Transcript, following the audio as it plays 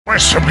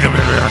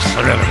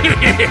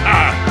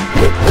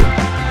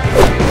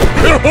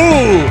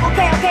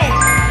Okay.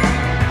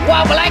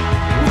 Wow, Black,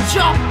 good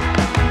job.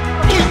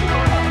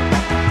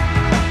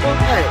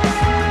 Okay,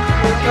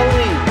 you're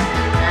going.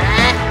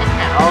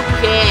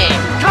 Okay.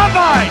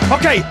 Combine!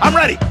 Okay, I'm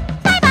ready.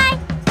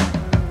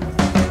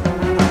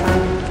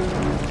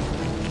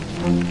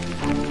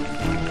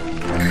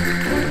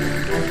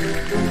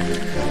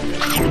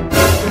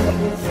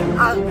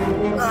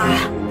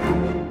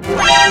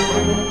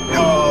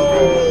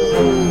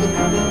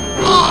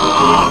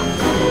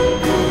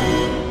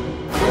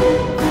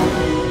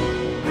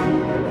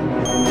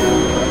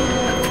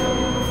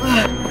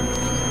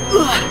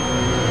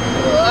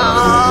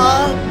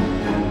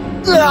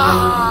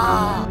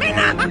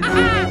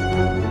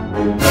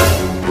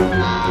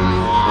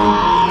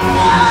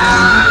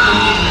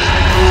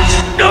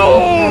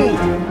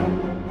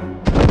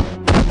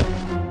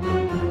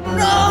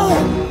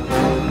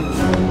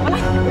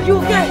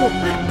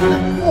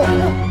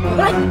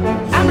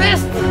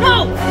 Armrest! No!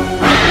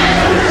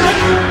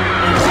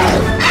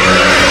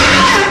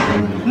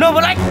 No,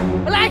 Black!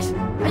 Relax!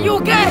 Are you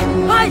okay?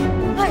 Hi!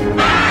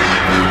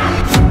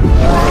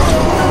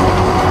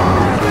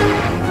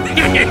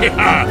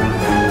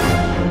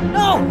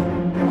 No!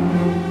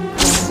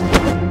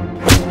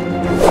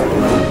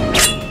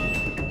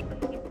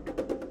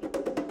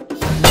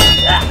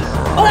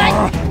 Black!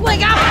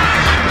 Wake up!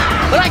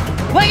 Black!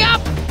 Wake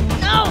up!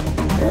 No!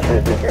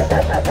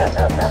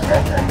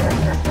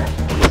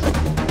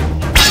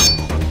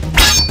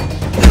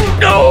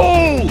 No!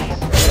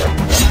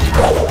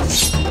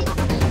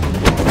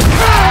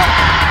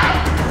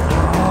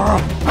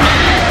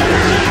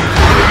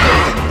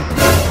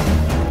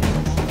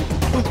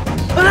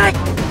 Black!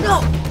 No!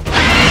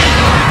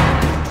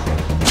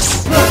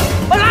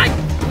 Black!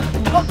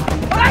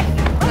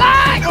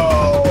 Black!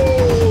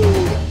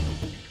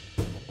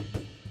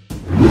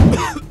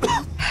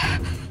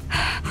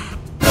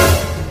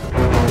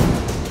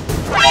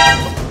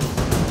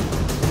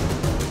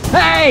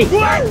 Hey!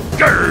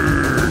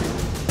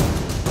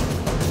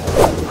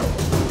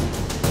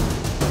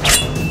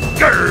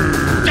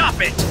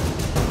 Stop it!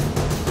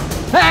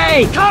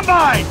 Hey!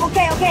 Combine!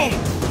 Okay.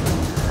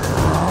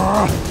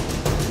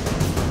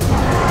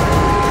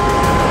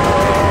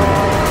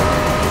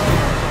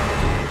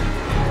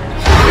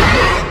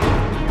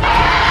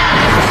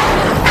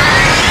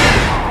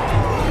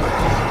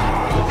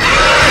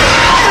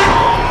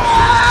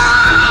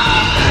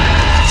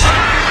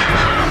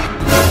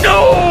 No!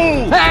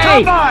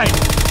 Hey! Combine!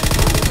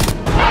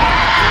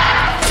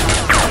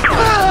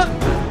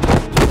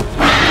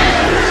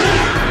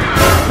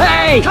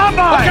 Hey!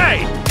 Combine! Okay!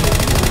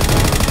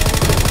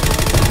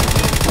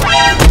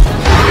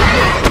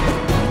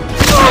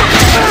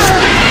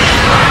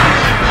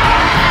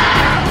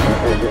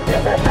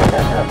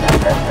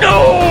 No!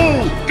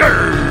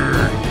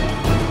 Grr!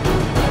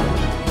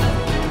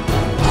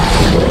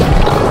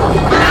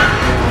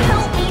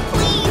 Help me,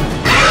 please.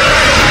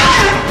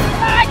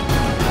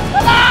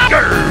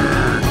 Grr!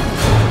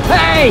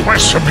 Hey!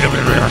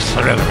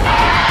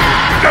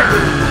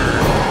 Grr!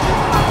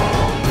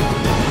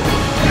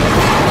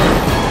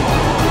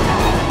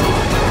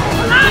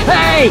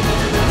 Hey!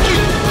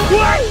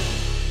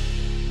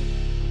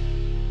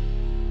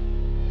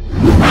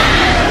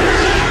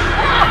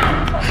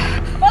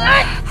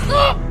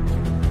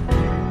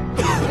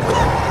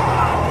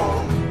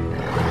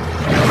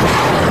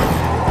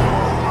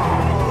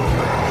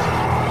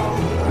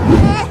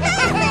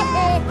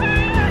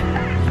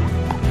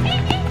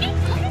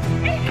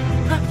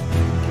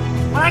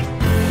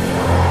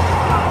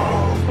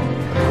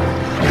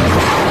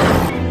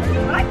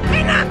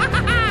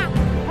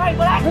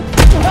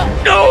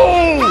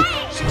 No!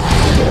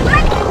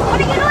 What? What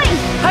are you doing?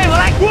 Hey,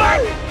 Black!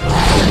 What?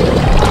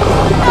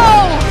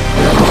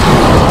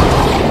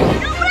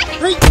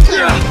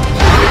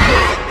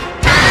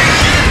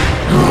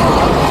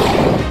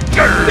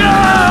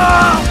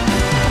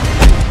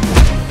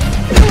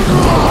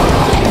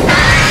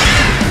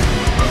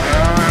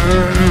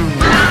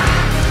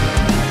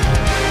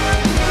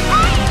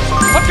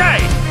 Okay!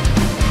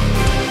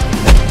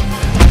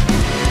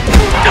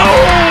 No!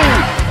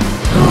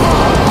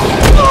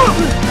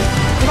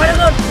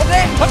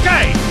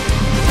 Okay!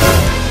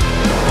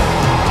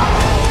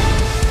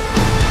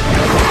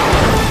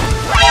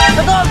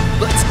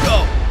 Let's go!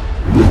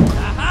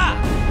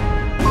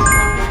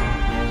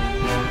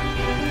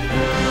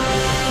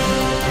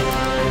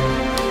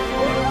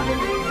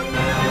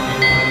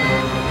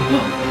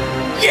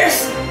 Yes!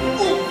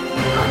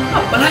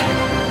 Black!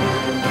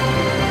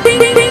 Bing,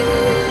 bing, bing!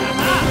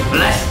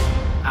 Black!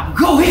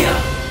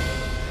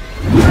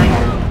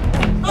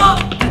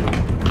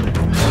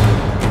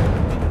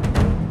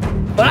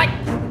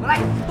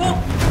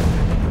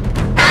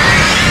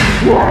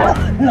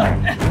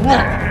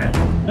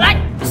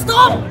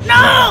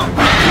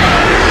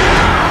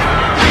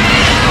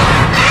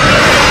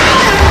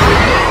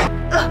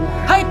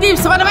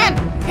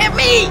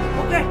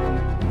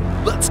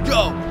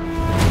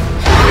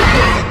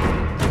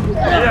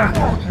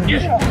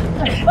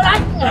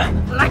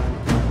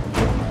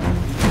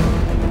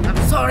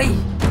 sorry.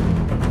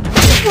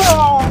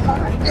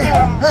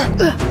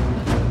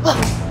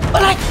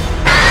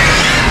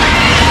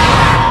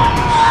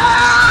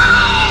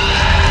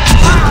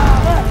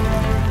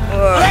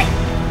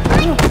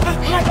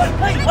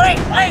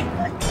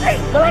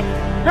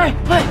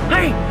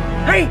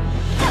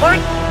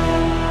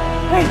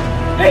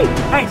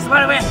 Hey,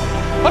 Spider-Man!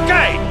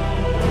 Okay!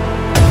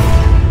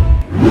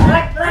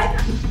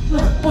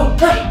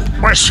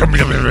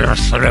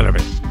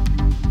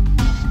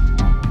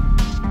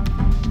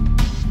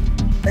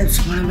 Thanks,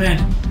 Spider-Man.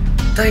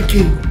 Thank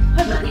you.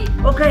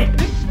 Okay.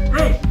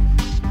 Hey.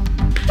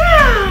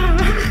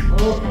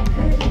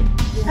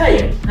 Hey.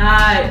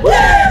 Hi.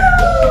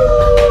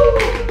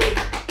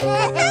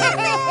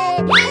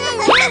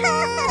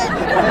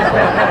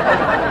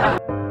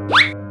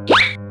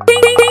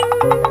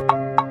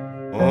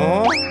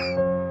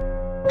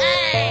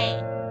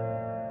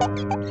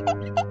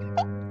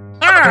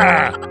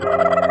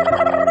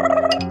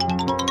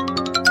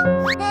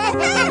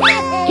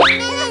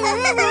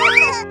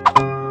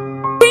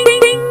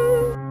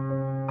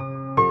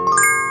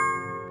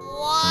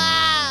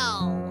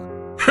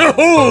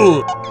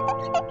 Yahoo!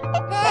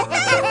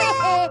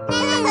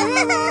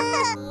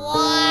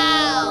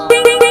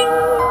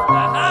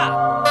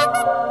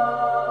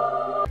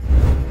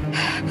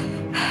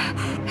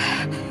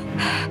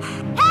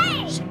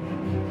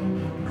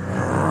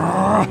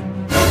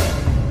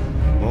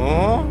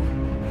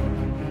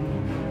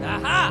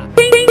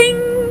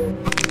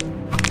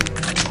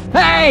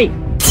 Hey!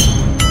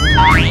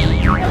 No.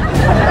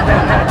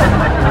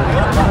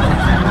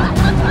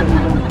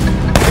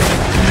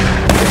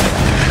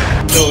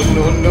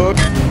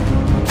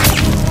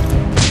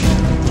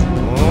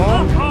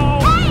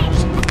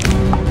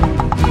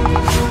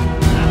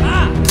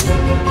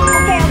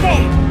 Okay.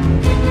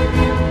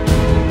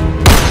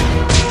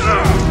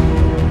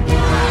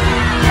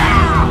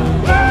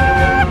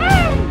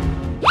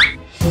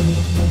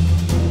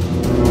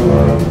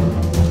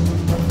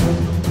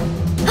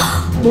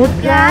 Một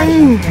cái.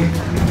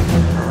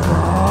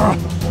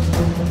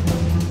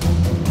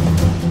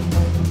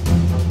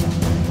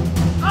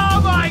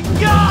 Oh my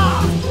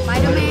god!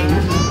 Spider-Man.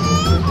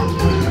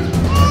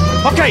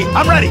 Okay,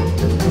 I'm ready!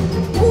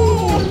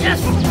 Yes.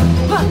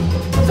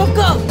 Go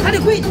go. Harley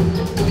Quinn.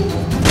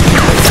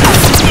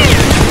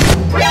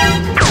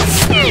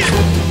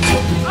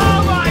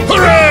 Oh my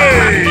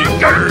Hooray!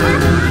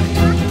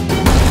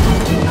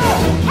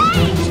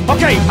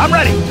 Okay, I'm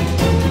ready!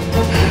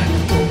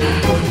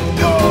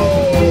 No.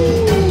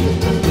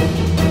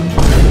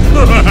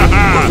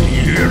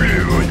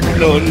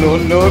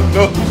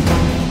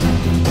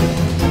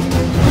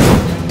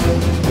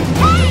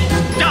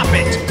 Stop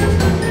it!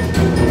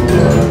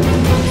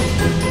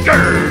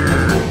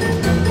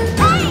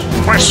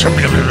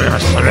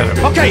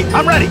 Okay,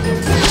 I'm ready!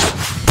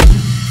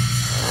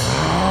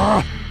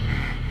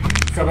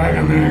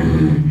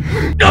 Spider-Man.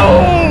 No!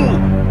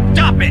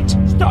 Stop it!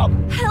 Stop!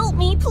 Help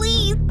me,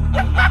 please.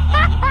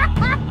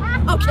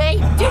 Okay,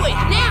 do it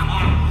now.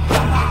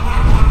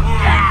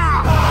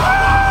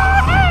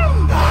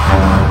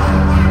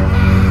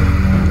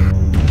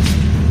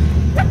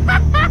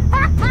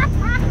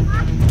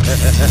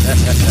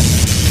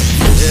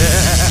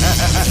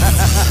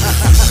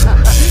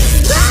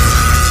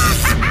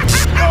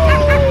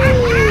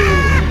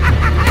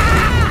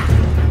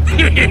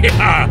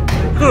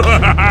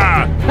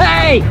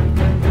 Hey!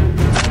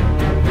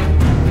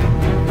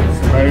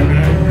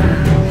 Spider-Man.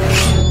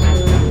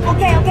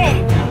 Okay.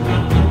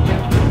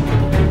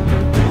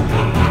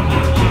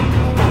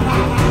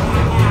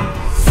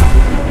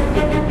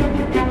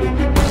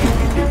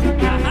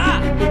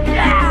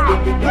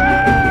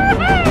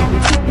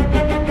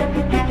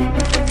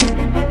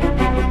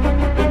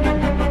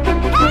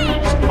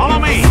 Follow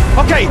me!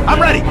 Okay, I'm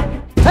ready!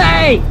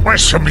 Hey!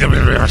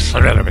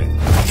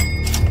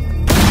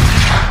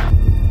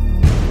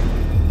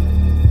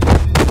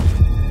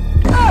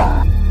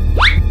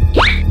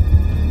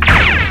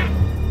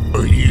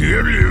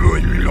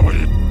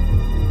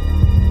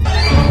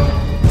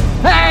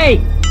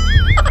 Hey!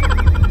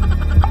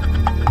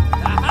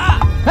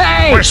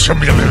 Hey!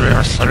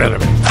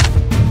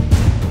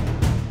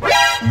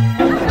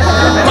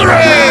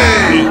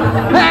 Hooray!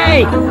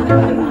 Hey!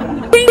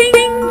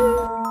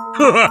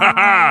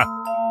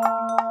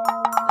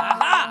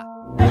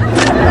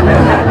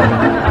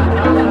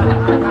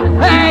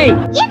 Hey!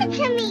 Give it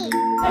to me.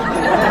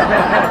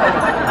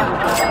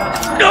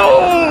 No!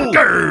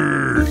 No!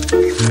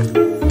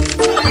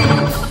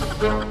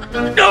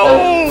 No.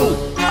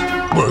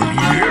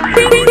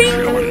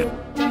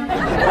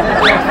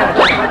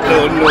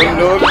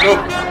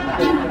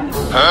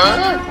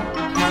 Huh?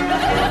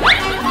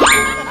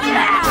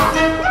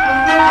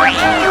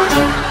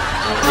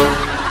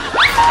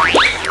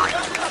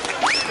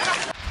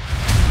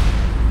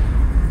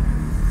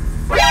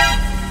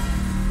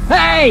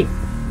 Hey!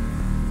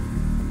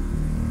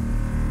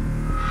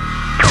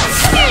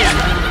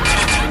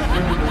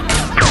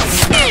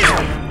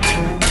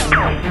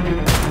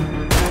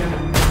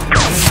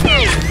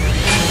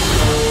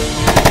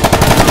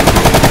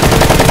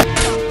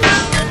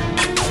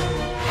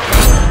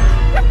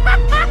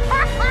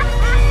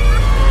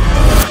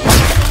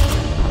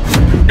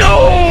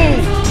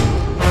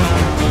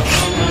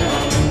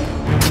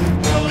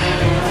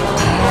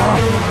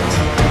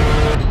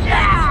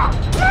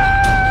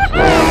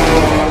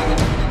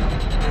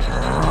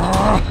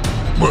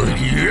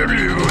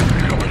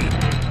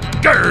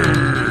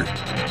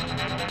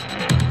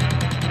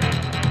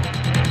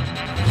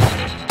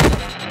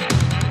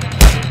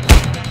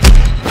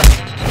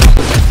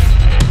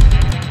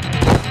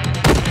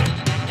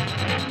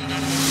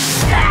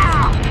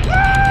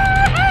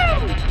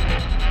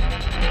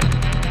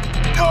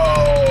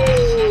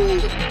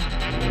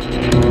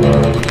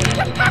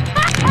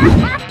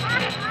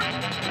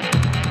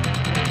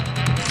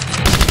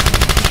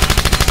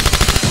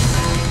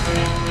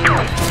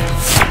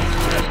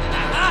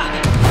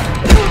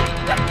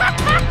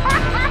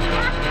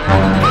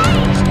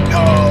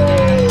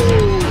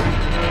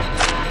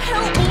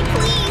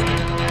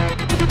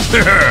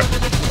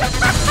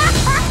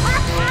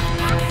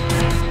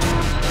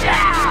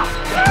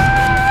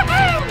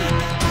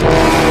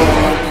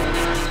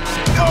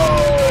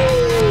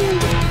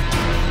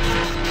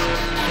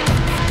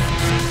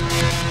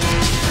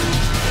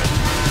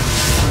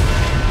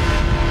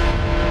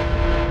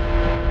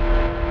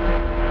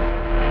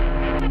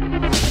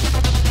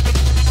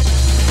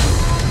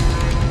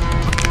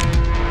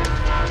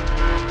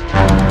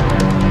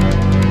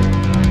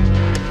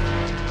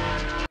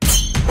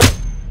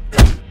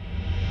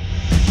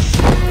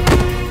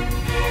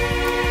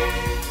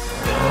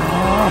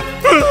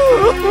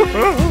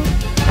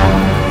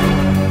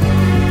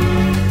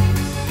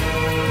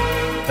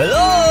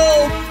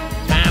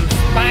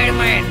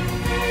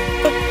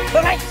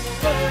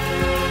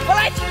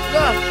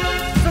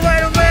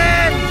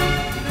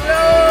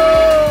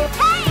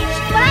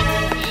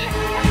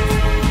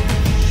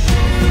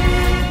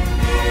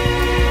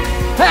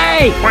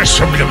 Hey!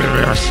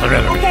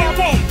 Okay,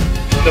 okay.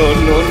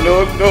 No.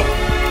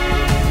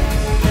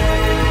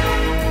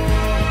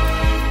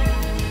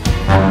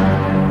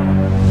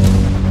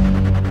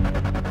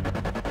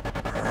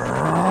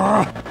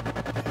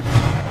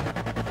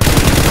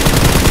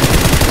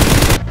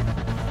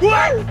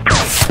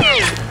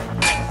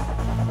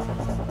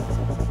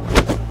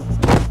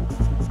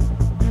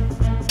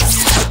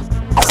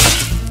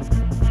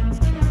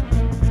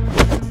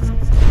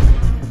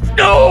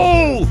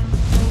 No!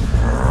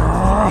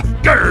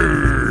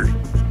 Grrr!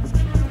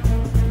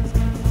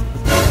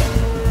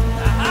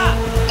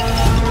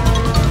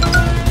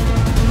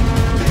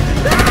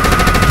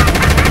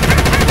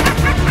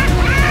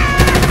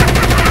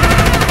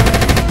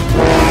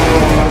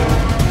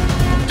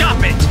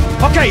 Stop it!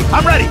 Okay,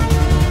 I'm ready!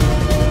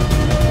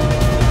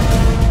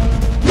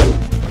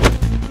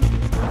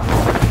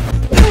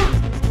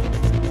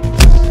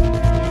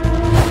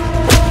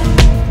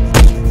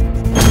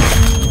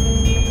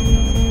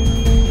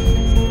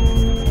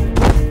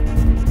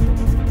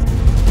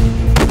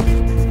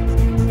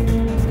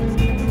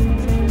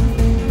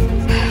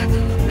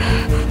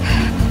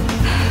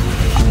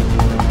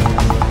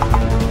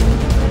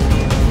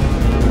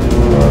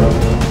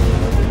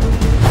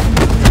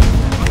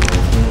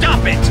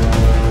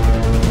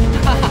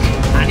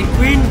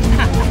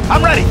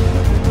 I'm ready!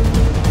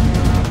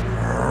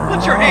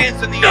 Put your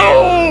hands in the air!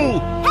 No!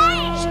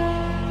 Hey!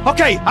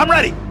 Okay, I'm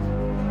ready!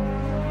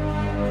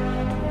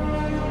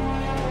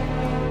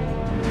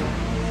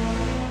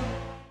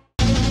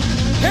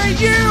 Hey,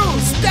 you!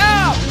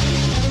 Stop!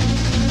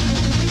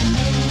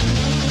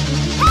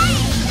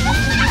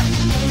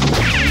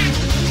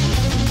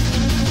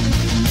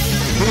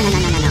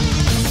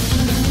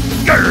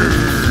 Grrr!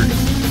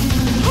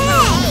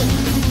 Hey!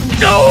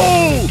 No!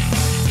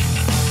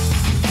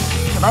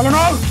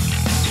 Spiderman!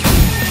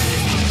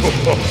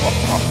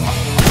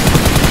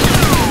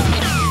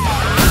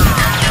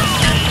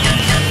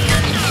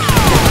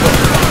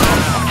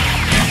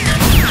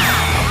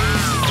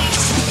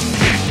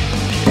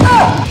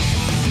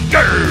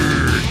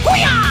 Grrr!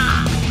 Hoo-yah!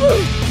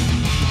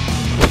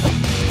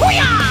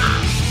 Hoo-yah!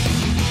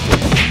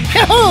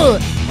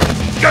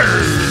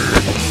 Grrr!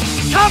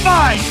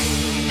 Combine!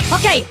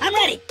 Okay, I'm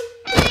ready.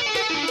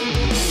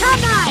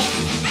 Combine!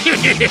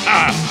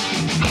 Yeah!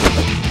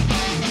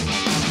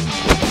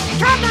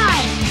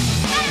 Combine!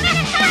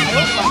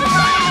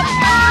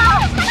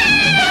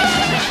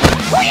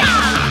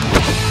 Hoo-yah!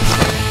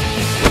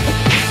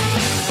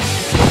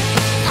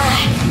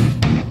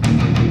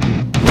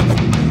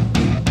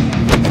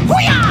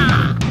 Hoo-yah!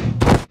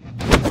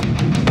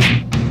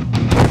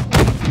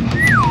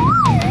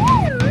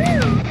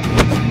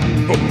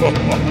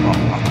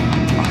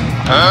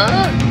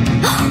 Huh?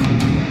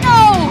 No!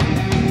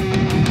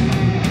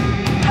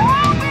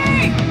 Help me!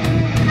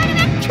 I'm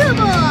in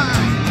trouble!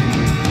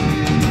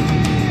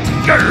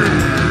 Grrr!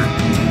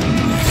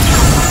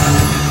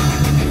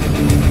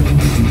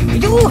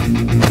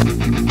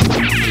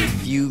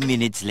 Few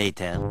minutes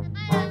later.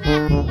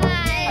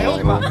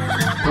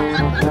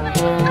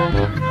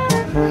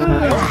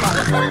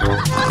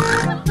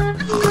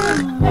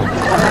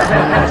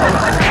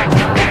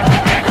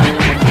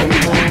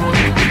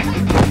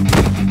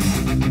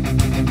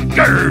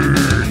 Grrr!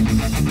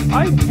 I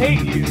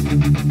hate you!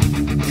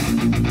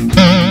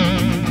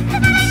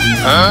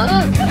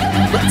 Huh?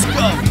 Let's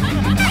go.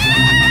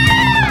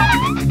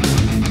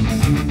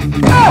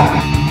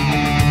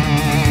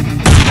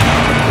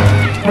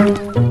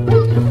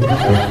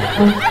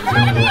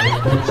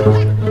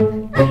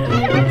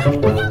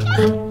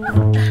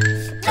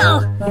 No!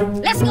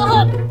 Let's go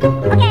home!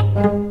 Okay.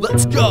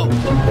 Let's go.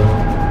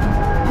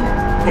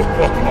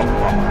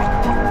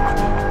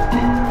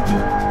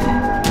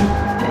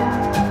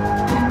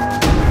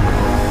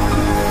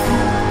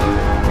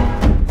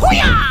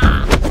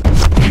 Hoo-yah!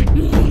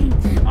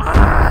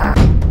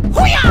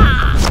 Hoo-yah!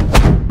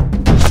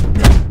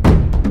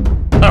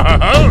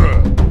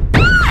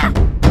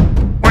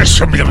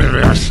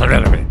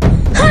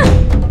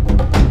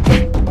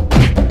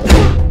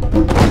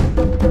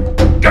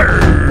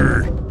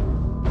 Grrr!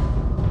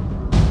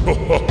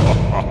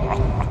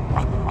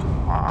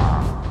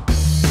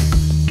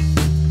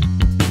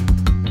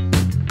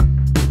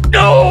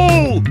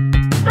 No!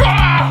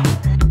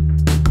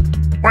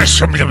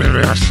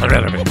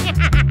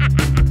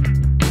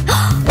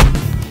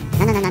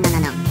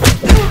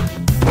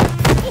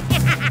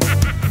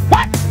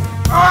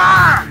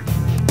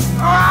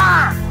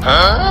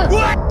 Huh?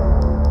 What?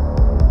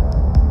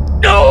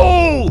 No!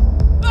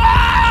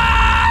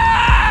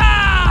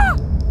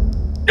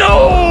 No!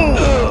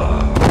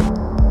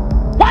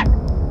 What?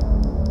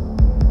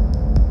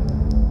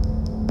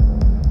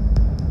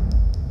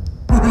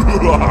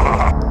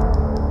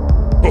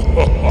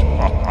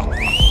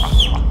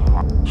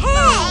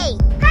 Hey!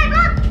 Hey,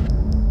 look!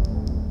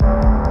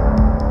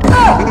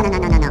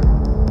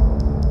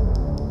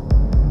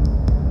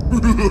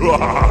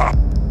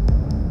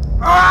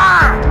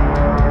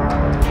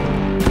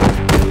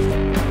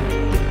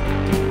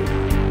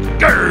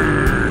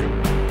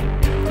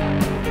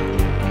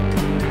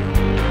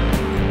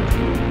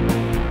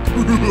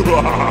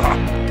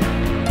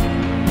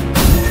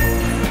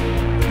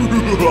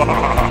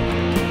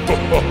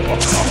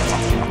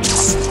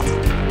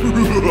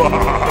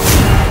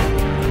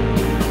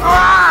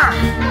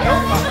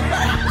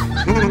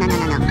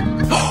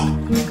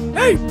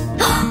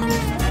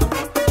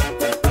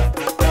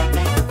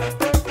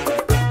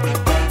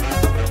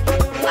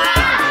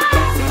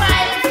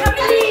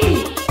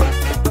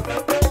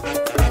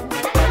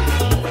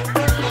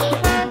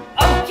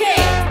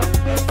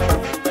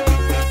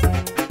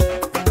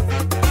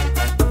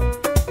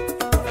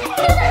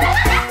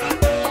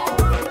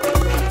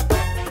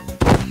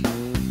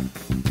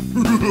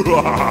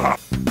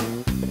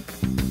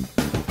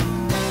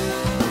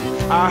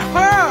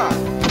 Aha!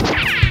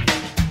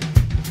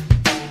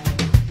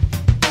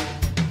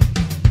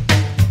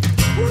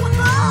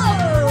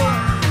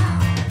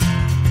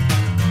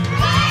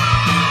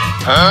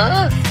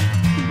 Huh?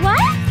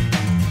 What?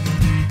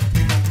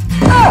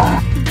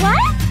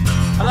 What?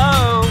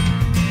 Hello?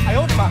 I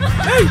hold him up.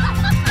 Hey!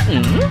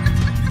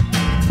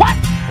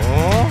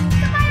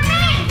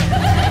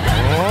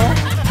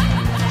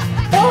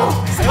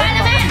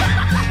 Spider-Man!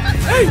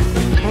 Hey!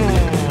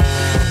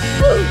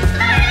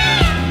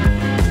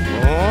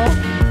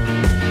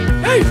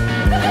 Hey!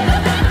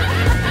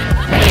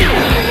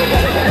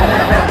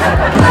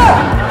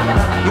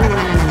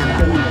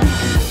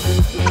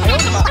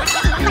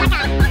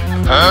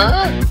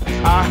 Huh?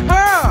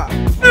 Aha!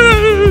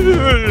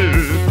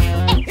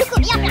 Hey, look who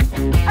me up now.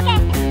 Okay.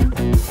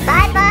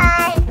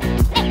 Bye-bye.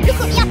 Hey, look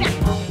who me up now.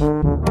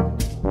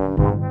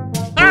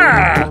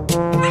 Ah!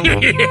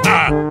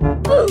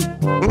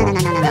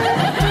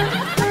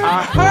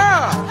 Aha!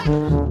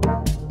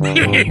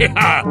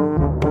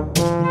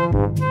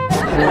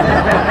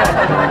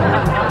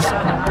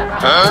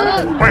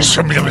 Huh?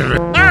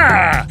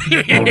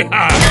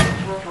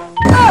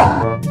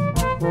 Ah!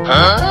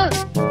 Huh?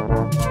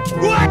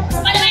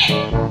 Spider-Man!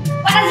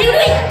 What are you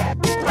doing?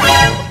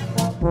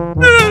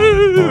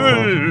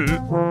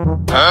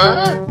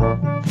 Huh?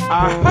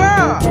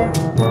 Aha!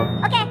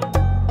 Okay.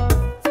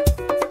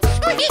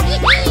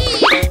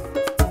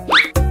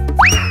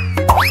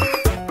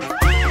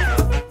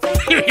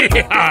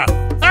 Ah!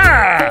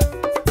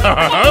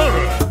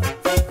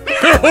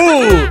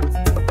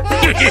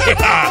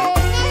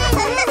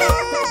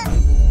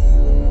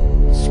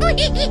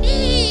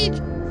 Sweet!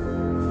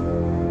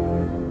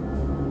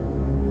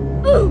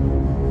 Ooh!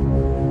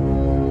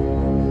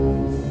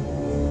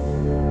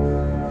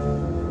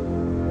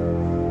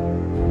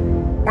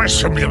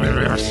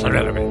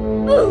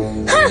 Ooh!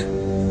 Huh!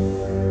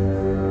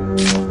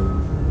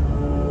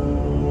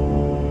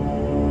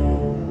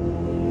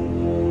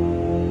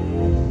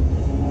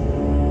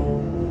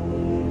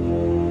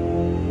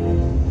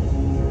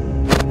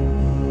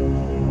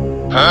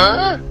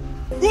 Huh?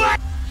 What?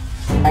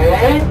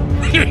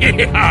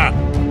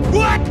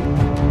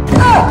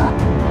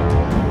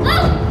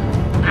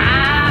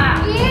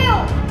 Ah! Ew!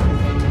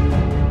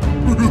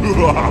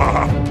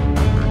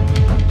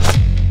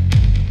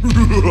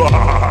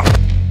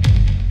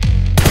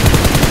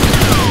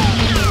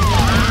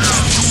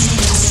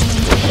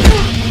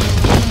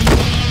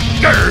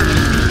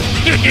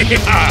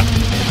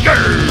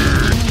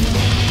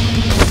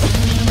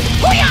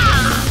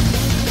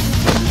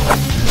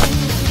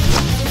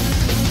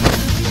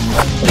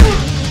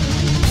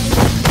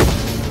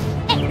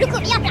 Hey, look who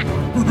me up now.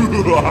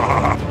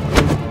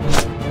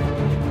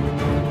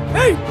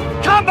 Hey!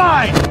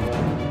 Combine!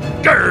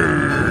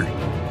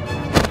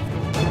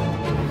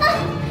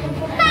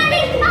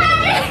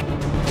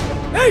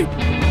 Hey!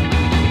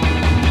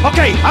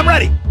 Okay, I'm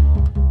ready.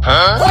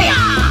 Huh?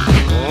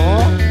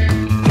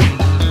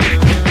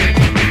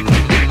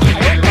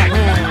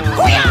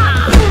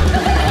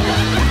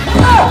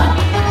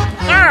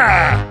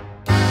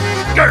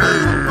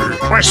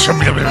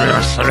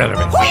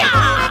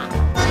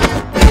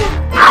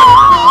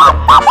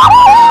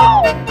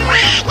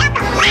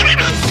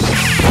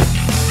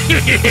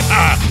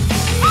 Ah!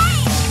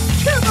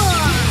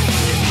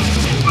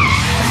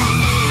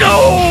 No!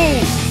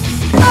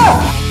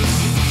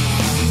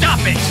 Stop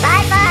it!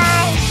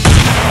 Bye-bye.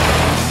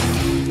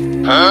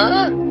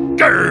 Huh?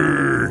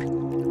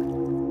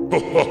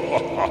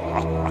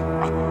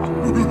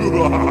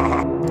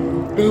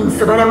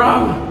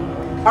 Spiderman,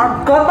 I'm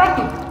coming.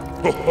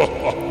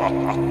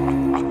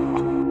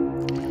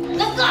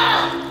 Let's go!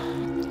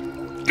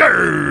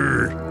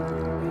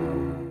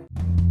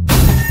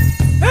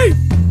 Hey!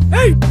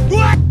 Hey!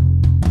 What?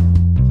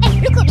 Hey,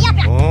 look who me up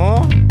now.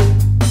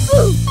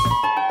 Ooh!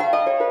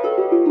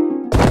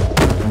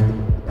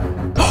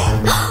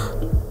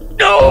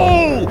 No!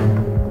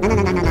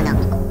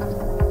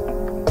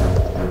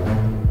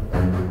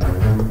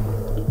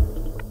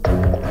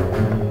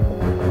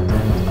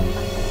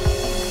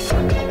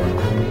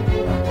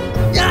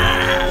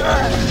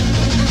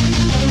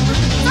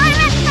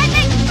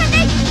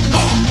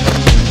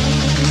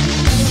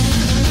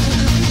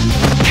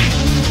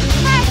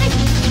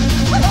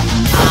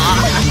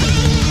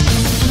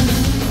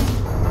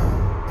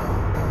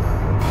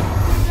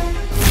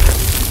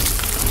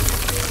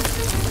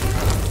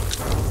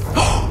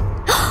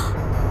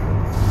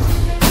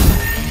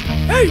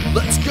 Hey!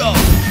 Let's go.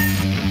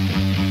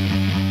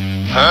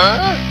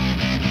 Huh?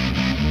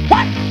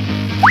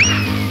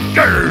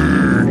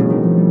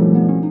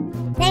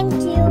 Thank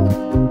you.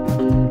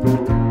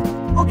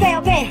 Okay.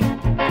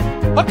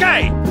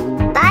 Okay.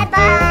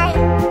 Bye-bye.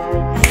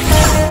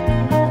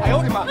 I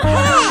hold him up.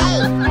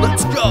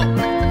 Let's go.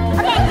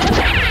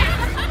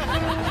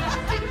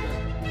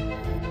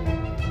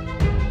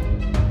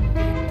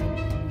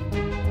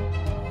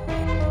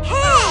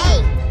 Hey!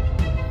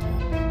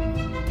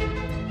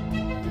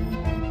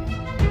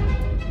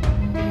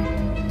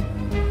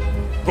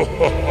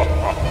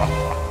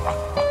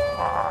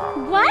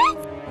 What?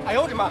 I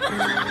hold him up.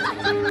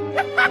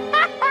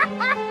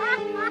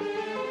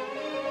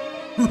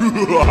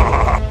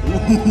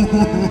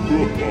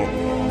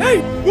 Hey!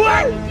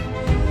 What?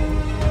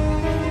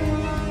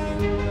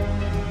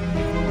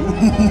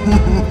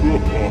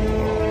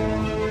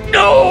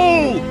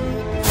 No!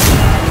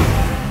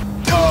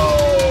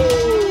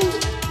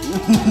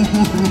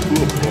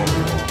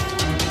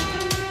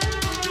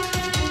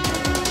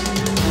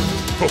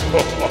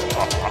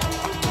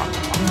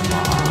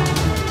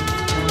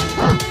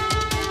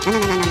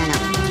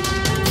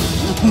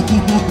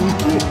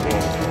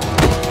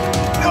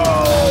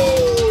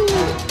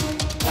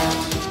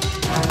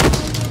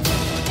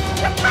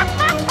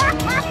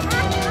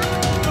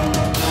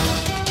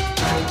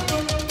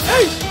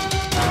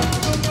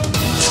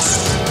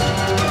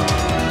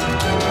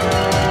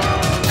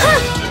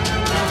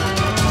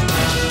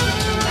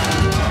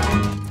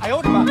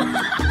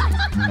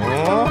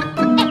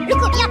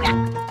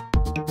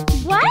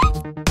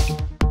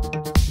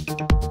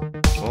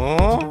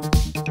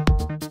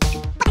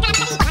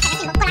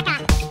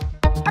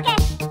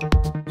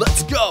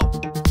 Let's go.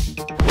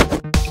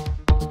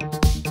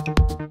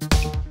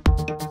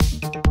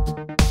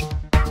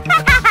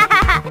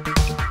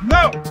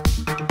 No!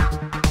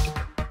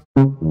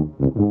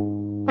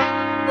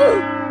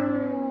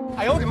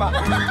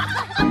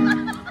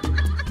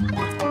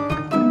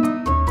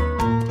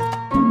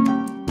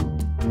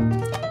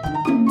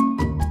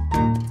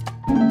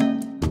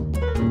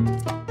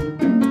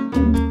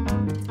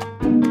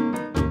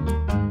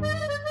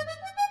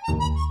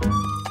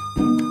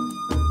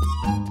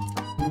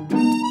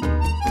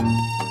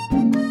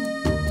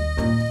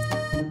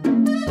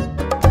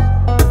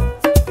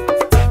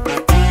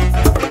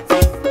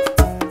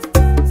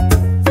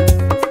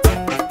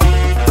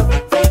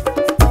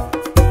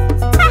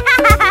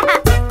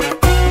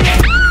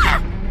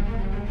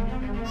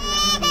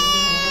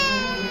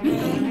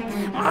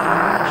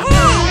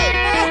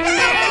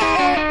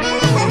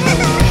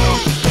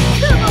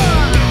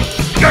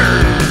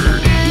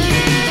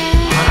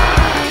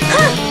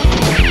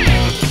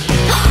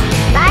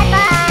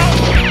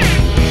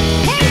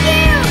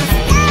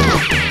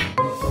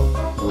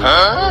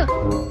 Huh?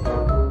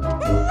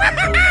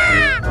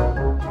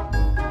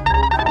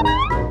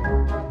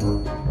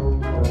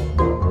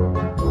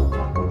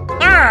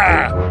 Ah!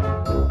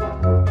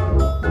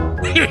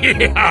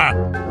 Yeah!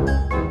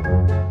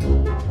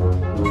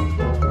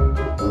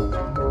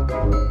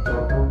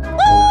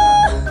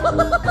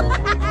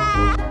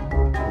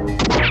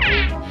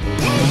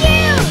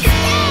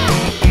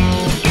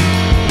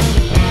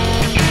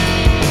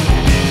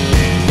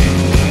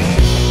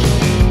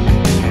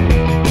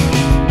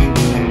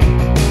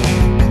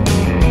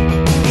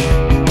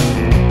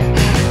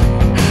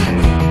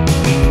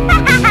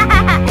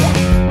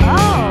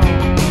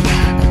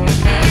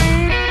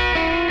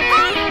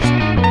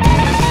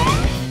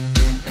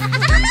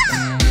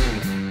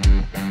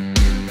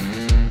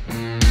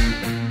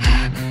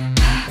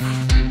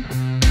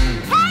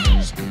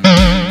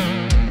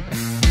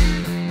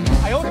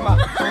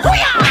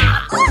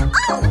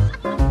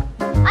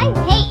 I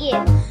hate you.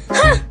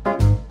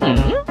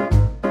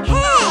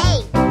 Hey!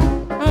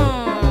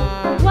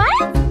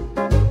 What?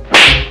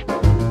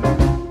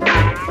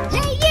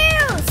 Hey, you!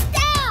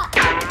 Stop!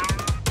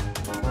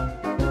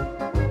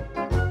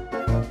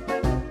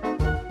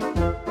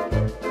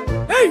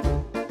 Hey!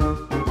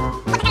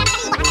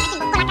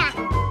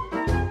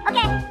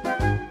 Okay.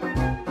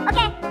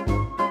 Okay.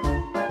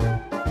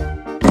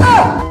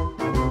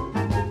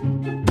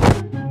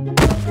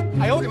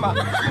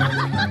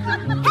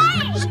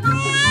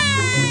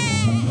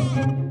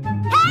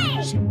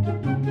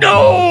 No!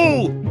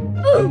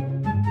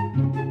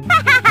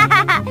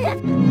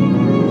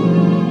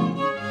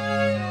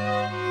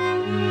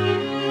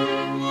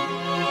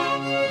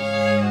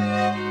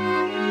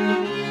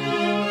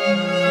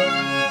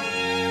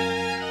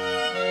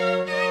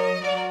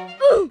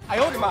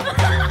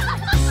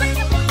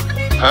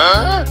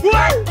 Huh?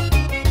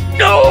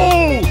 No!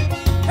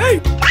 Hey!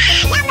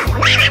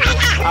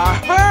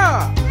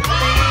 Aha!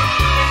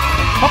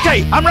 Okay,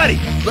 I'm ready.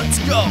 Let's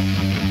go.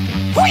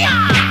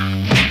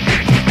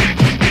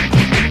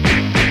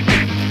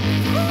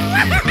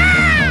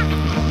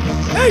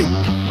 Hey!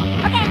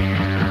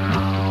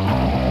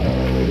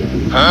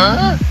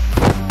 Huh?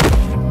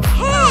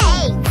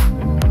 Hey!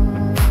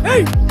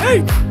 Hey! Hey!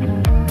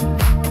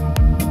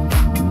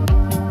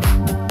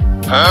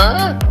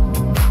 Huh?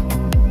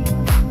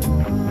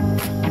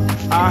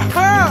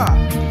 Aha!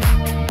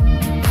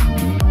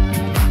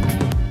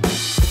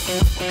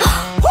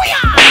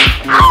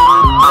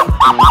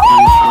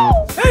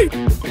 Hey!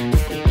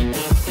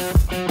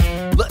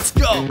 Let's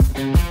go.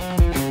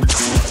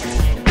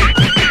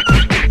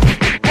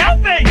 Help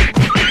me!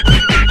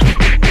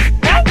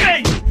 Help me!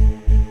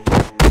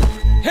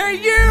 Hey,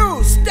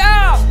 you!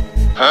 Stop!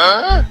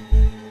 Huh?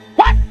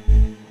 What?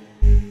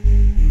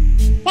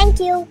 Thank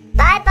you.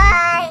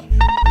 Bye-bye.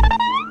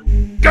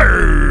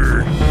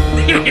 Grr!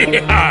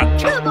 Yeah!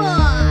 Come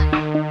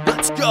on.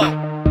 Let's go.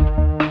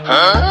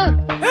 Huh?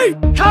 Hey!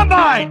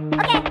 Combine!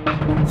 Okay.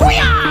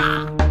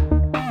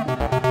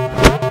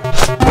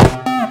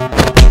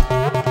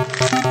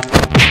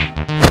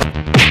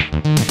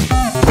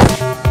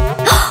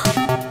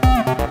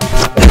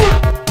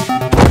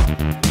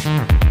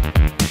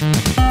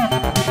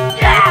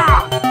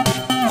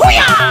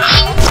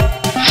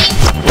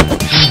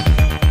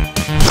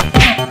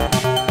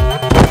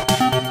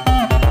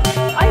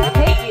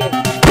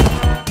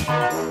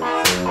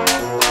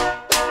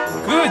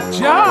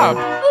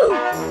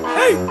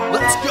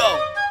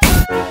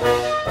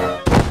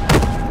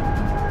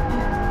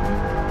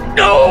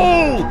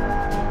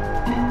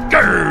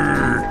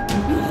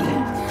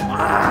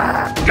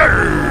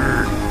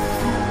 Grr.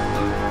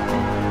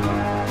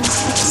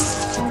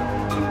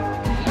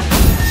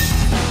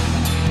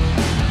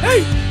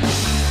 Hey!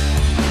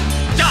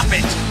 Stop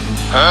it!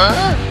 Huh?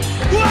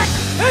 What?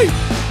 Hey!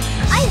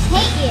 I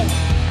hate you.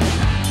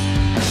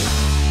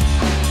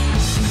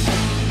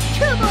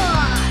 Come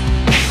on.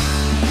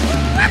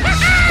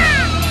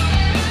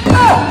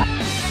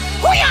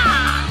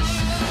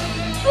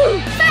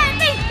 Burn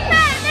me!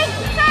 Burn me!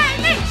 Burn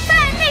me!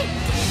 Burn me!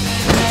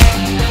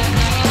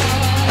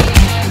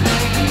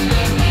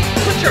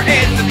 Put your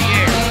hands in the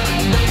air!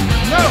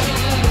 No!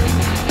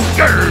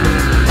 Grr.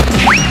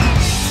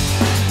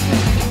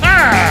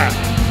 Ah!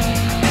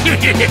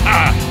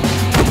 Yeah.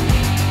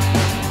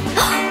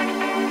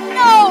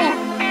 No!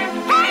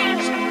 Hey!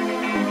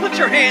 Put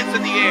your hands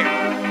in the air!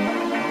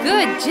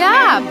 Good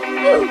job.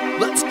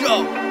 Let's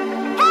go!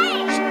 Hey!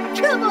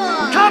 Come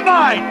on! Come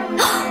on!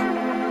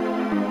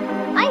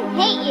 I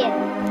hate you.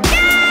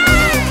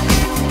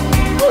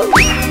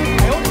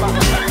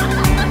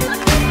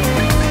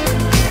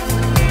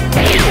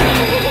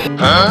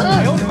 Huh?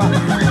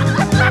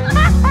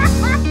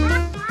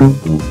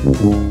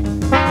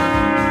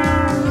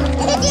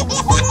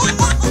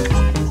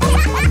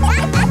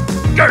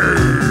 Grr.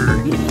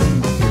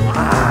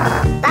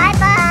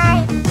 Bye-bye.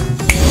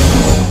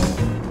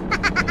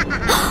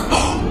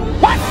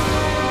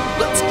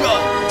 Let's go!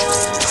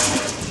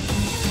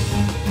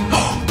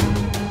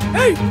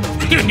 Hey!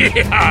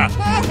 Yeah.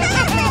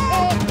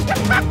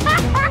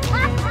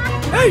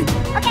 Hey!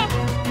 Okay.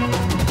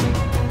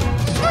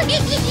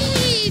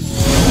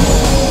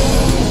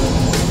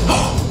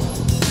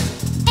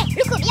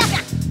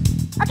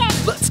 Okay.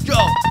 Let's go!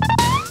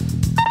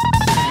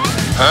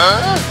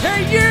 Huh?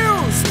 Hey, you!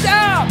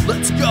 Stop!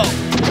 Let's go!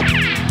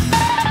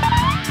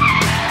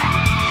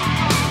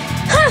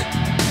 Hey!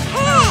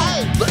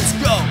 Let's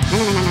go!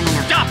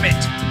 Stop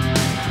it!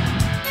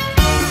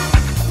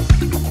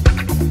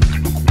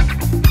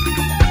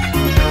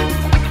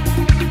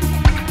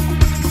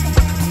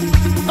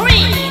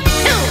 Three,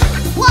 two,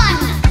 one.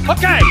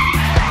 Okay!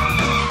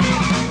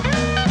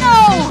 No!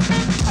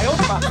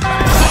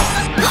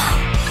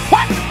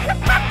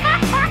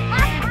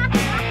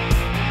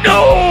 No.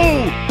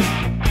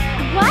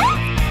 What?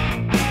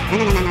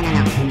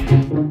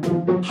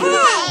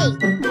 Hey!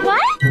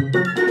 What?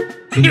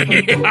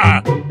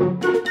 Yeah.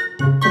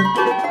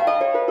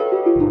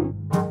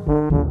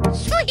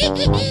 Sweet!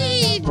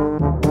 Yeah.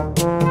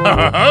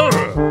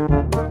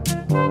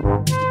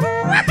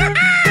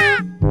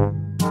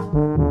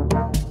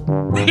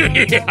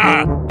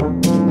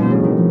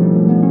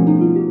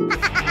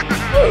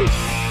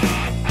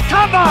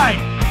 Come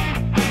on!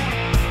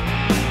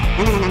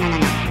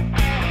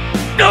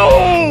 No.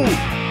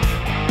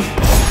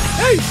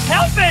 Hey!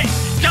 Help me!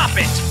 Stop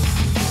it!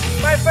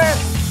 My friend!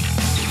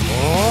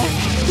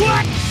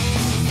 What?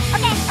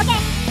 Okay,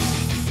 okay.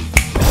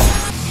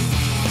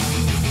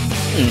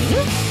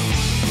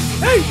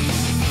 Hey!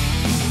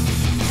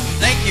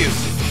 Thank you!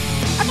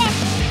 Okay.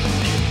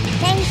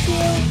 Thank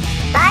you.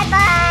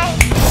 Bye-bye.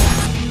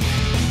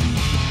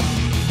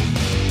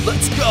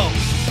 Let's go!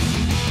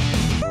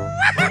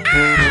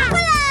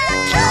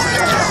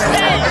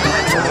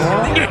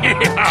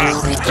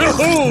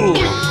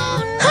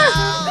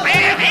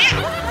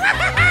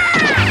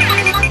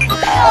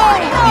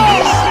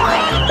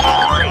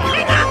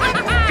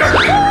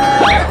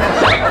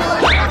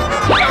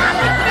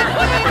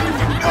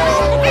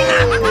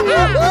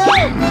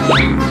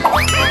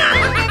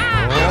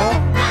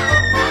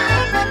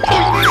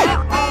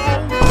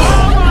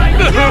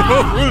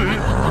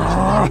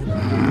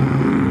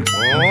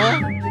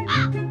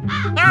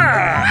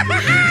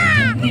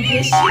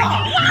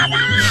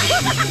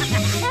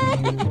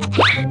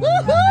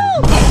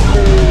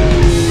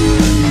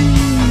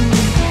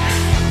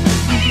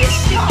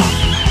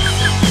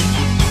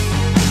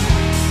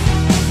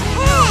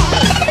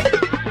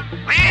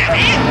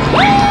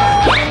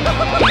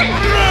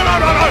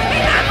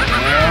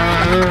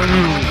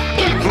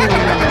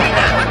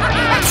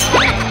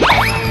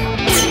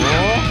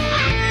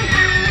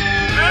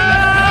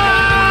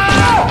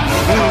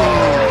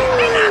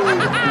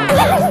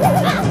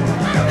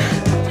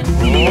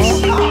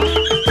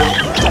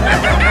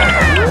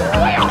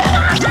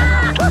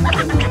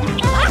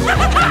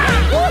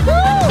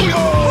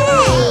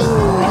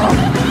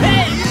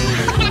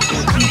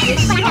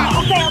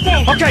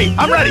 Okay,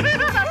 I'm ready!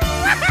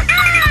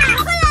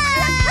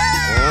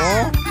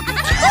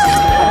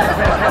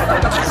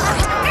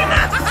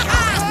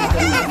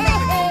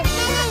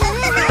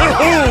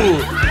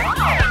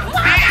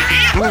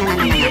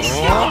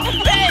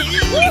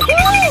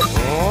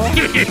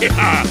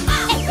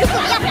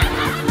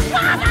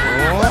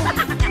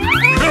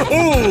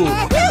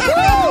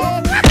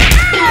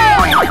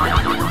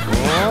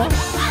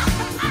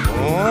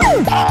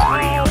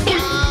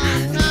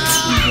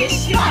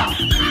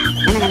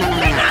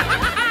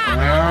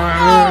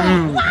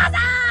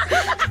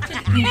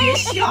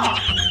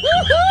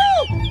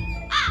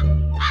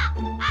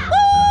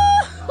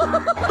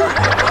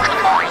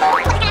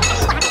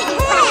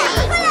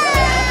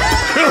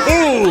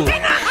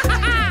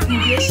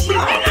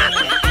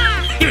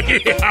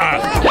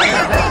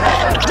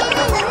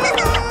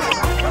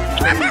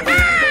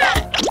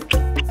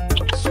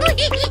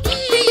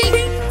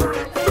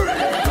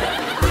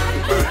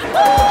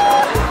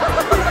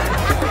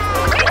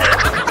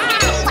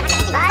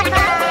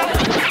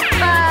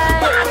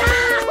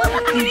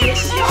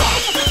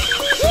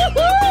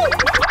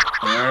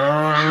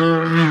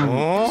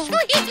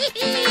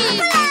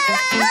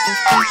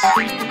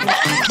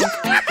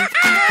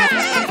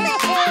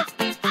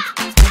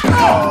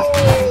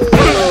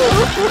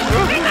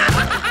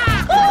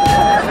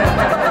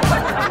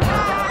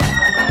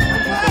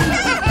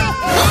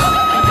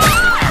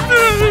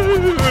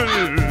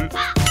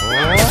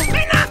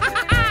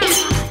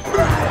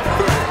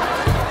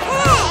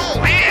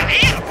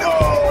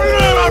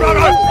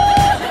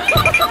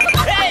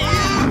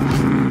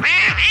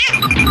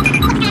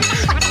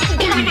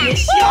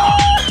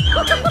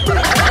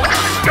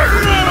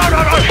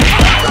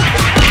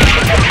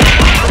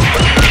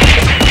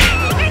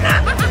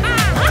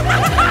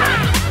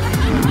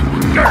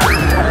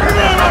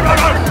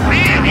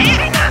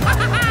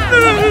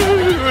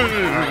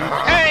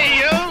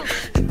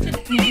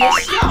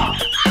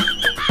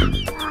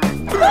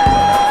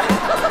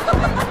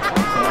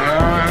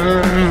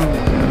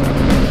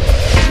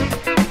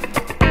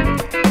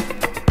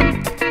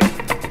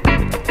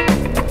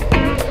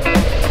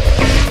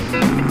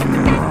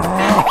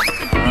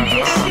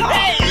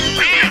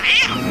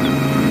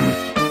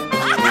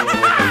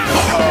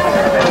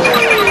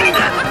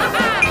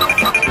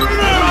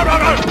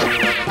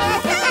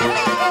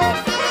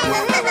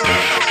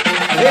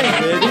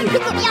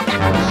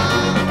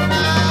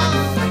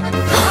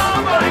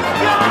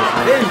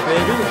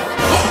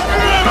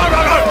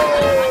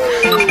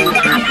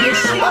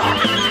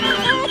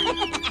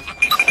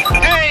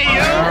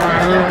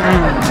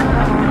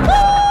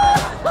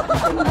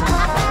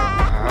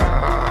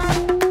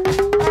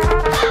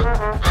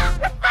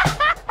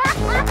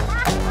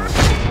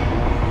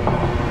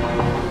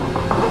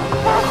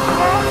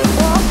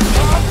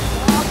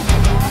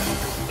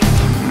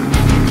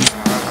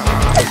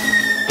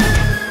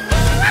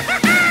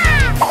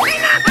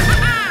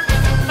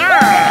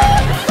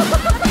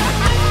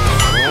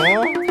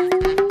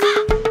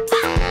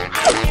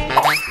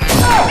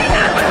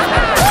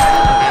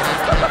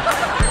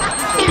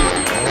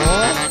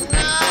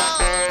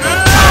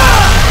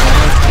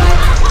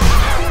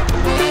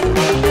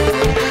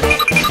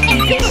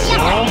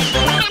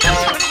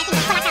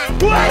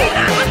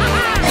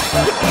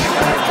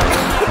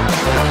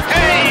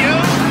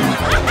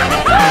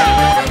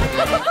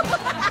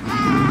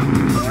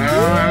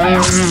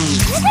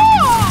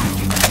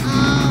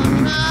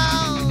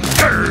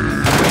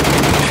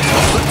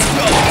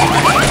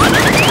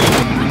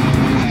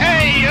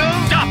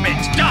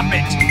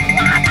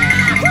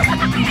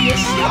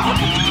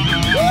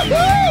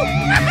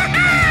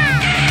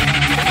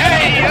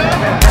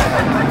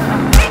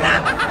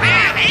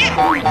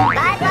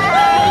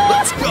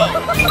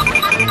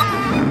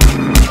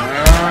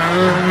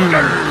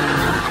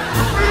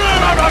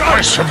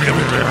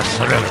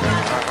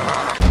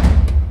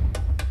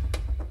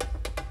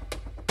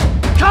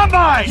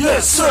 Combine!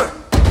 Yes, sir.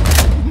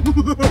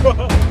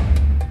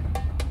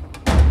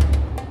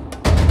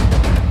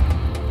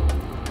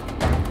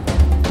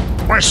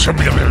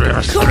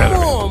 Come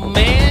on,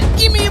 man.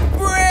 Give me a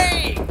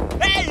break.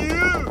 Hey,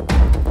 you.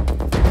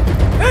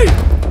 Hey.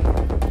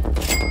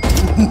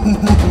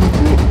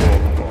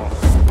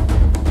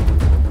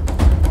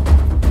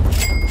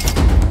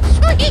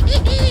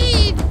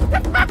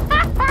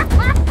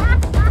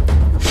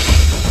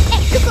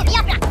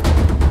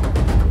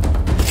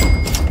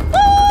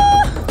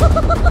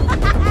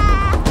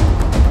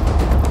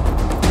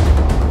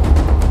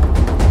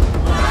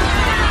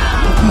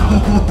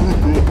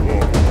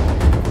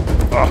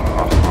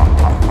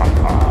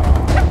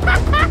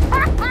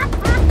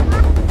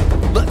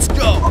 Let's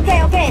go.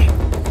 Okay, okay.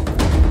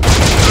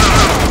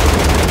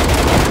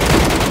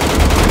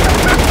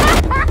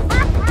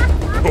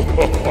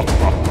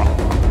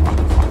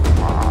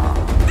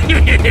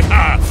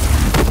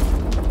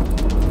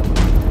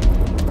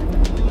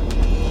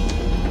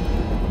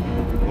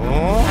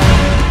 Oh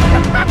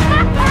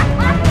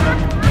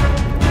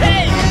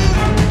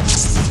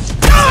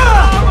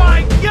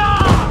my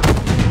God!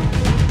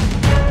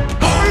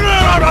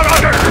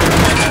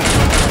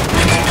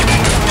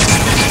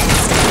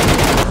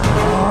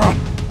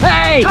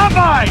 Hey!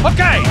 Combine!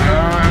 Okay!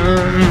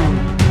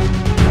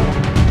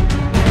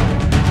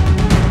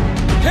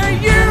 Hey,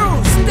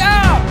 you!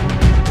 Stop!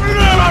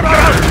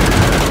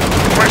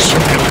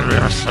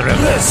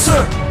 Yes,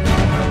 sir.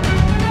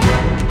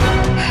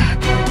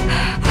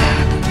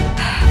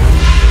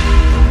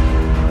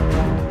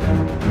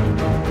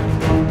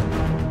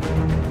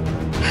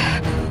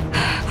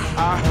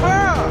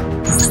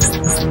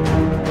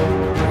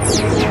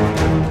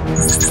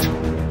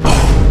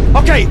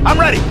 Okay, I'm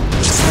ready!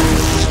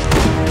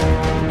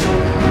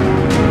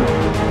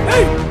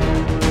 Hey.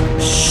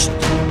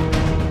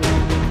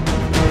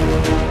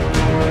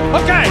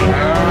 Okay!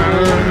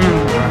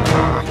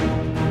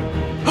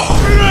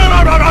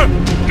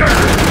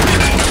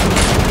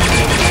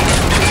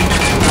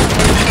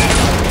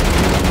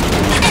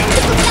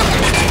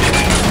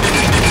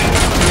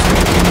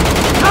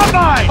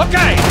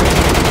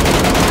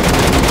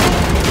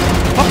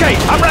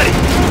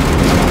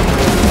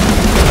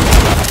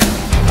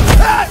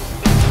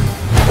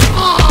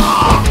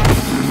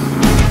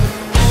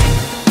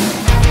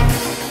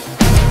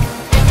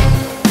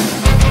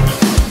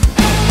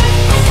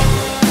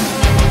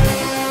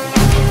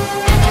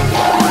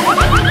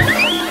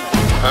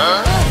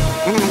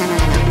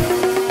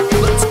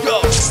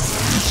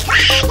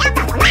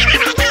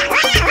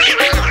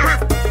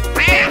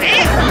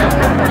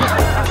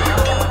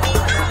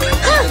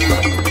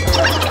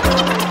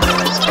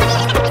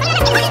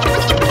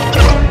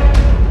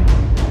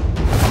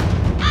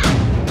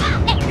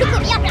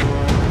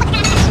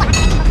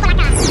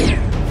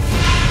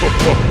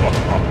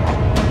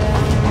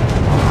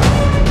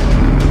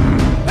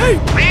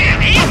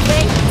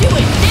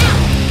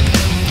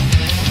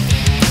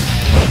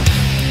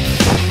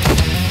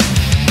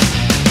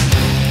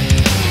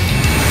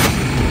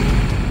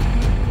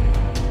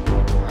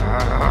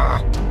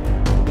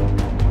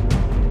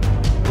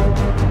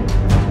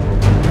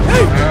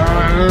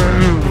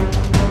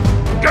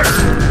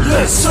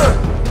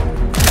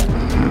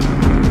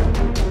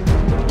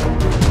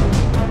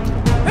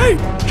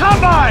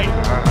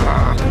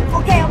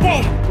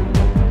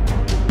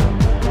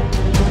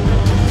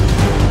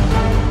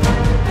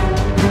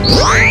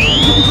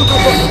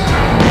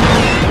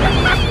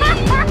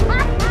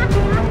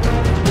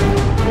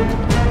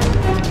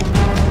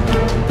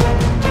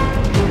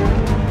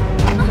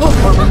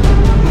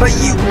 But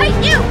you! Hey,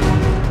 you!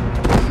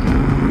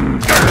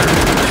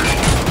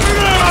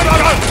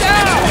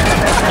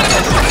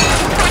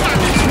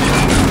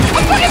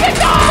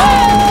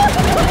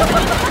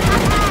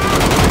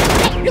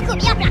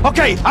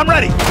 Okay, I'm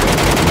ready.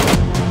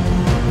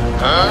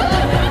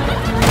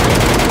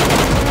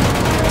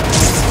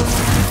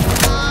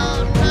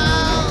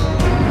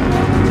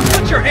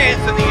 Put your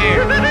hands in the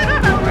air.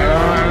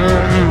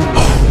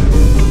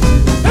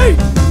 Hey!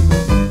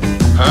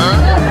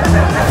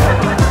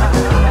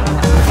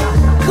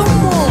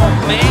 Come on,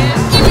 man.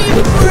 Give me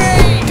a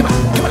break. Come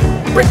on,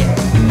 bring it!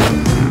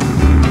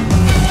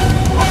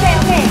 Okay,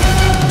 okay.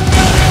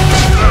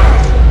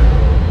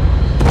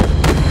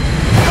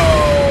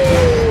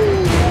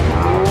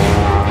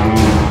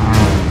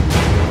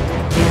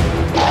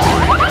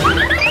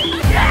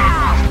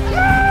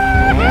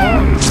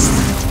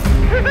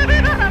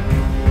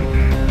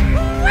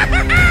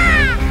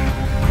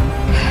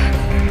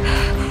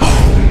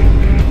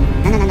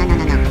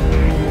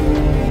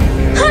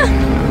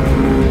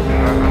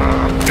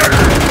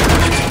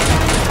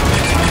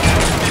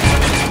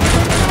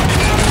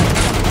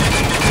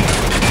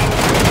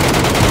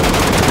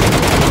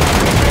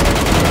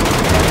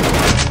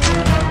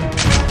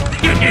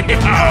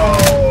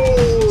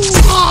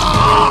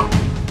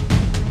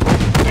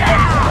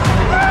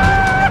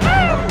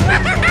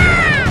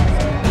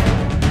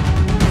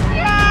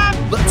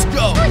 Let's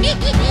go. Come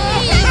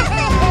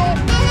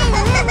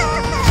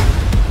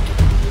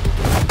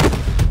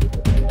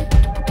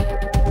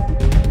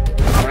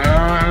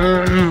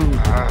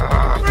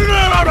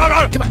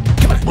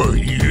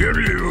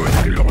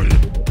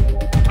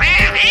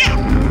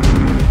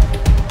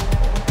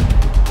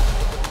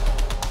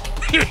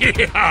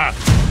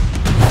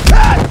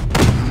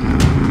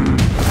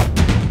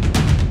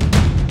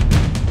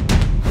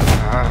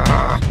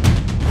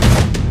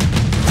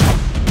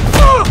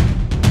on,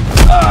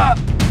 come on!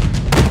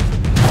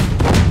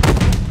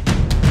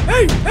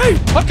 Hey, hey!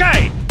 Okay.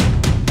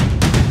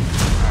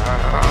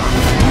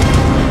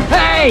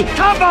 Hey!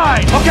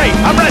 Combine. Okay,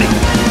 I'm ready.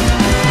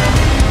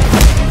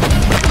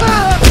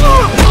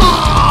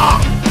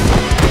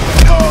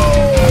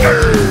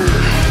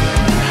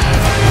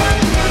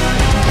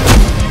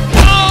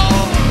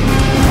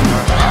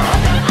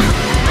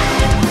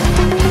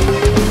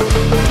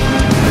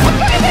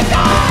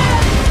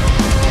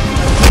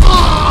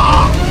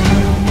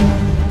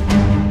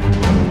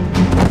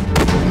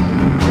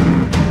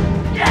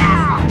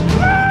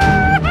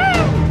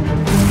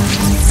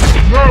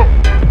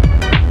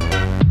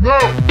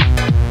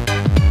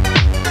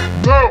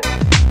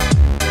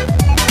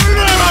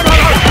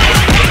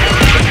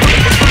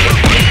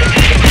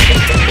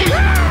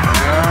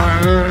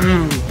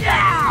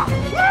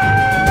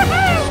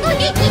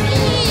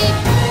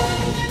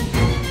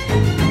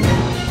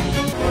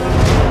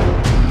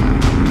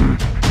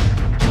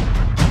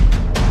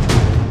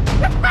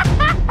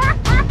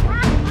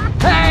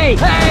 Hey,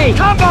 hey!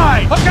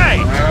 Combine. Okay.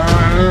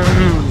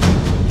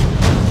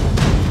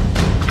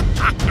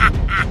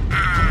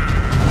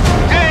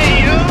 Hey,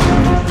 you.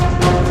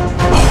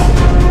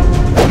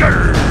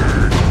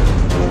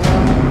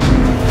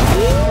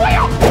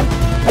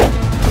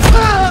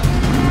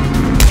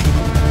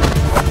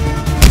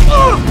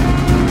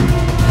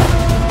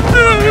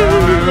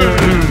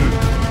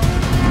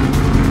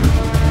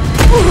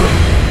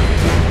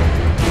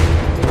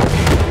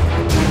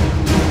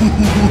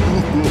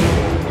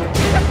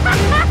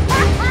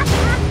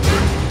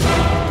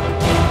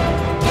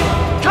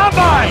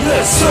 Combine.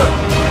 Yes, sir!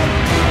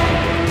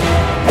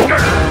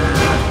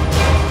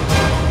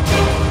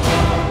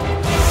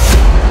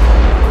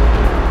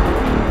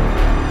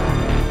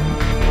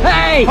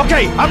 Hey!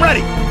 Okay, I'm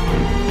ready.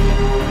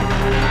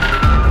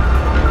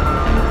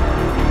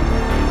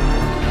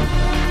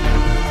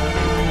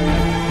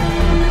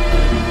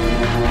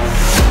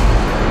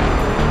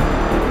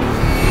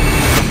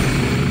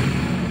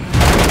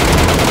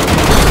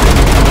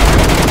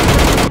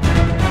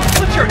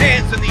 Put your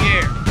hands in the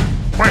air.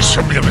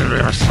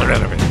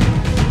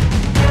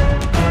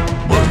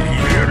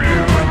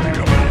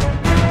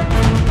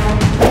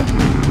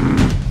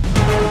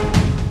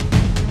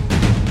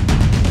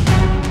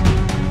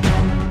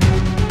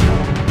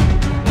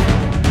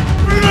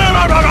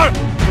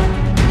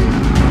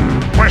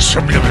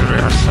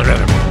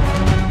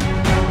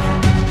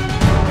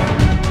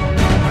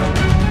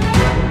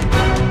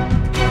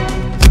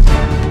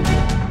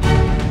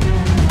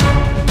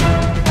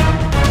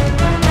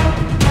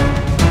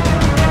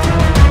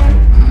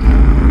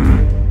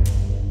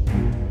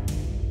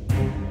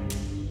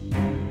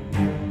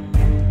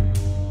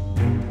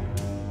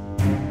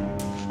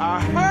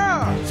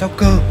 Sao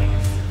cơ?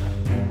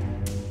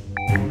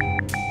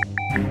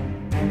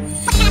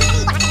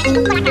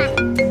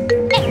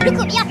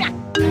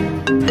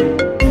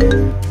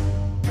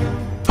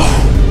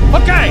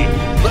 Okay.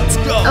 Let's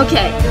go.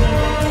 Okay.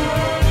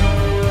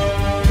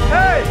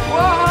 Hey,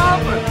 what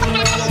happened?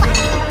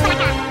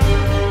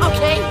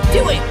 Okay,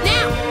 do it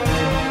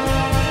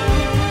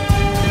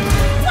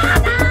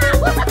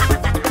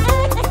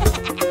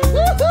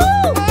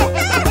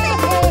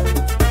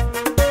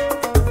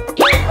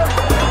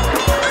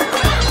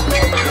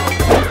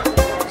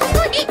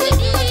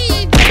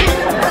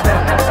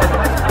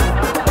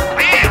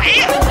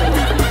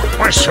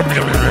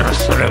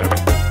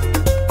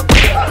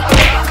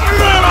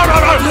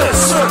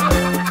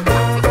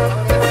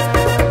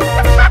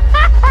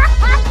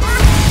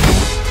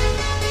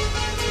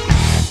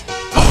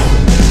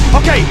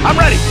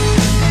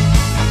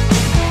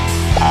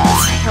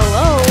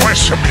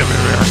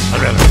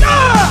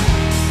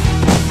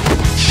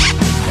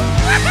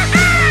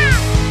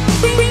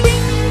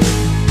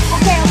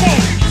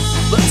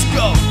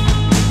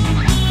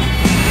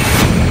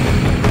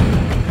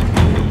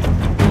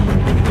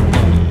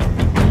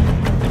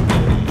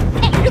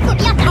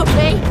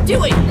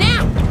do it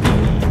now!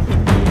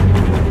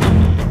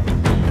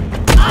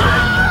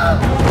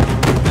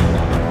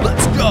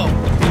 Let's go!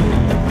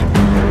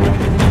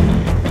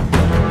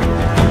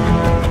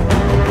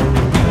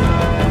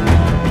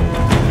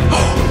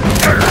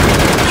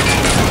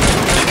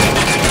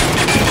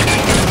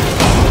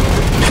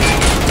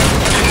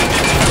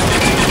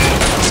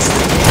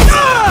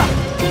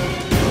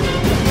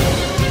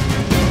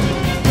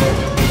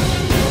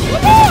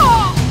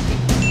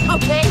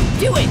 Okay,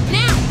 do it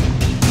now!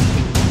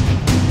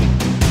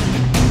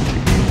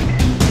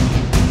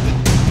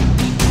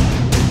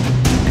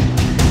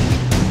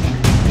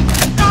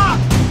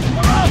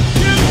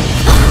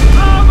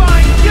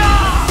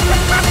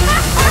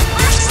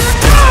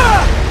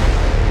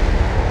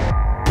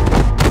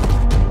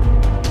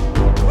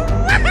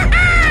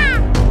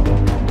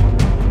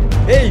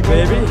 Hey,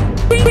 baby.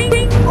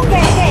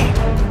 Okay.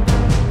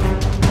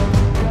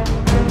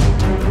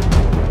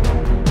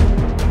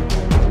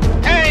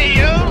 Hey,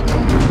 you!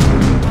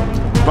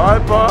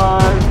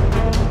 Bye-bye.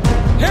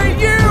 Hey,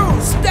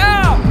 you!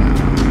 Stop!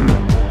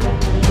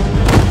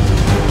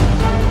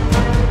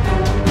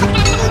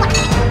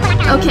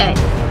 Okay.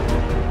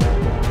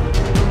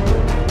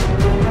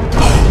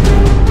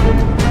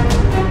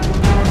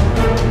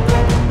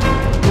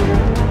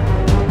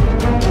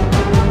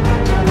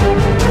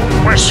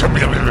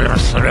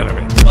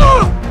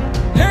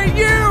 Hey,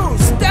 you!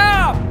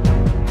 Stop!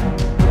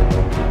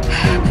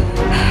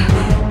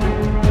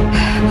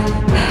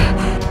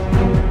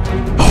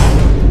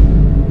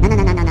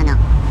 No.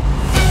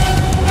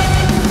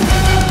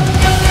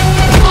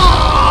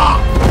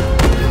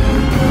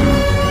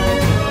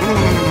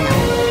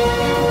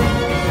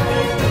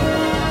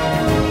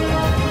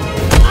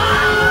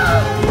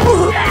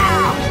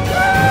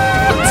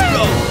 Let's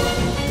go!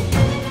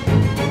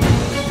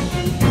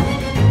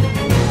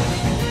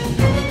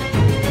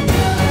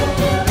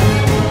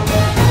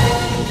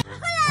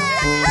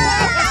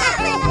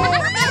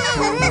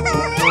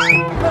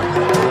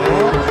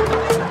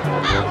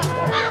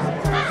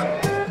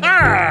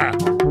 Ah!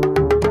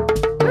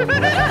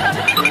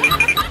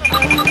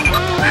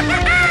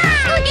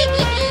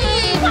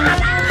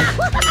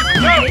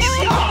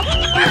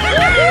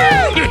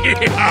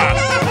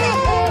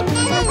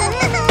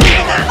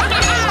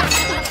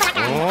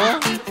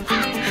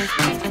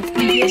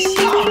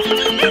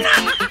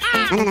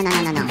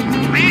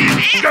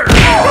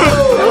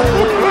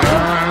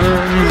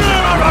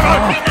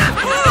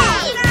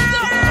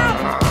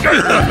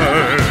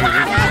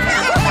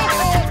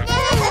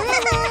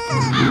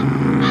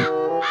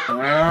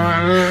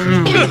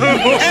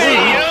 Hey,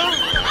 you!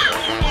 Okay.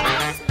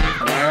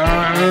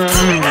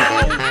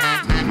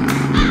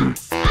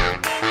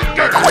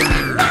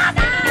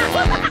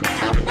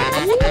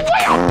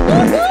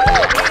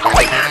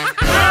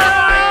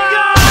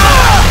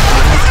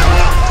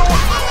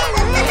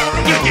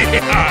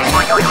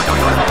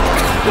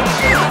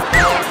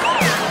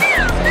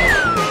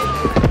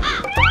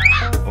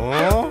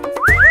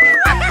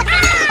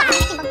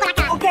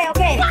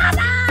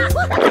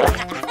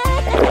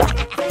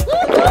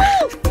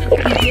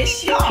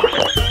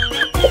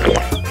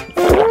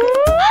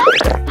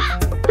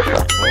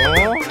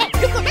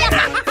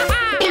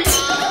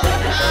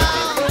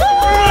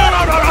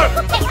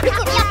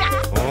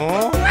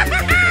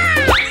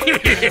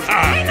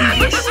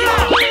 Let's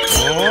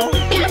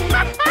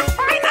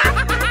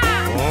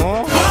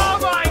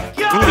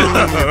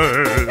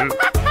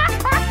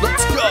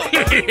go!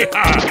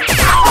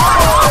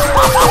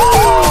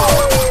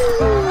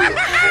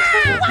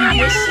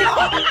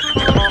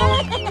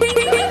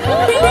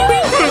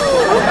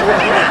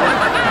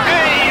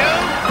 Hey, you!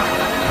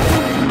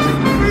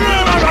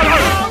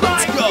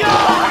 Let's go! Stop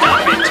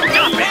it!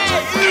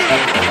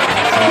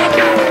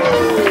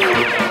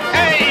 Hey,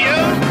 you!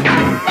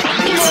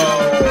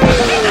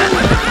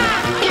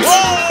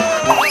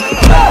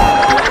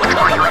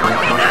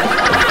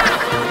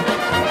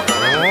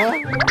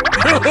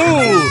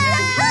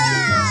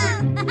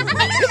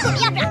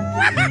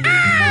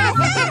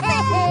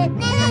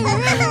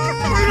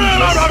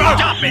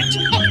 Stop it!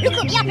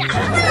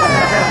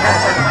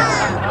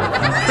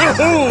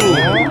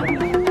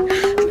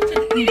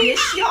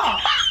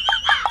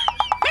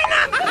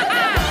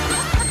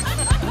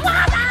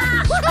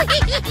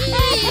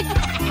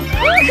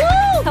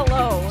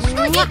 Hello.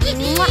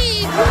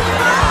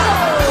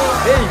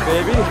 Hey,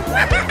 baby.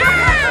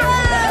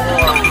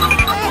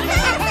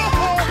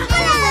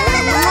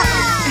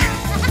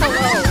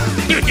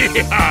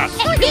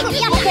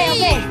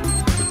 Okay.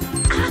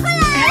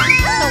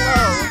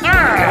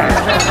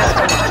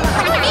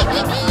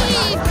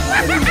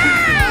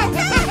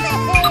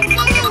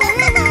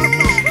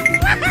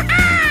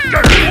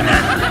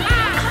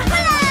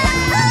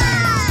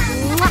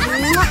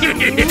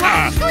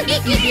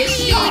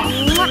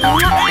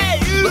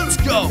 Let's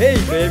go! Hey,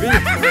 baby.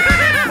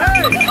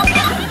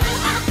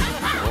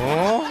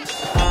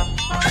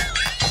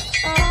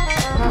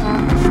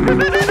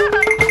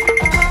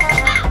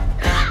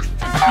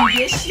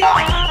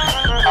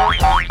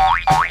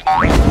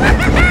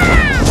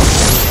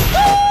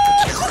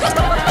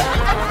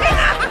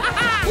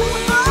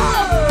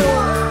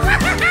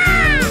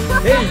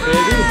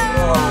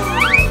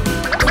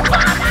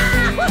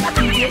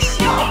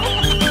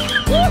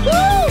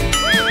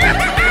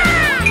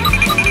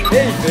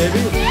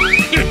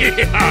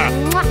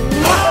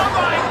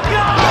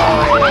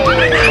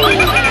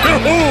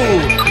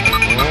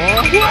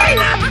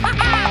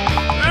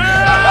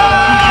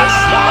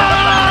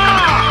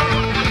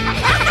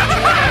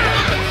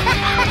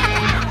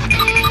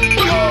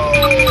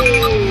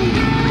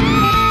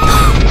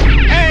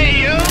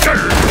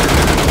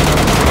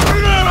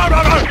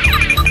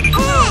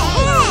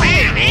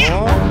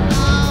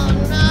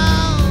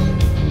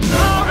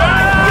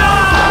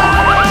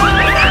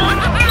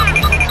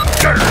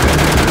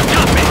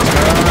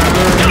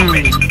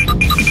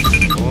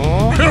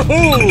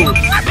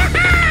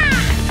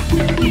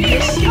 Stop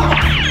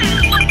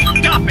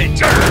it!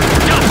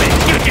 Stop it!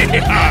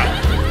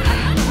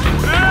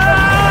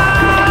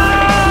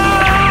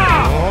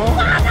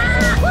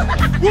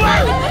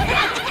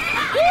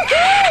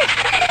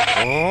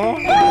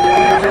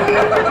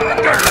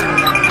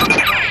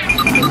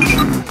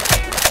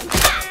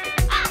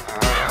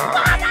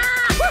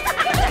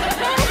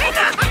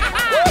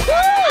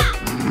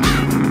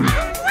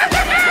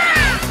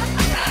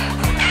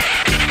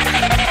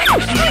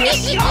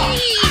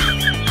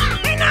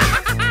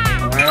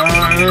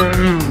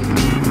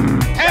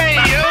 Hey,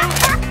 you!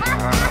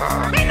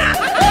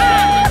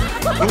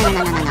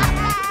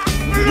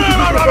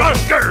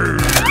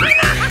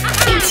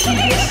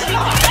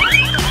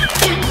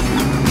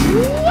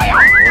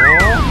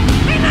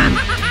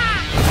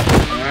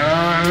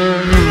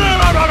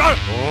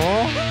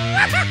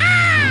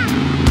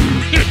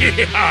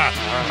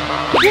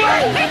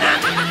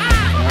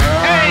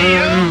 Hey,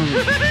 you!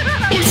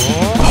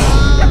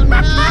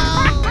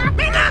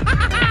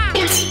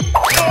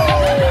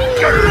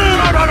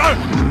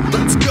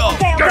 Let's go.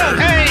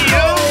 Hey,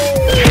 you!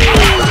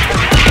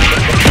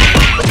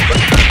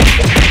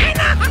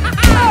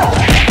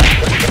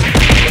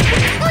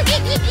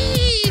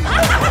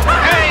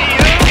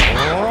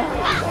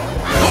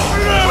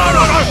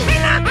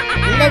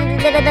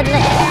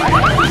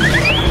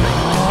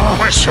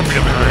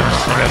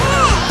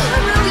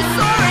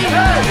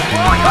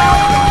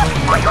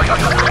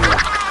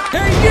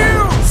 Hey, you!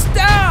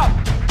 Stop!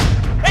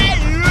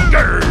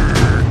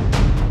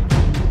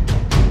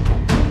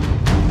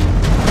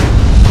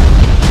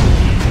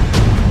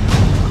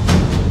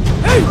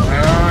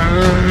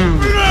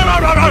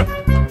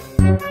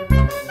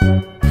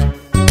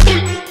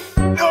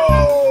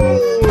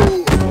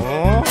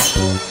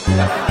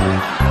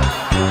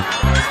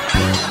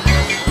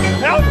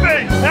 Help me!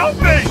 Help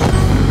me!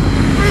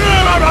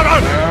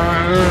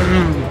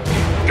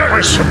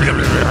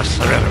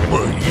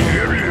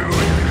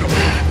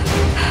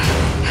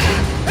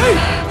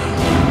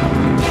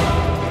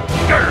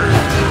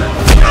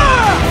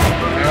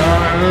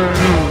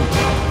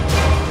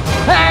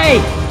 Hey!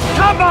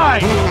 Come on!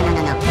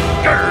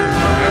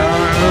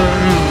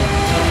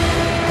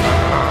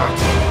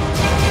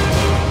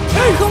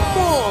 Hey, come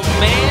on,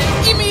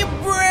 man! Give me a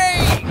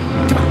break!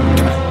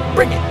 Come on,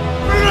 bring it!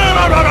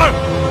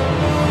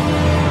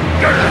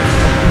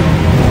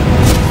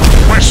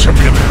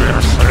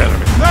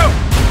 No!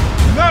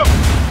 No!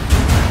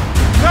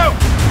 No!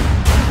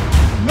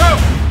 No!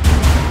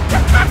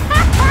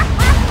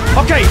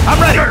 Okay, I'm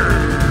ready!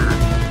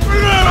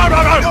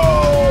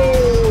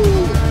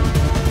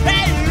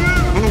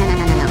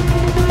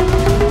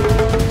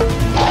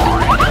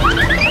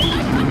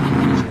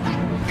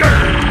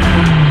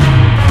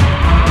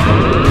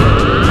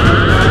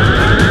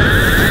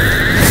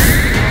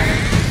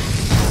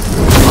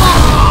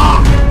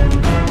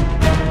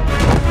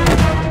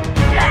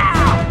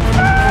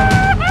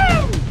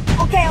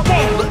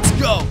 Let's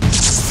go!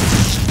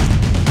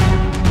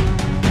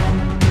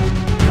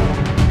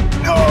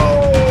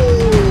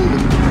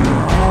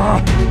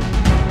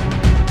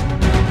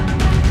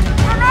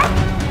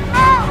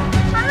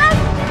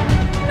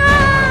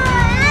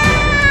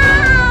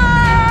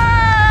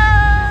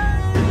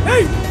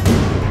 Hey!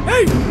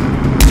 Hey!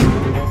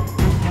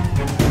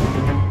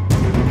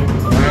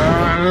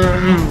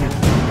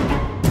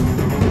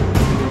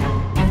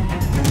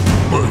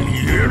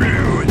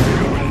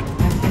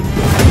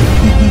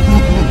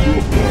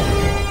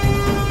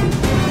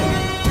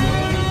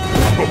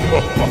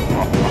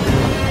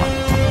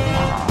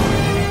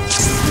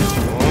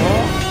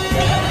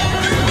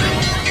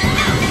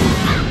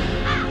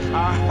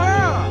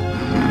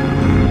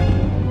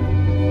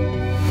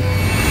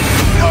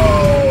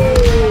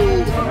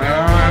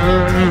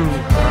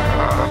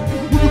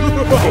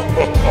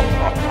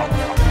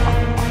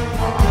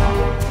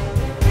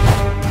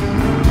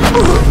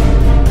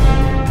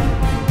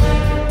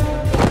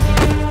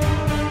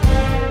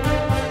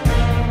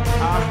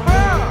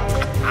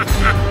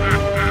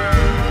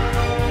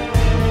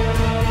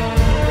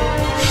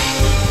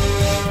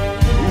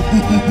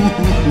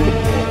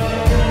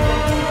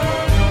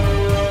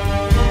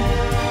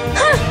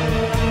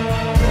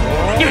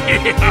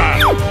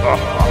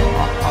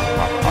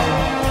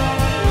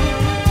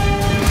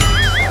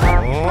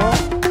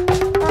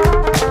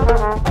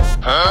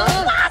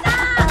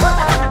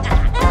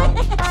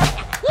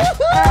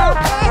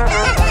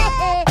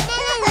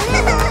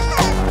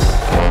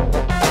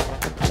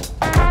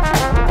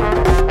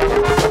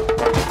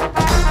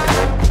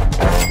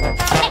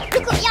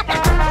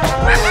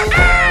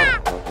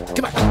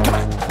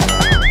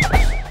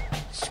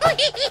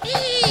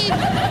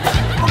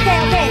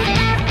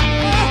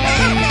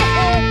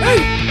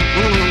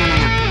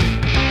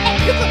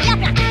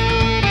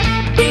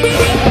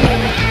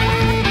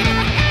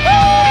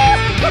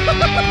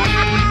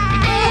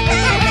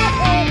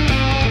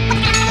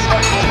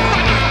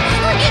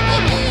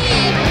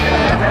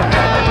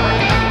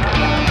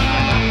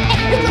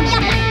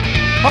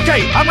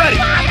 Okay, I'm ready!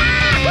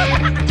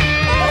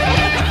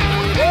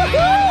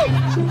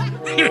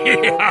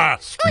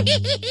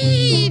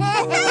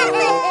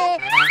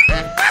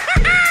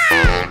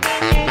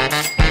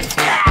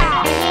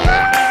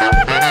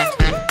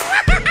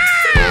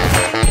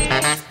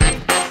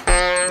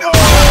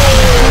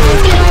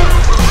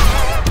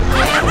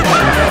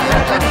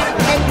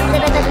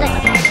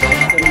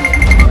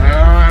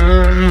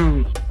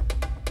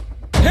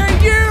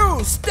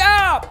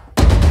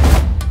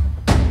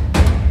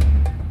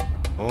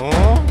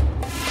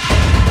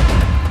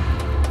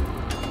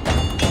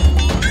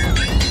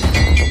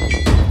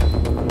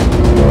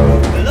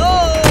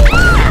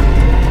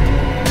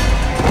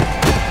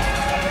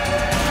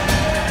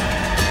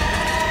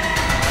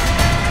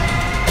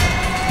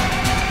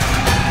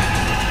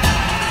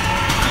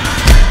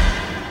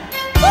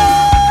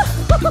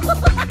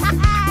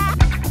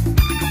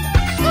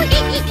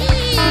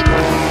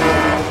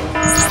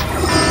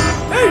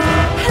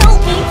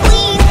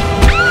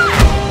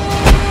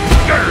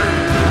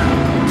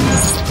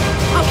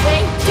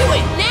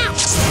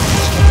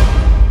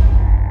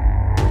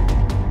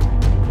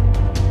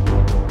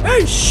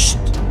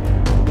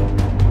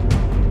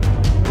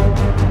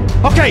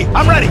 Okay,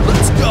 I'm ready.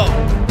 Let's go.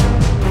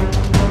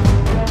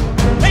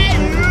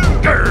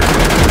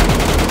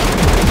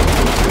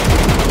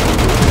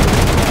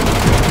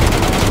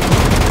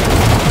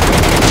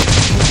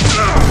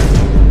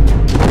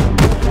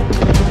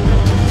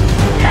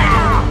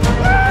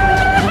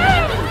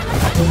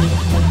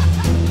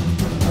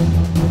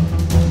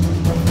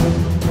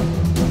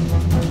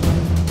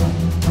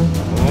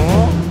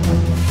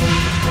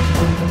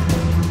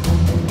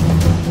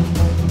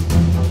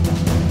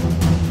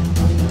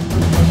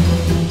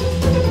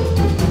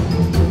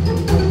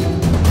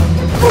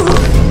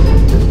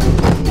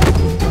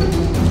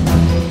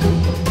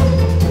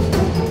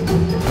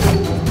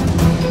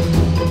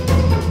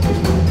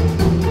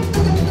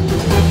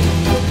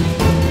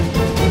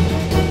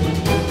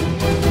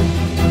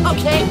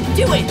 Okay,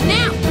 do it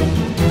now!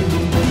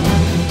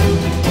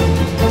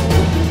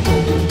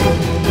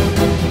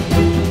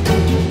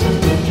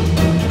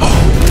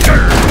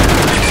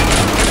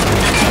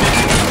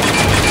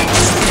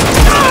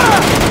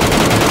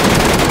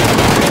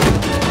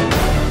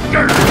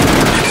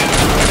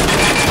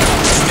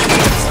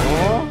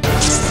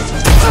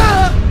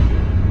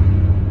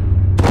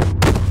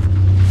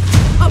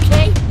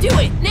 Okay, do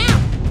it now!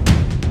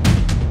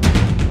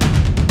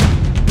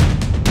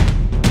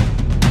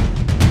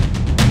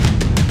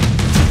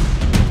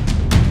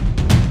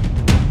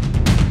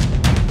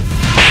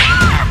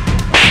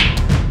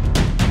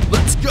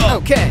 Let's go.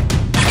 Okay.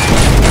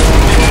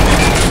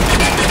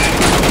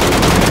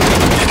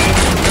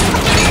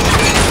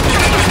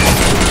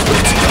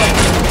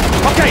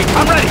 Okay,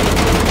 I'm ready.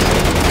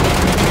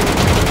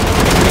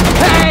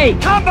 Hey!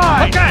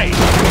 Combine! Okay!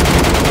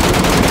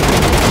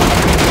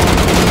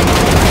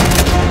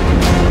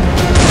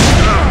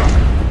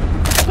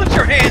 Put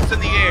your hands in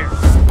the air.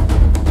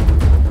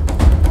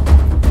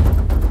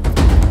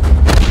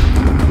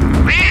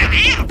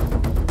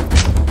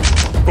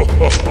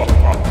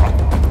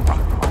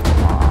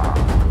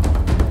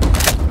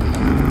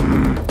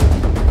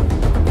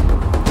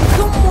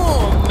 Come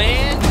on,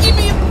 man. Give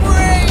me a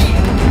break.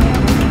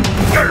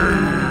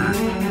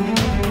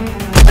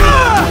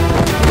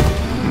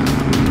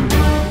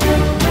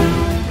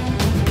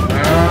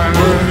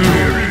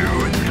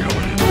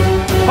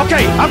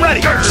 Okay, I'm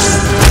ready.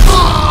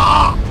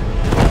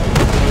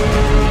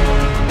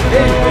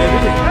 Hey,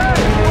 baby.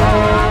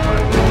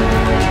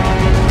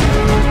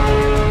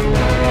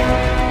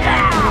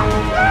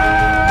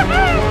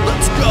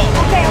 Let's go.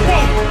 Okay,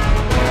 okay.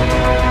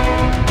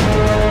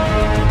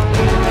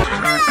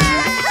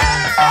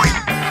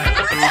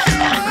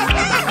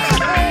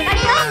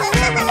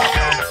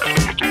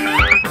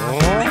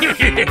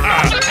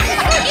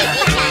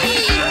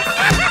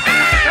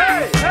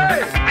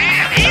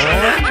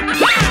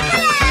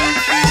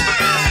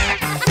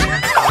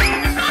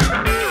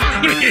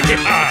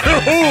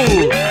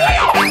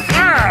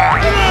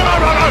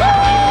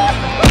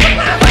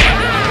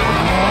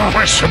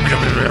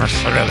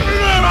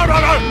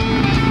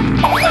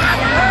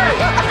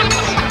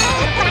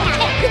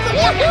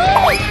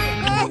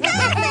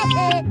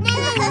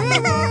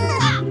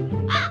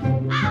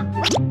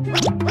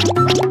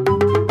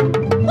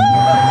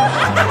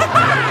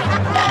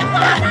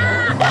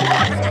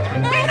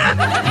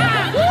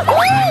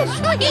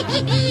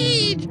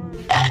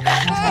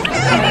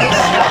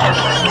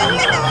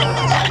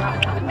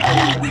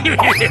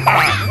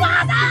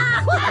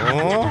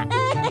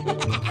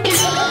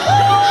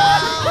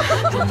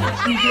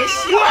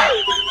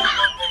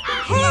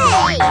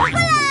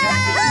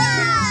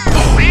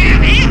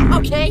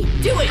 Okay,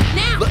 do it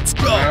now! Let's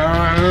go.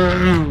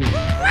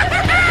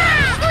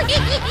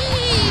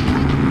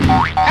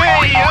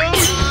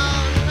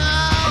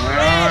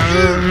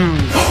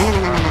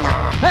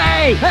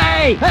 Hey!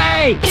 Hey!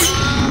 Hey!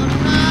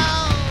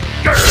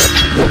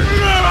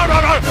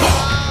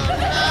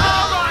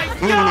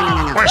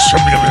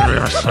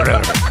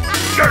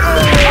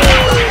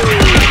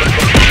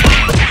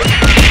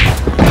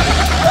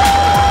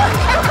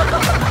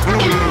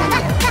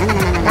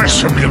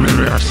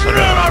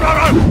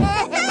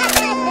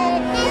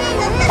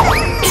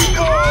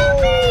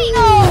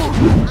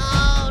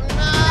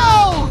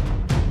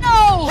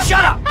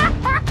 Shut up!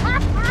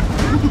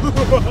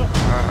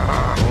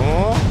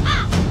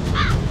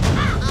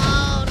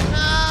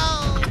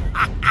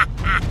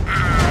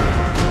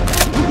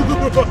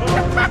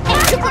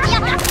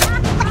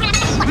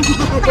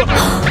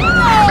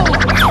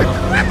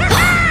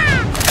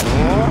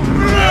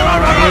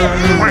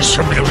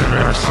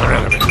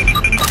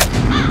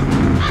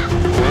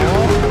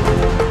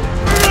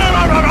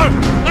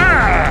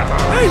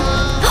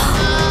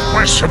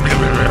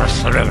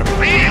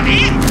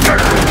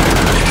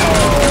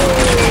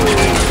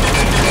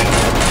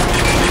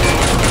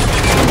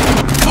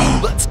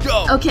 Let's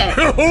go. Okay.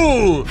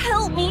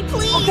 Help me,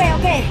 please. Okay,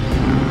 okay.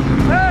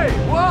 Hey,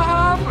 what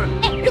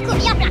happened?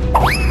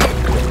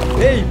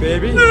 Hey,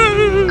 baby.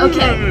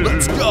 Okay.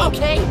 Let's go.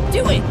 Okay,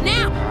 do it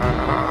now!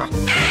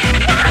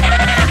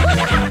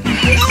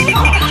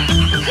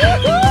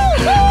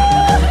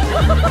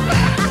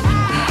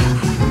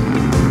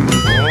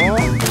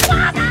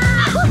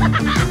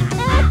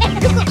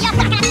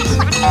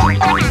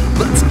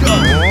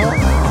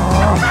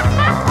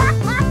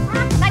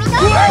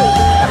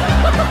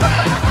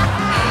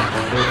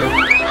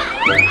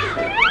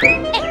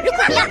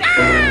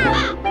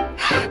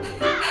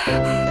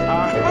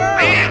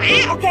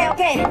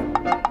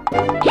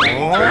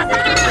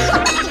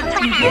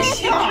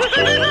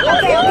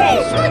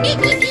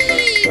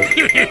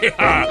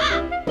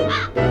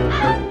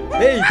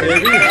 Hey,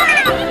 baby.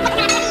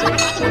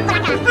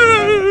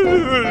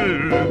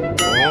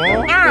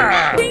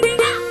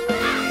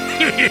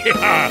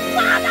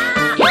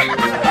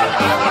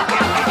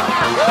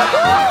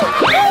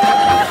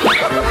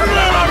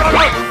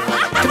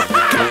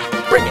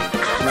 Bring it.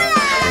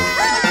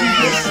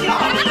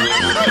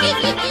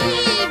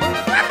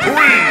 3,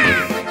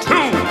 2,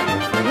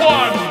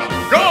 1,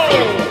 go!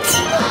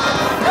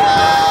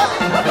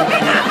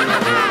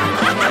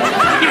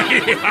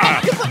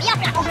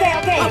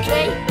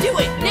 Okay, do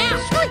it now.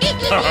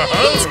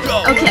 Let's go.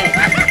 Okay.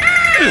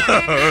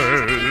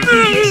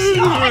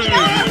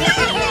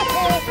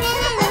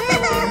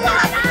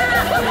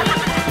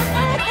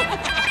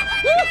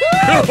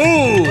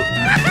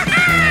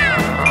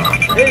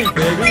 Hey,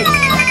 baby.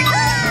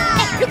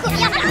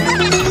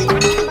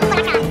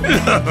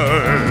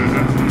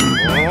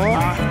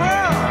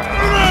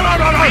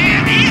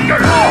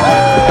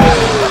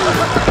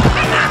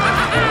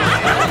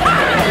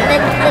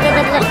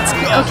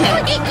 Okay,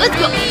 let's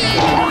go.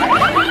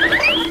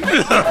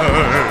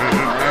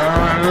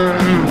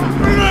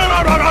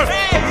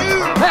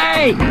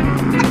 Hey!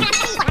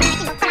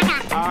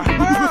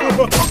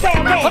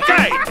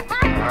 Okay.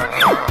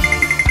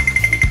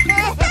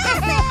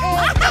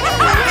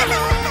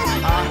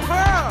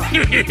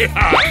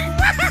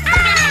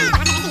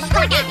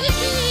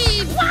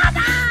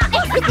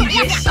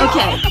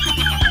 Okay.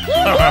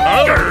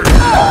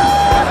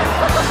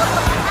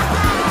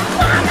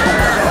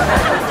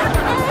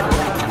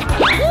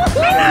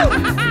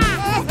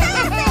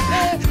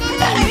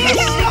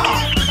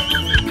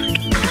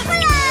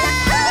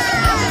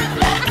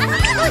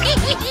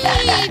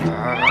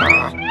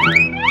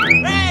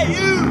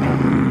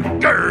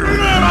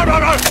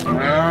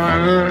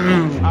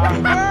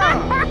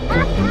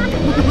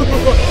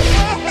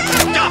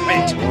 Stop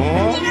it!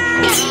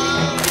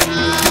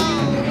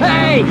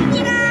 Hey!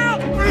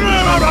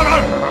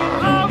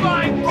 Oh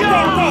my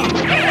God!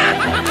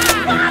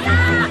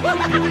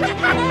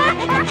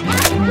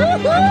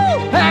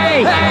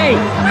 Hey!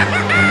 Hey!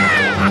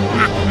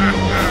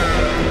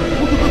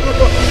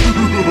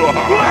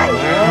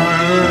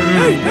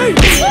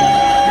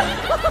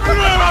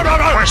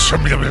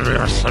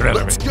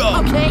 Let's go.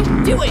 Okay,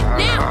 do it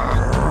now.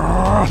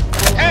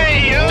 Hey,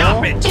 you!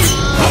 Stop it!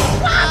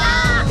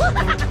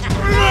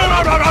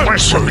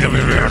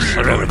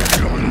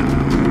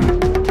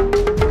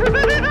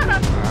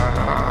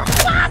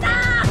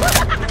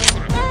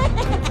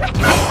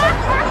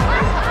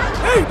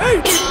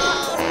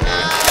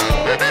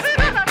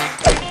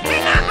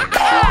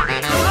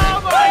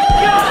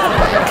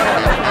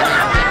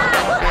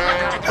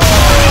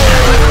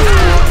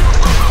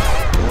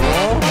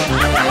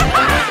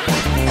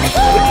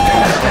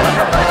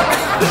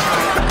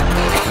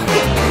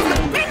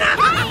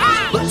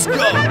 Let's go.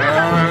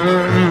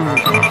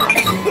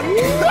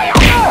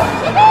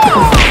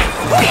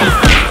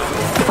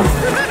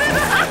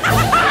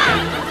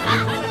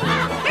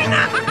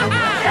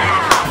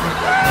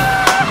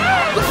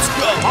 Let's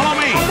go. Follow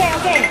me!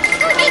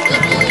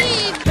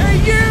 Hey,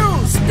 you!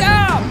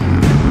 Stop!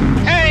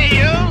 Hey,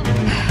 you!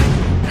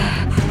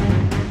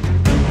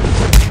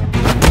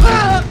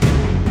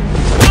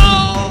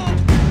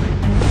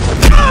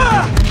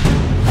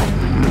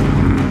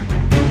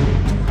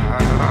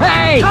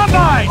 Hey! Come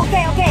on!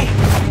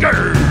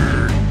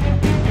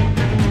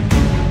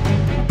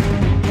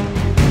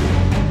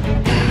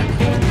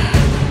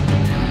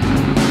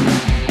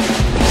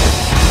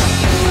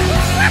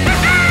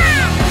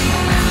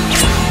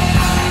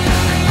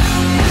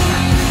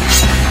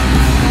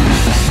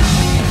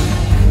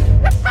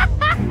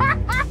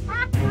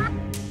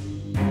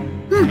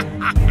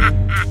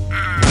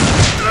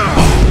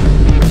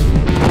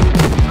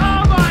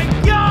 Oh my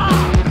God!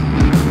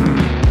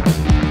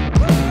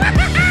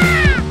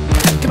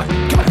 Come on,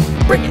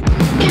 bring it.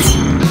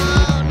 No!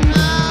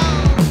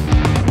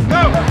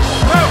 No!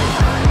 No!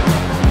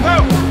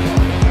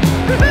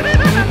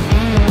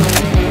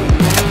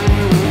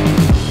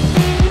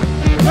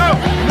 No!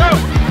 No!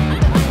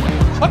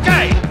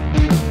 Okay!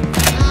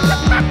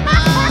 Oh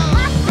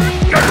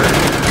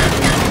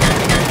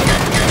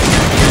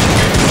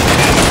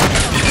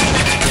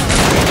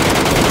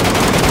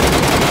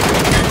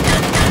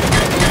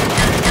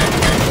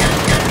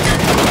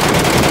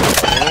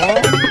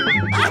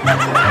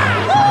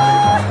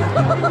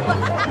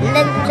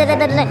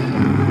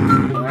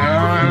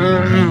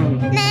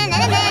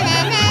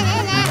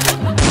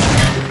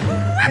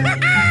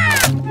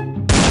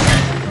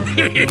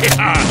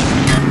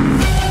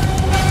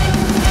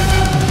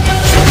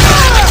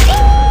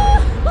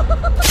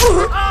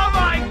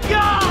my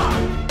God!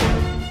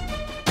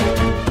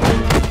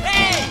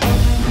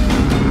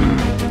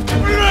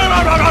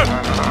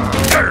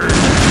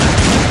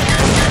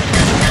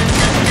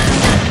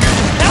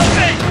 Help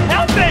me!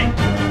 Help me!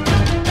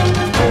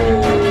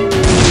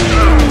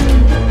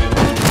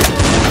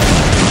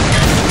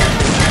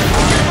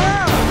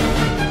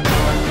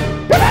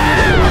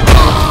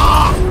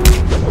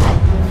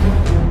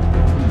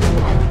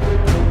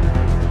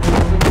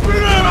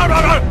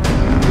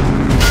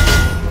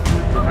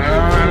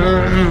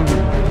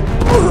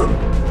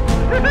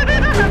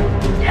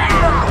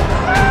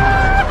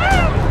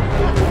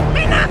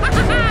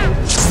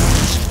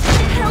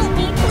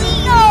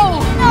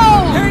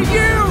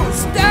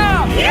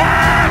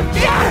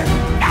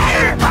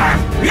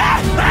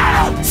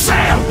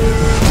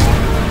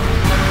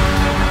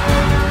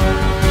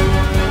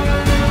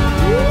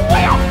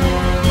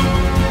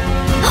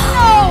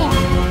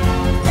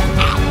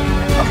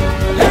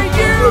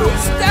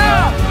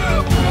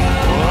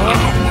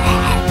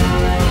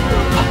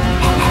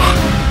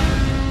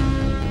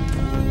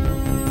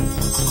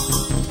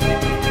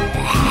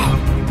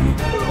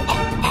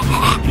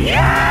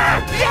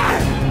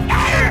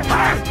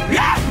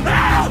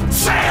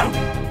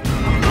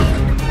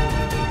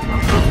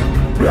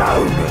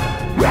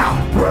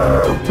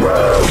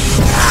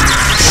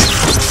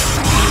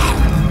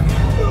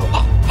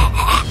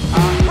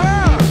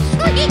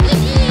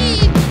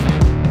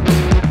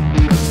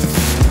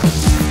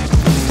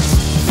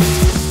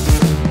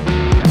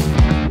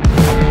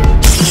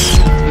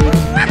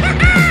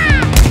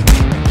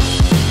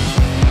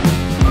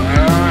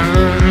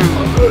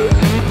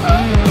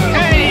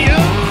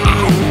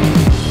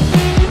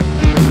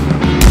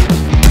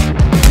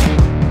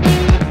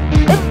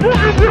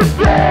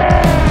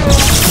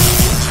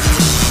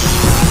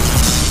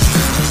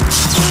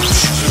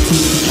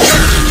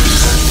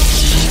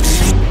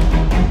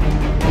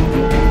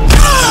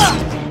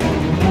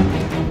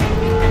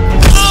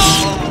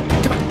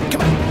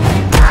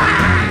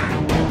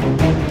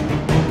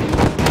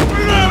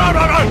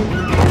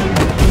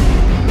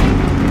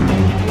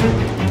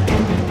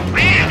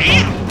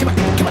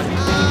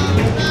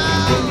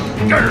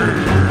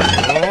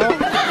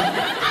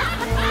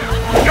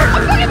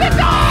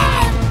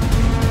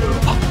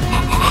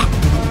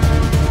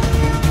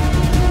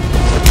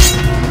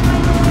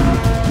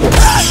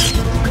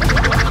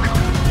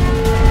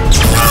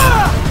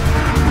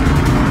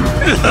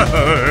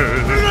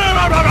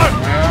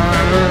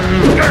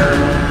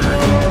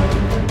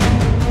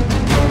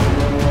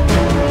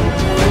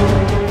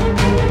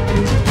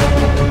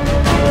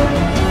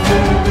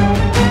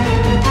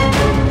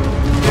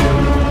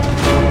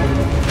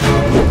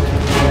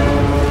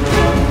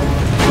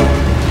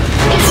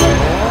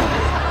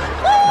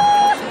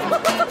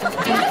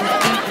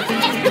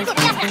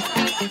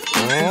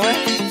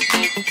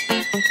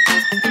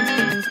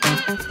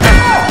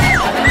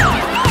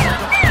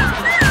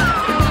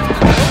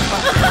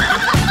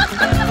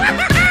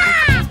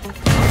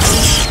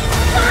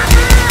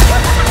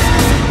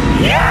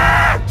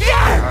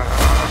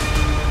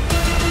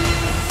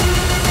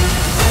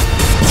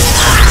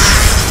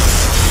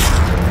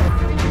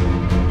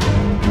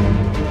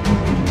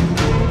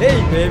 Hey,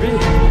 baby.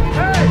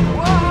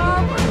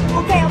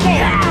 Okay,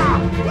 okay.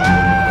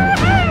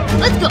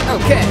 Let's go.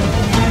 Okay.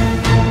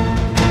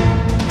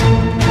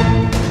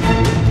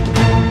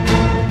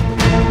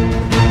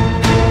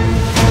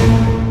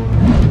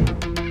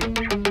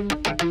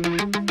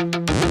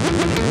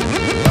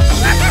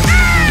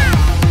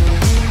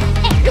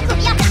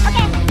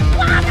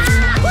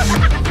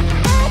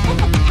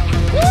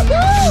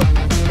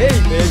 Hey,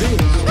 baby.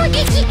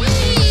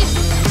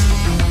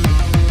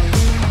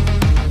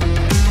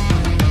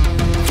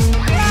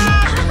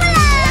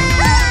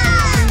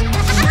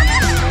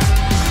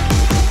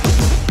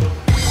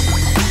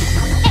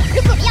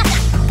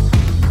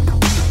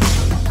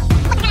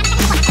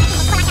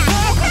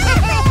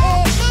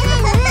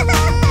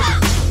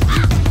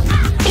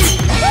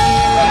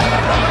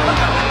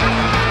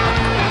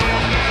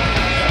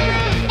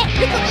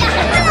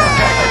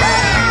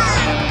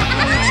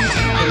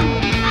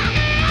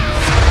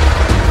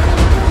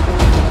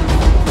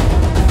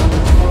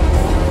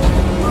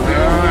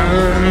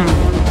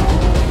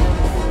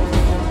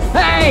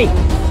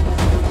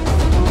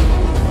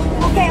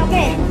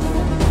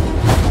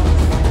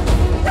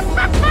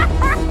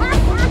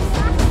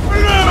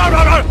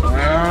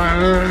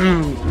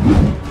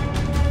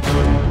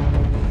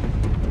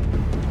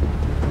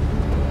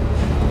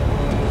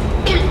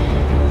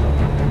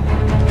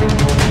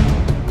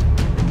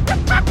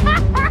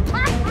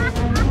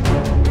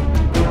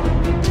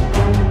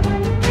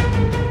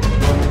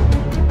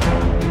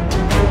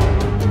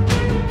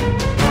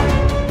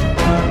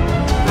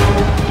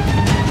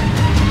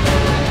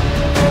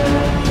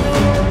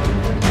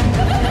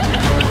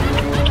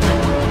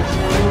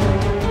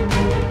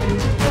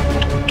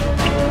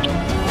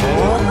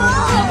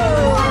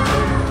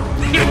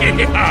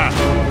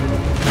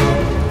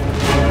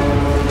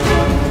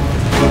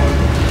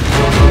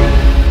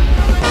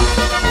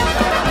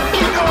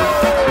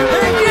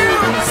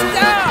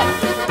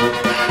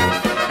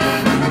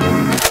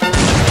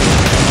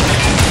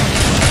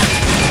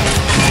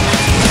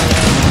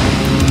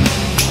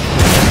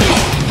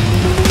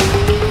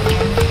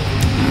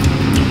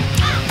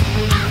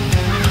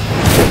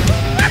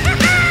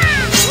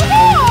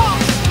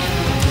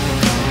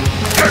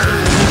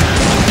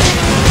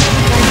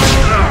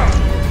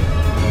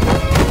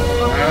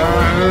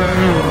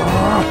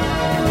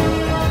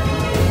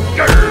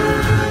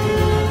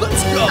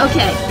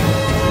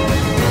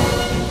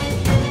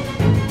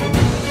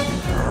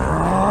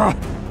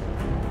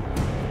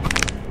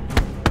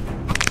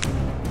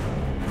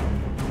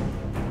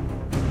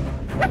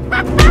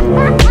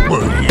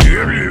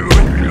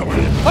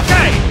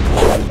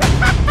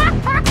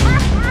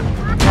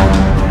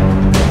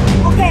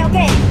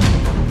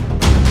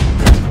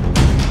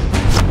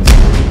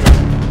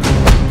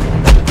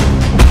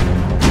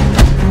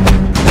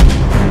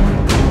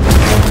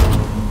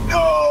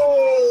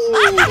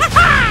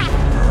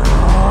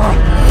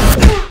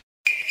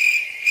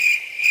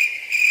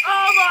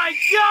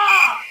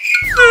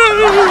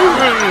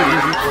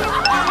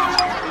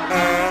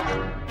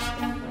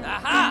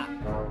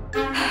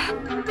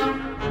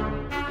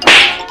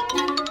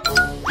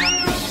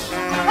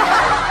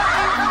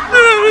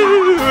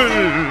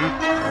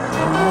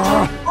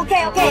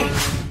 Okay, okay.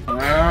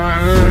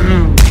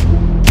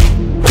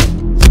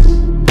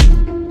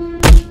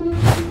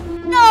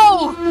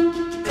 No!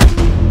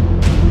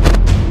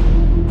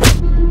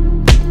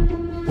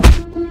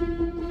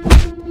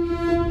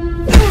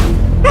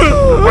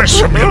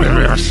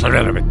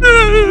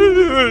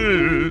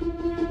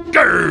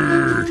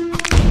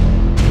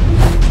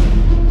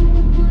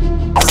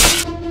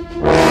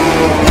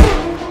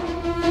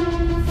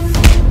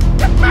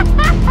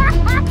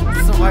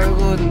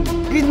 서발군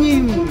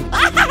삐님.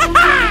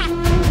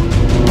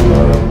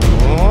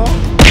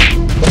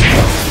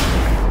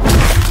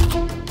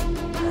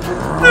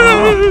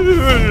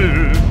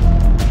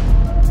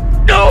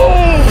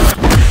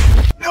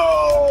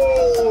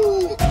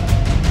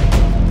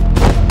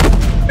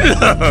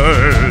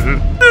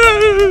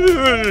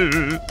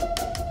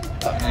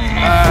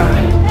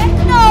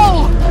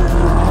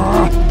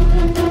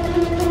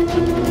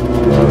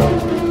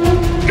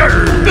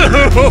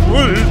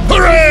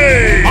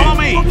 Hooray! Follow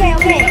me. Okay,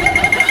 okay.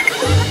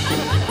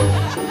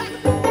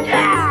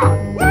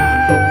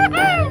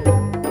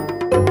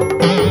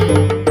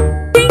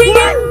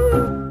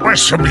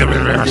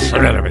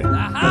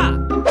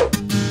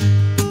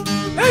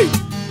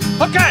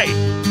 Okay.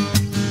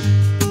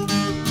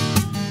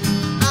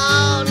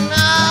 Oh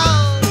no!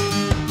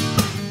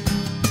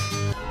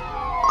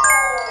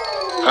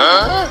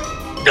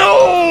 No!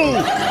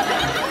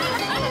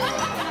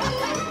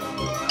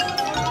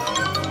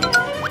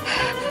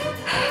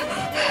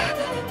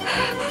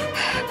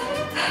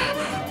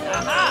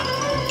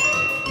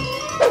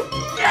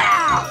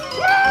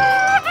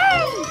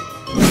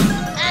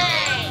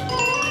 Hey!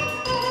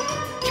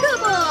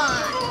 Come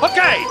on!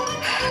 Okay.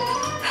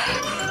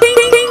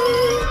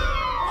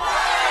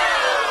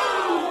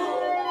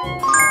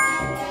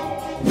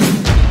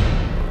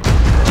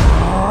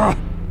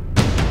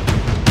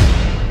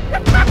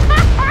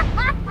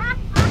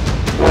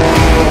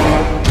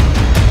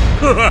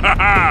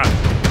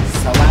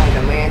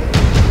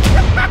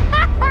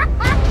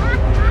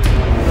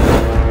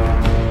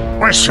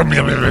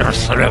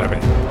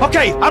 Spiderman.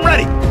 Okay, I'm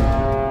ready.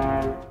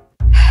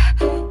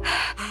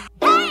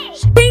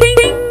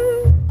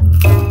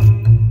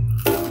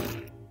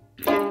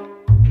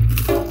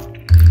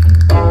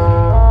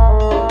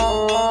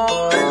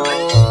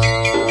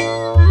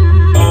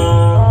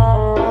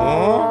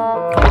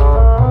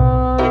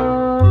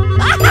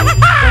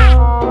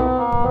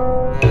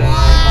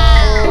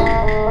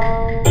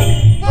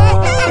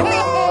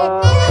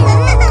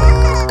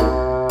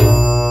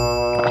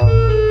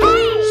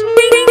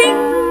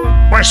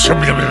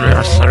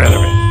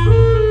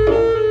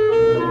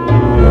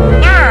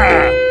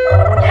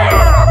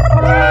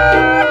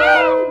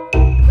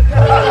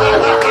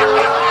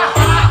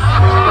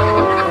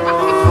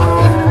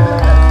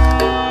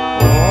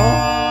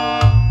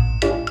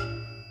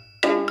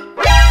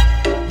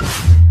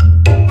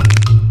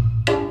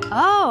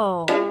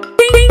 Oh.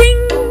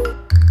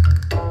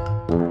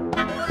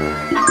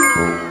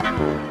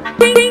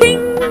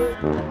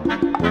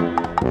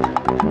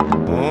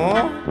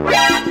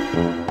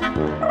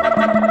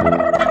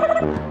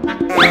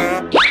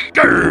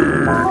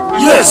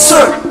 Yes,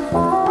 sir.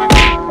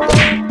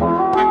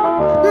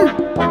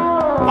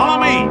 Follow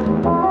me.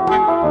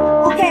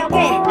 Okay,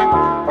 okay.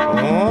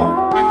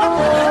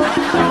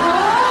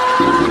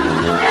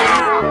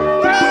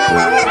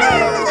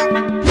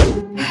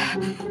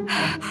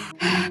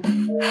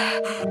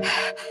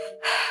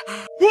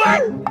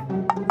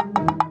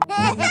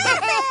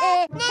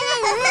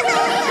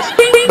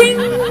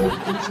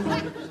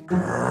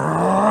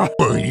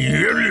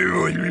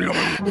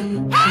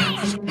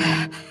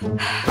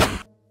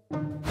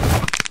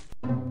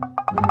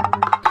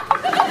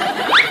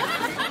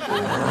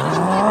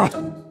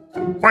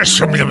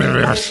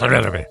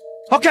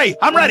 Okay,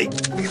 I'm ready.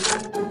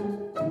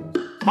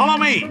 Follow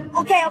me.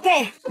 Okay,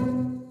 okay.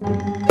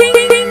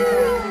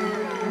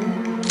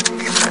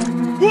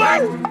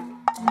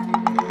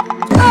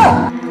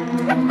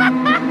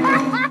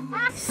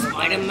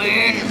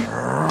 Spider-Man.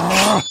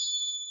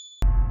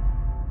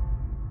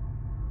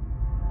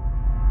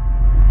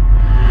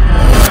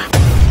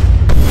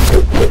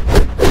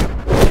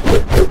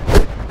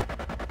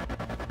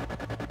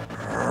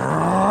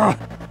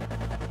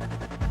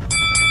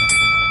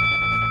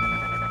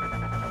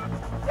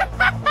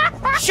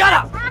 Shut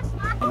up!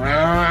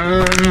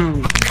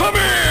 Come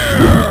here.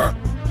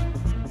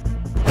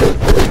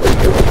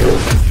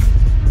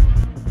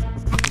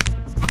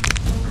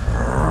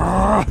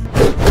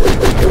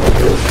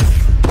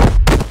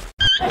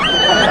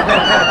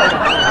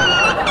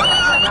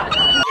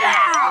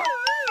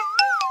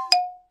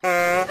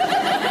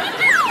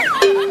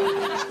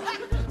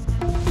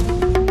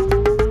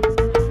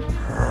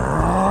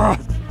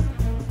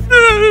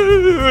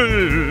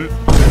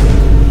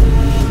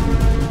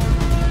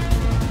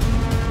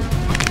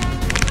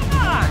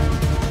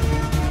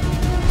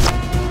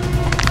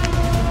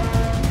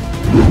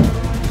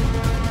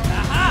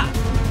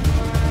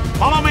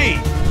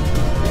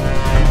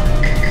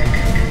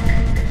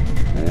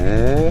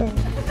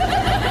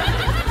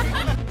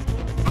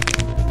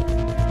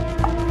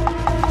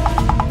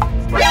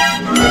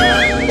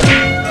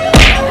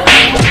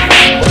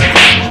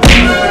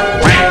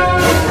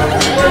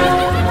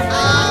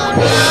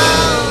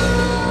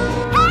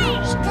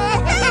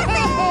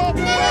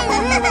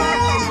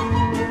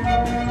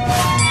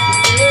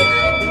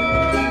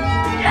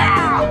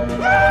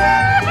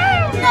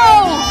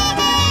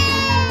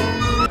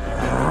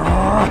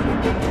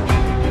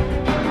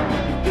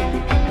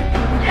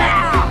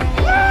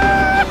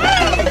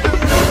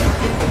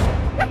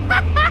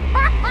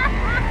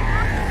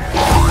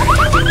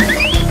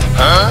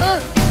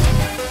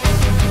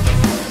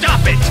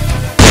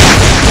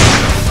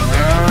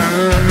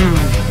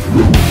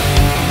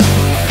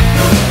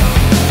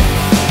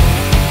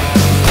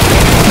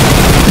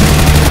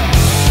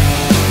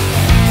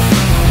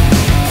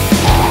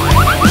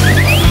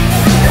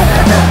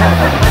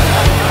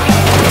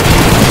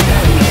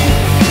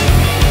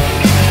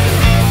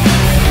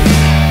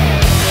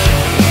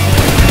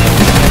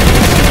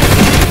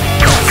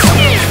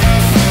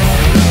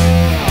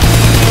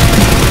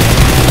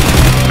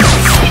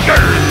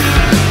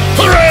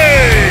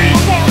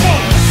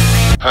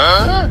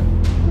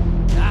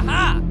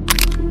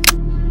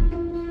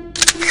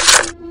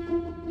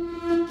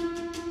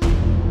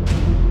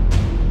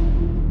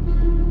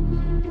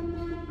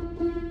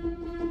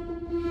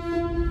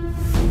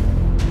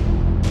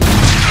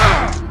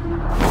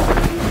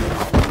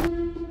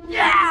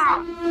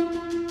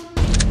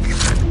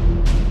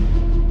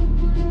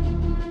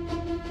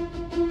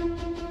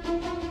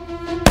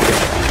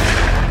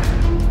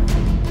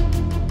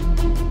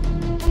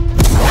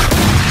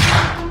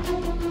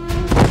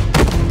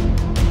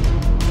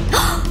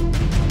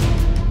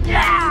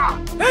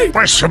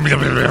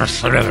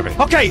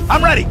 Okay,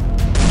 I'm ready.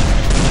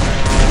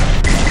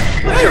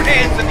 Put your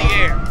hands in the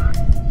air.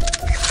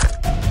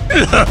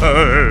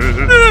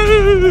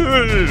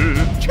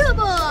 Come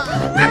on.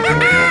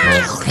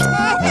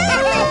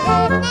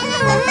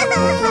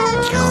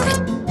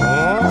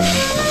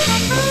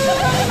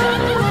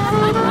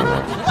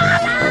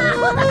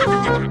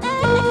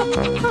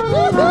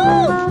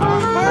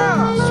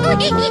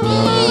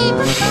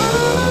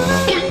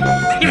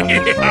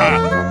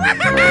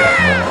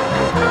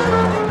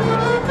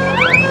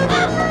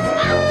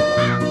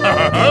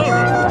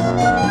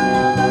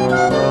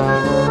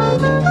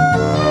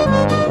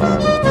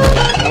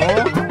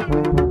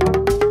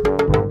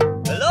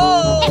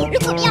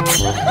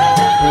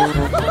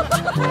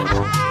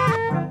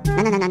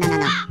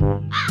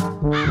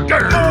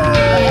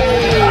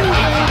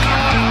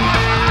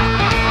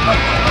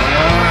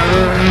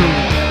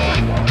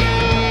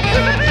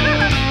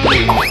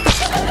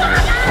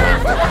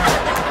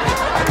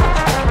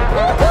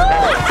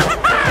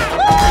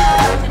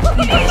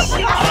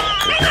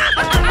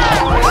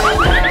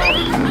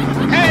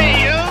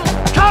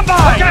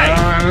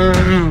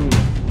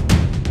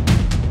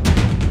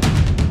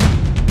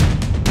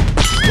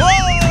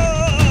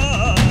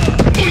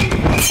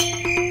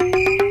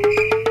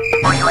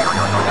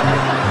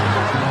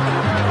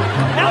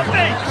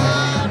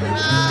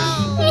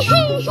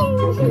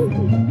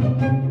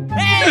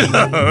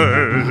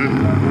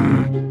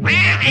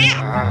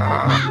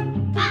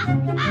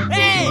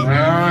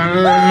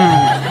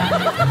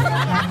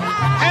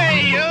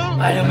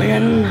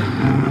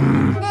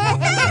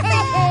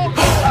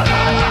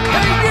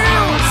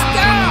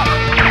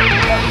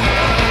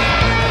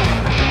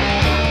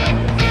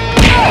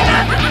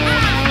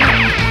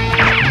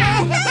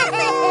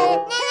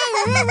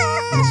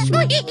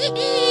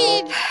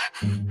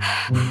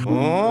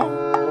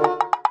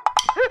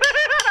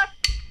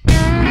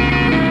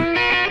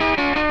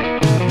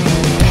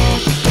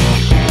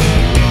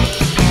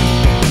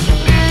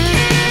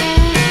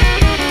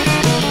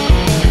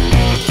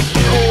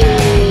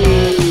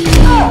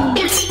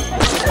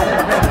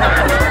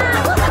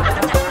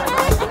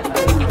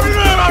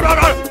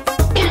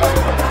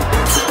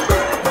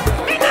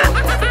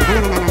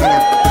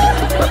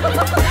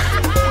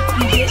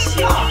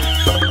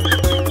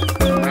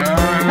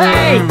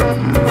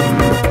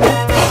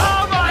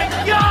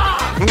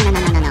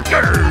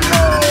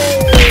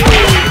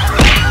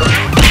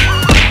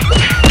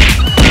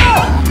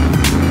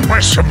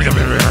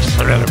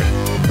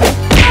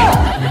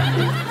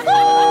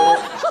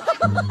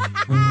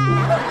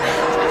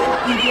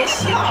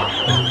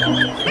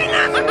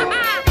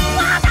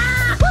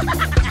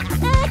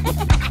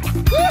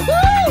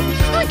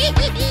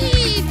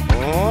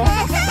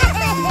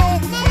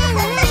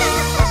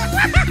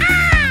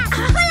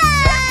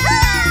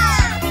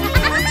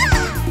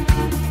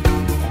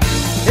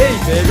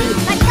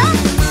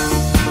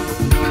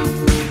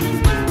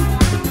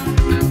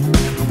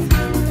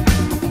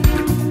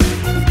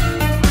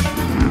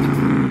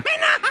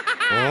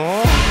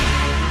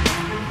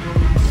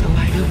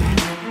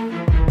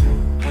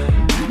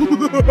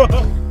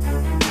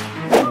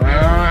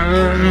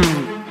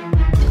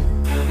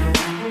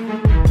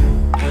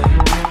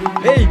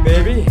 Hey,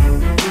 baby.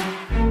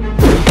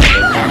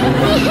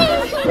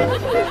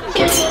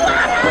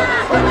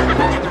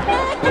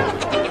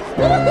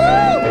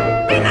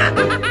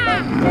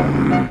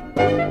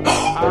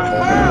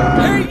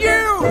 Hey,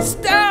 you!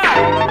 Stop!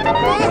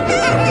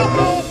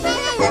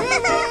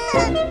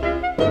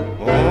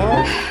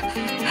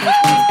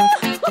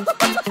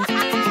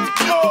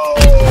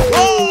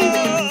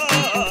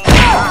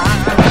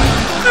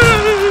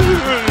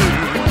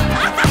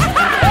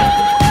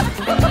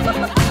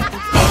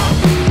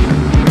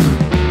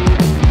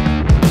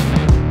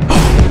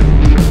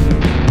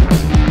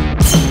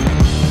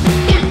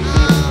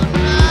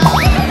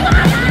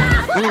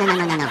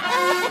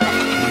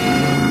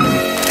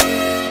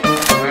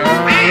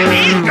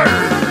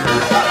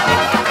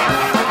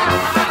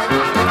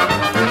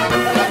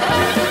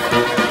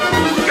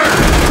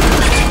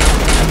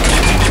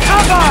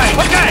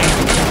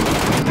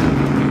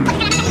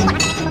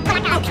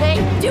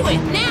 Do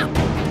it now!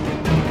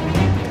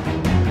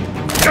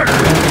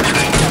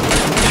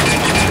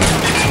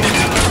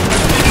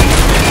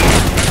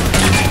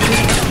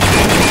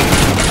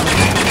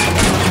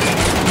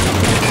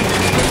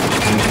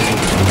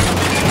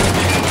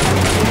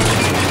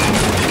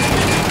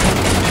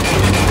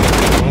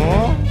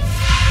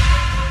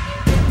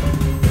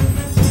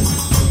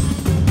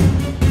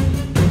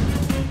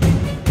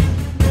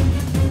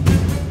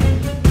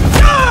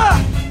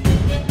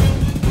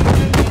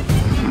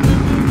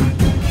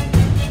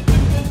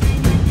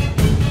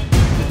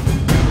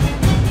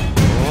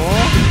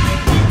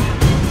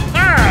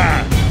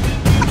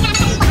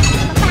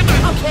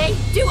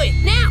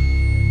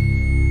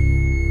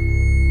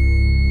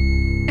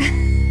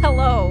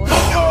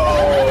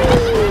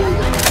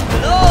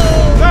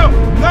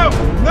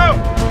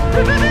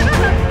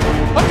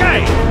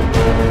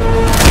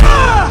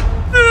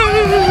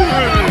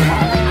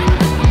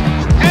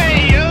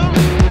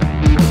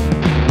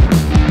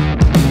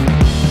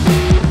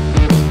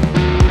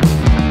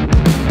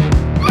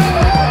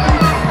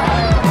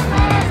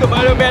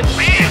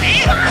 that.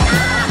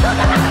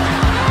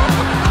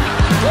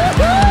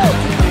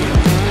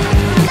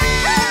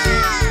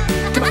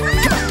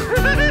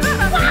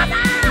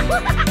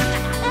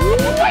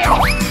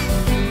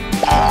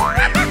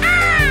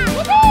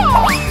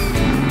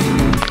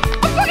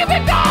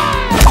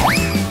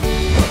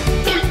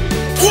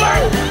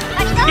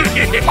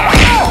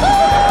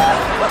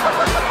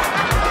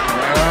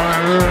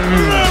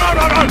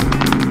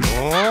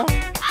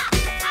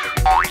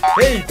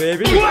 Hey,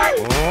 baby.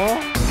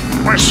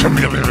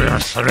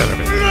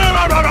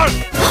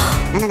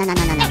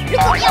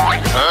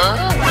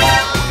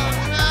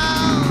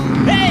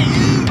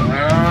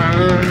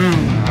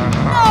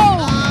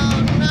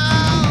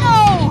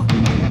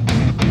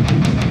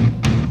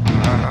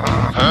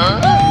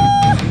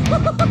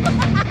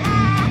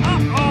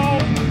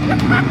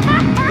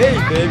 Hey,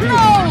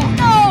 baby.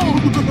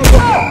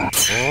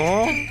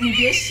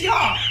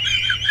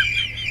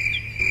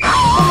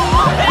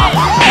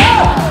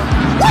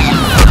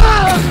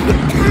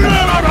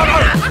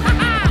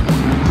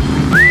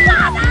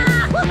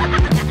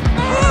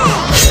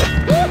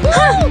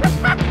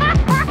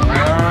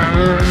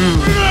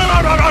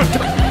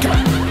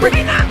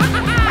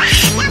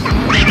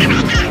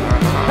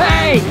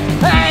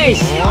 Hey!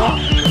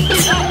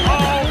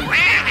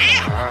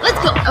 Let's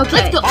go. Okay.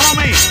 Let's go. Follow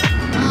me.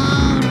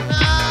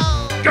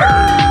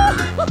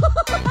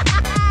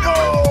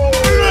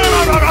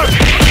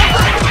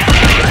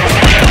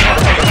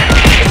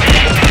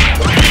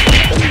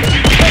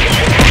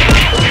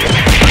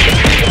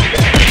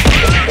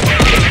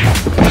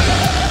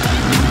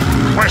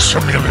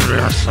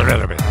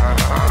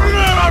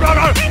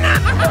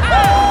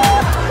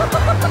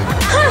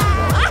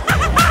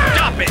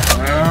 Stop it!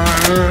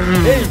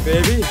 Hey,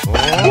 baby.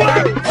 Stop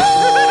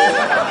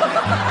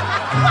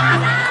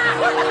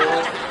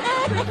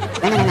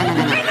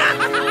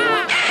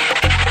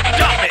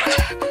it!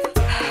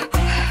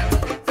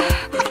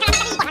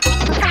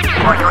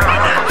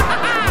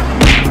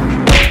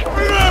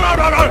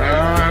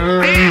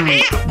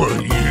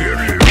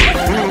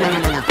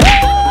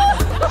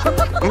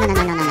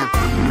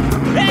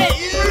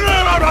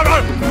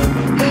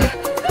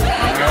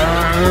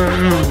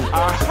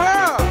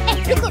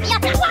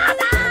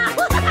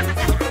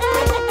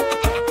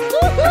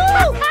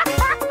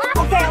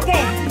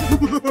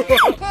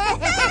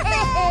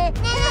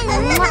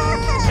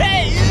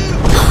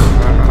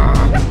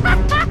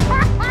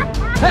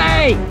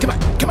 Hey! Come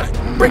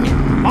on, bring it!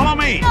 Follow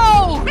me.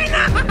 No!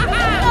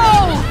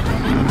 No!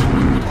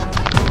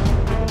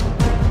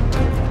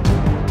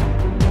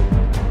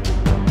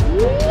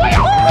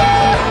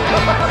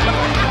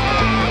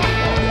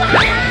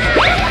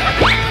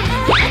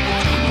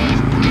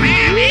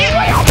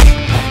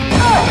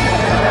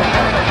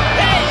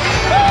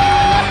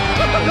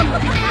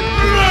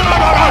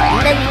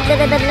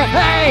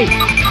 Hey!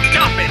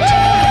 Stop it!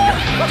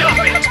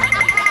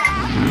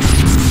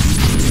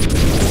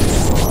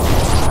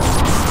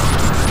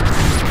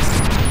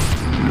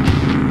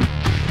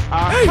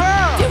 Stop it!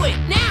 Do it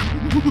now!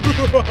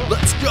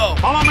 Let's go!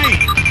 Follow me.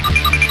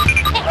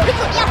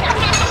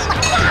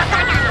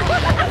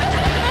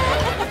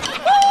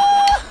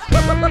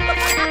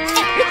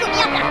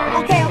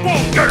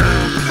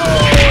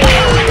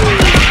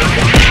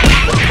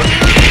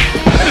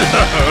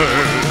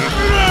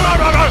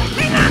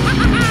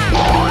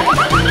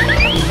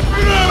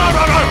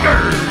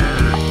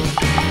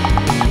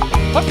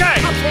 Okay!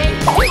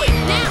 Do it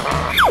now!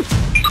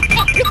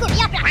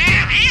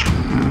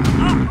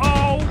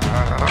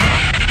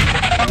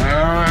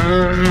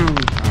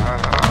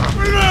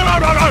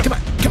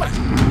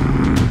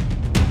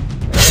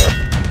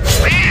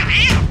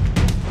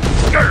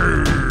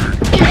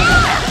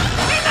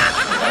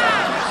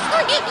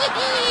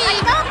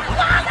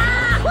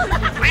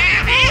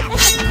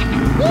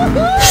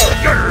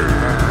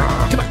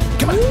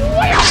 Come on!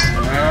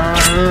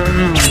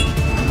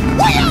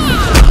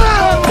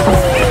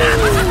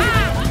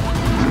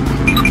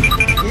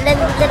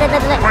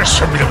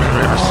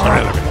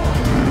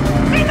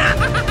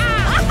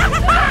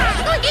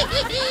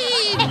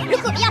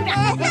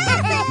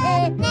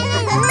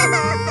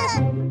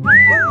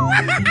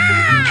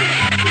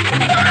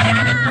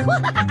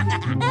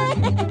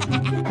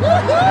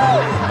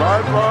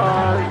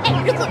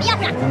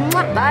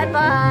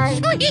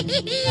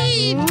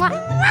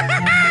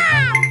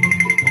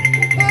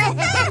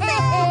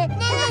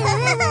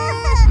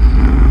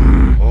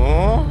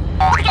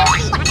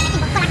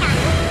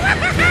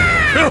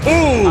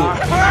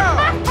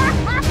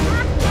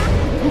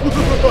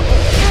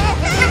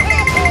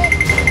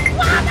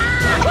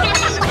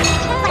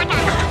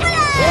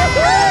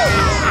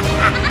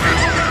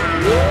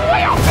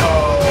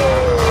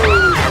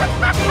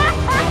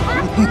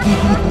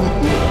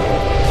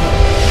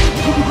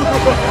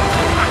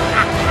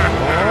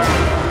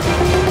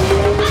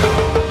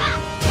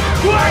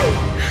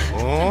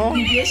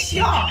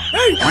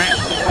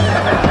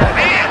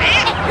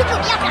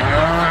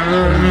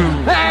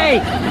 Hey!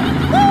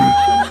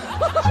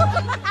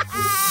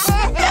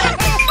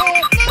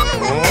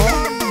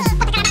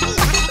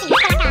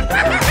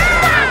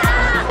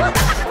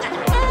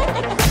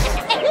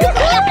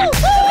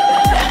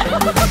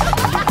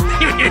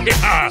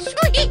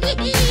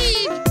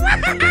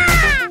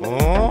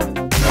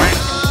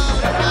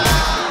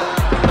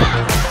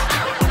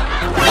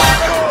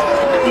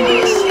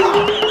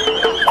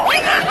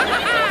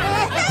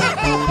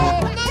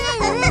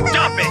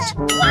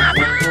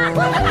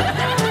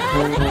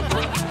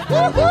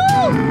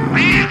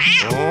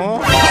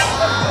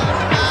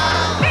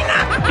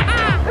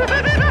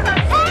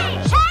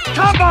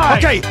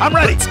 Okay, I'm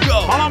ready. Let's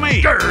go. Follow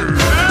me. Come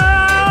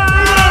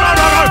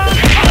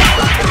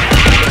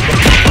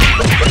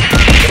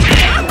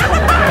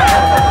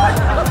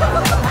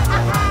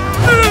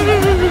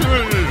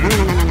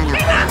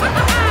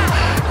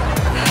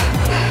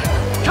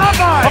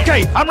on.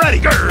 Okay, I'm ready.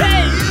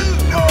 Hey.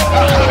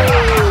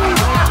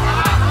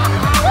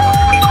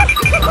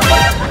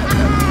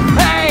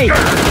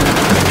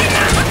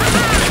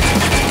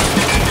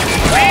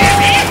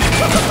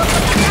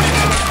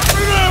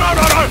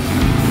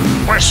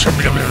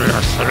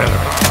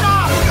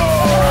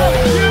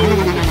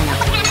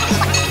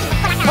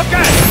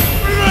 Okay.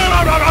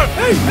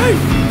 Hey.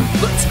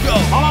 Let's go.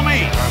 Follow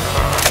me.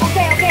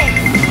 Okay.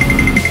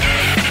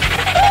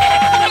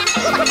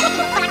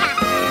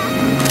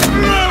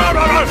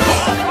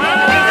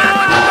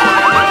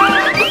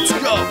 Let's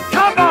go.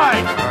 Come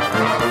on.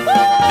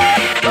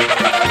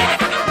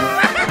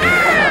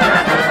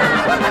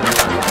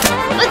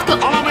 Let's go.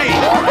 Follow me.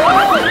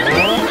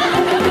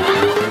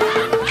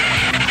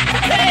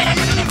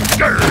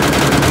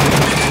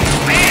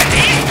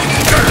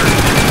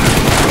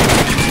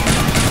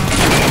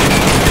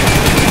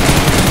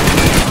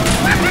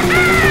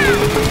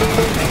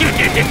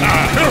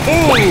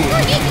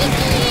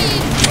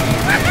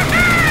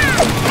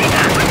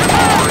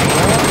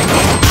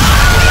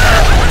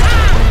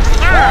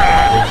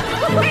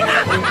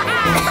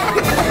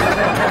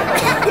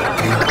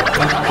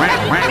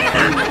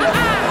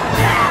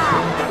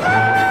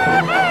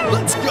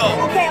 Let's go.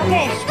 Okay.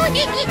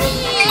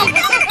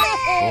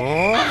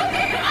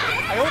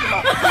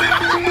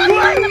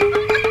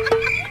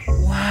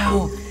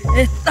 Wow,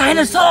 it's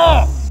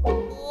dinosaur!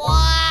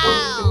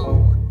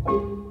 Wow.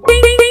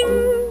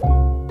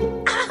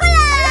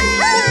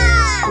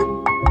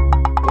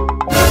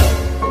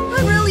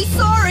 I'm really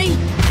sorry.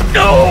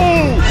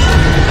 No!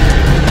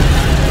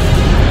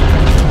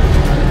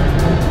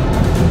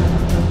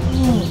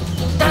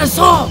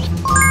 Dinosaur!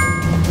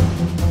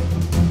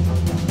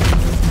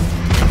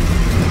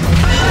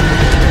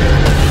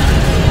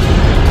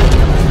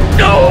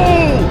 No!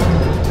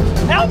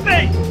 Help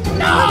me!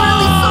 I'm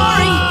really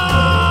sorry.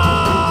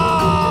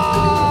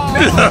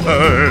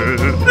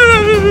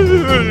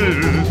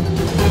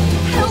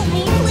 Help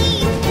me,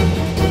 please.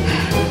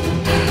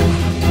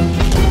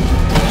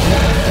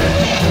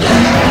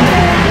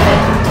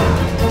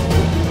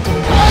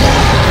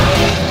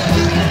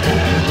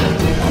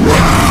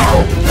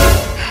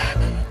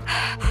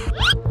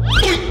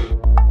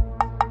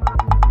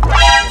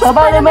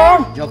 Spiderman!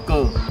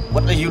 Joker,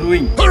 what are you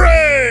doing?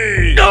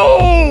 Hooray!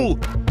 No!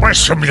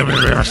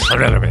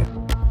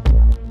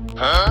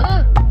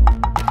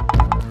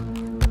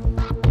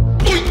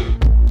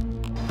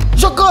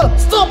 Joker,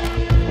 stop!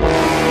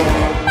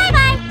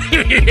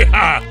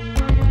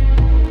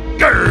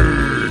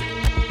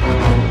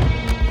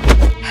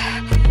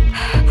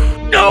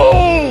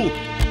 No!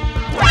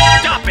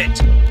 Stop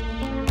it!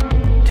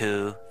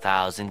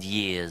 2,000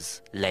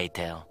 years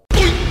later.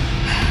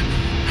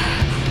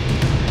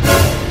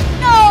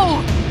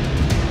 No.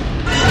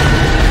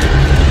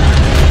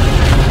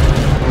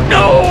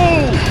 No!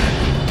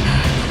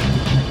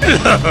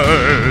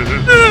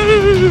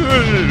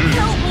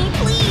 Help me,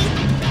 please.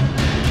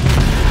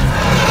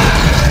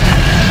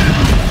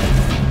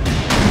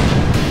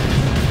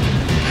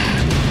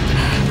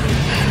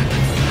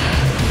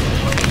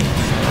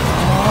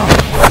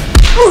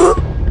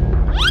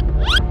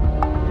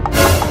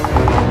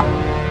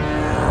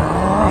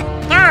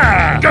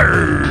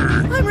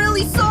 I'm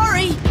really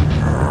sorry.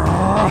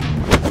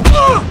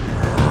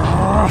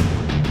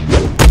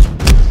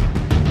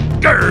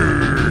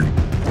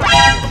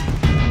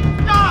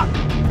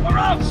 Or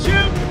I'll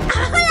shoot!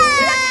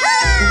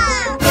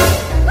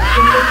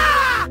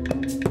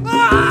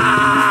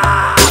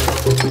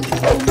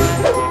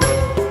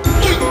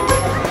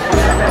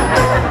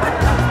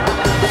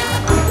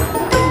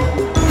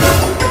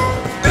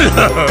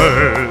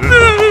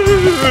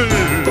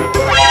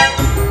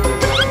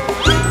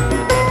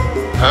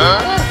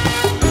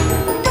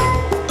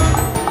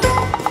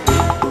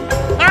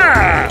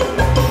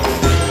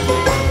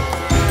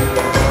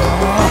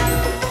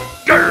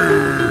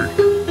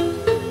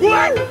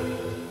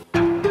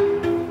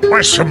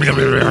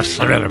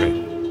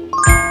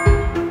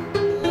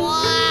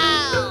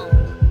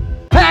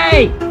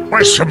 Hey!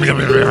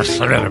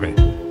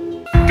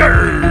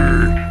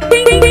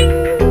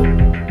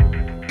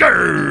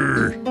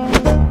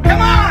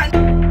 Come on!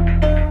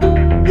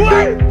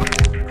 What?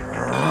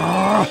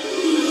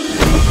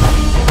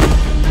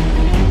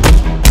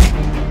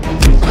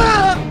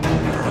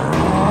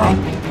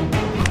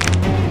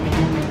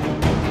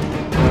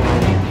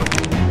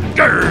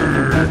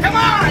 Come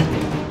on!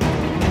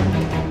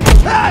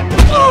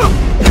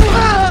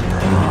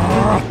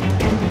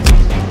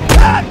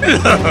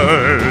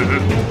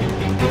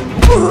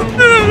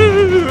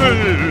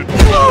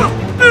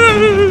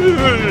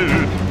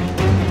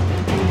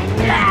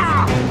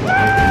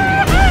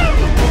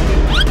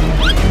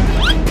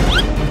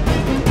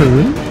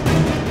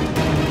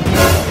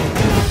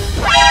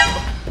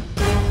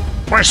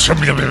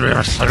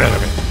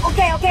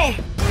 Okay.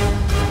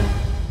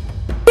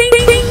 Ding,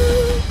 ding, ding.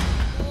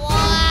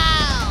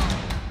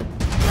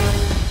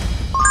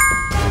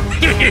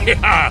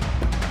 Yeah.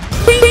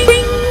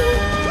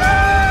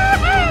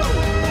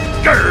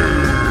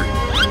 Grr.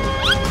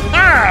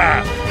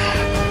 Ah.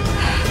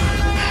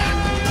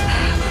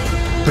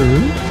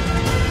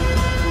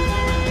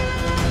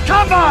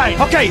 Combine!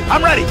 Okay,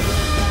 I'm ready.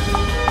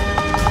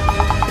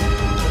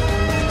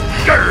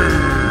 Grr.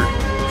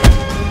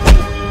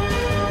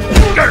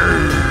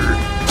 Grr.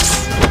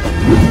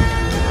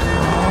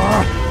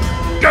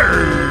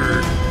 Grr.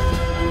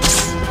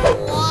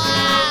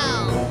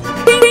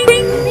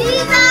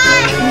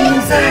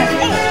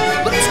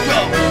 Let's go.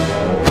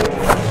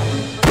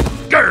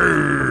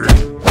 Grr.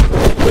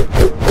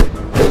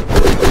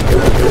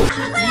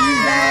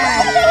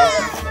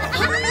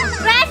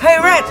 Hey,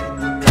 Red!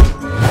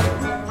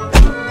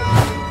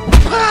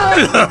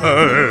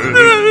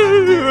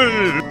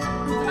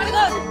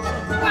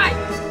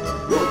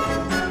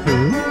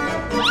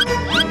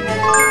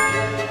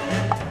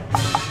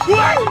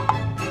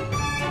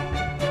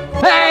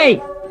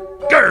 Hey!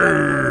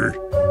 Grr.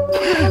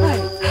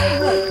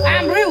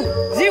 I'm real!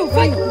 Zero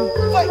fight!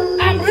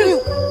 I'm real!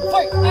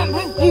 I'm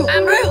real!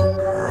 I'm real!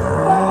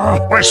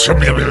 What's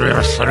some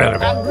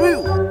I'm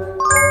real!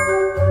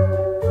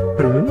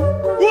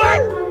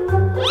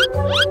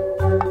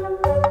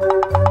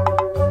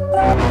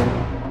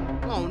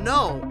 Oh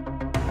no!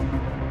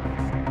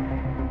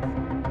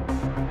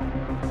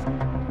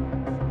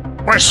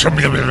 What's some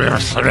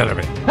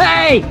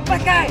Hey!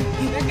 That guy!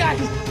 That guy!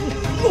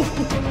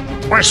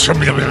 What's some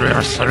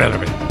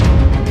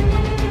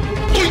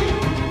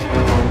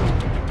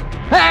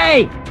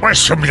Hey! What's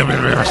some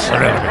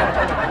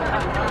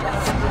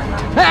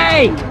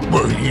Hey!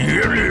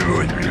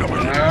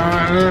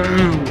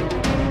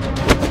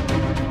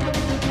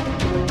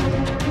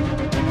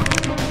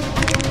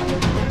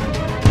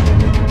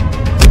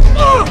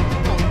 Oh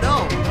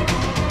no!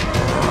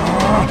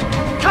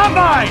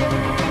 Combine!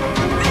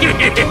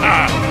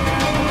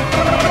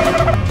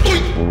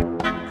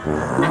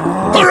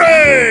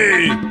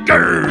 Hooray!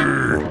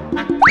 Grr.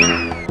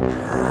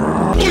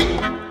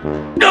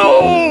 No!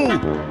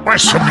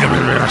 What's some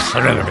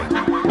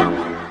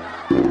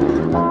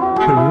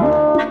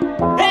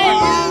Hey,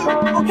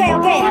 okay,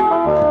 okay.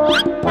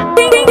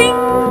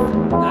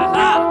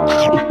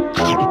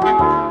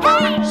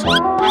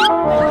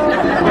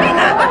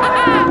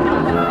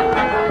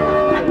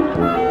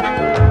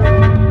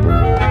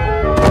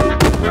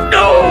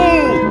 No!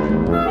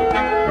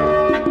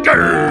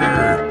 Grr.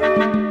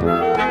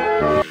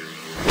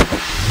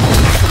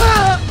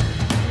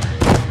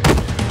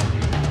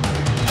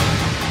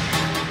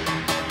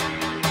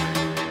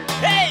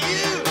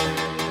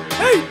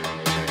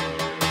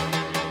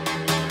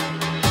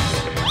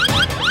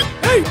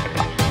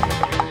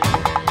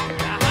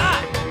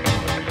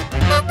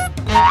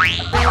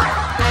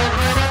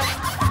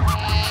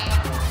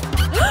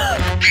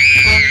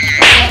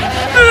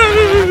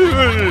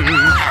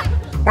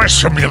 What's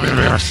some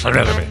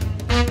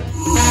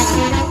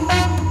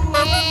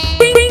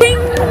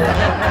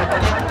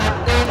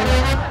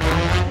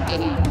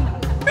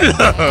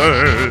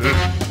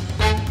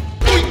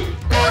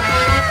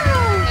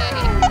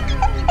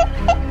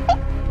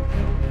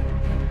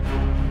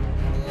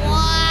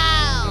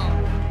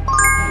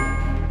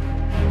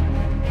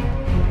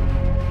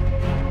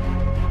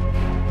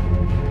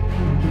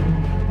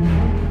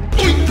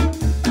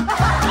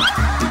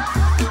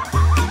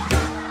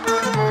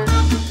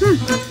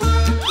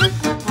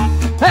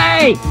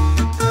Hey!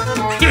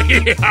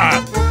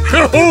 Yeah!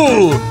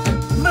 Hoo-hoo!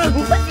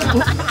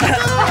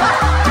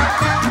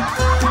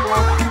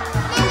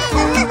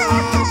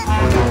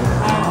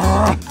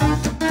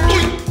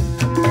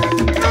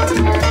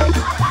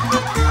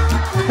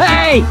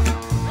 Hey!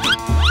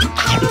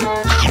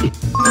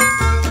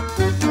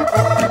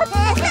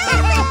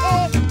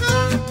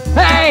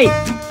 Hey!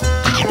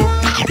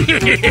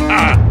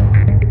 Yeah!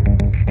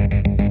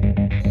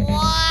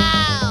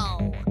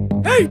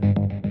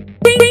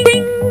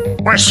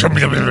 What's some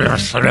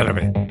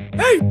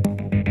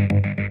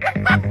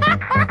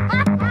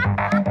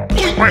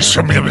What's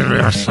some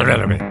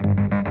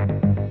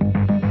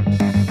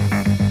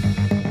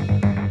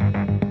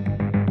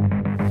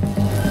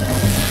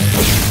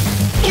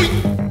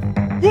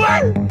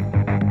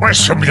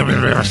What's some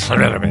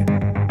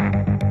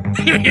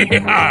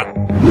Yeah!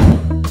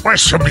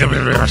 What's some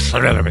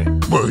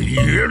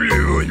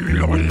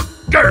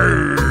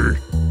Grr.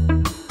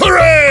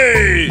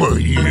 Hooray!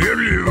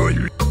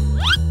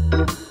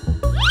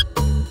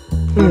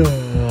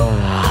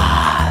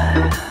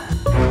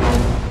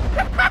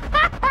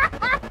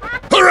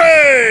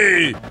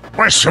 Hooray!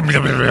 What's some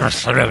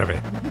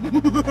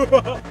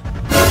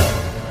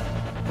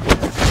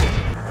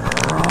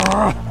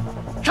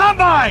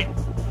Combine!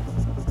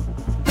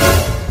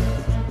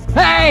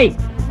 Hey!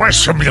 What's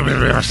some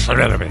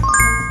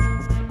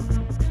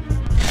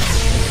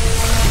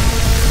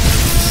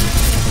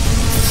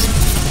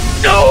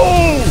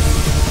No!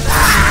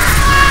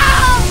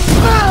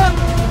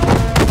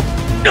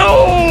 No!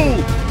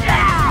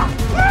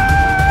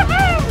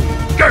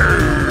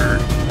 Grr.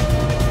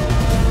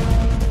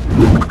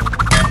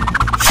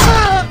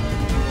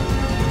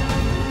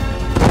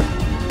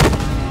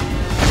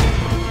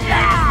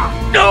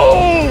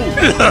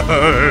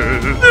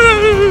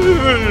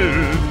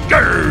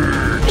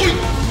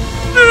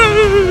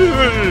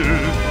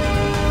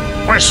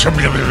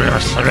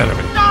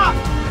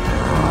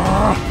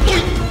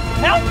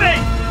 Help me!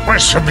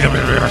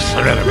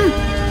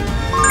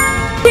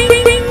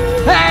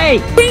 Hey!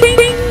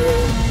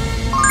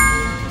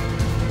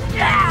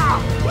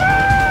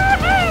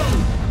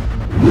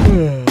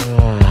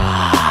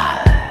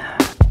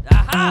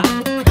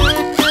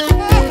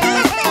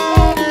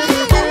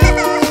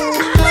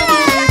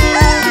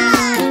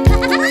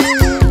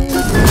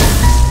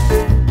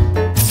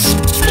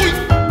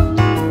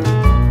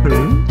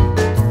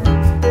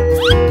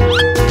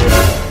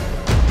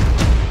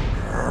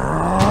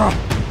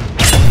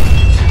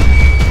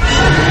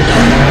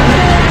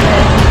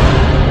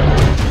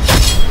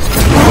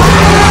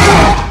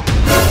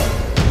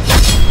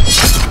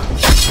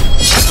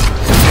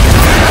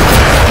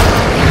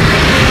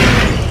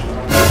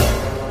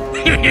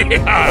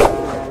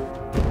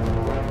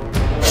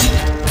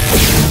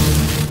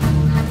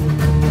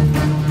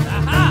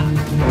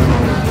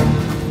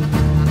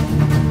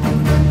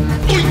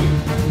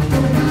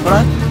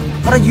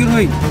 What are you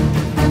doing?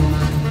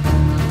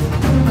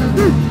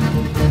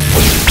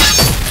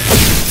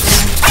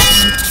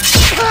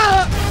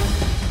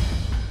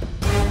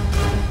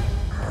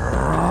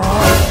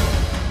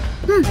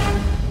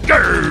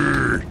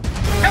 Grr!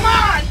 Come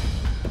on!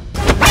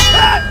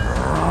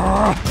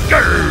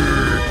 Grr!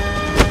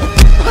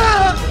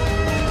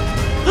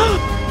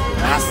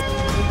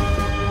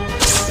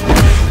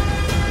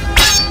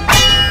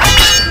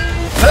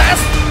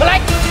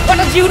 Black, what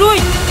are you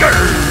doing?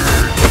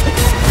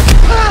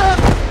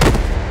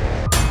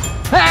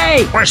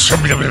 Hey!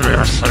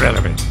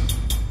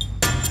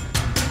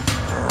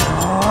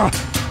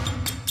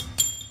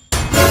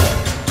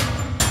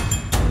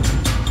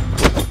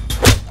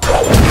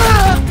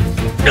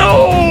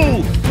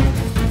 No!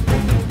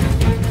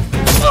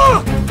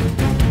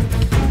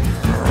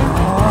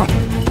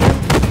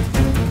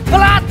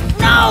 Black,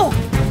 no!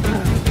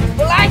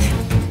 Black!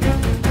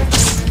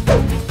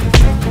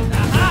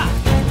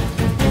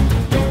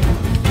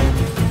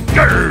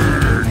 Grr!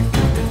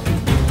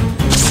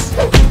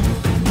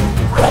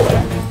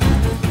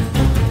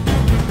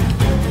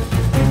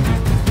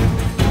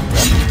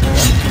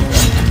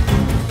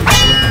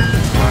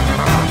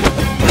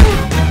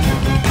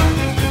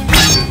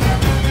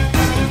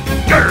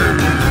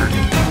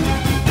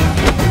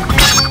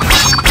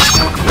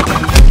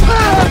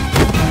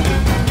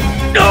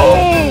 No!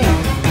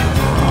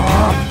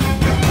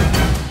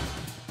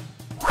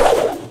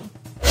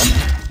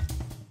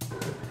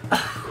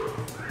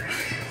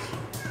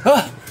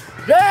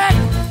 Red!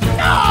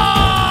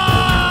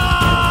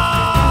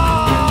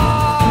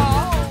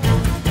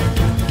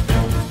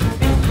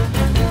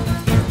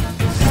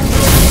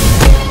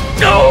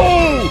 No!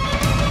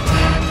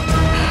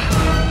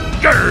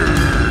 Grr!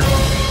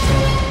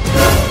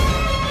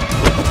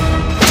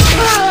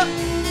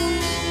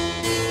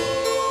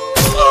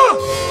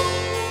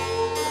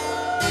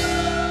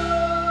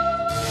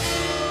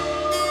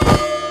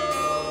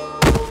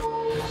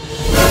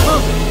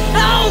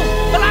 No!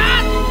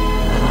 Black!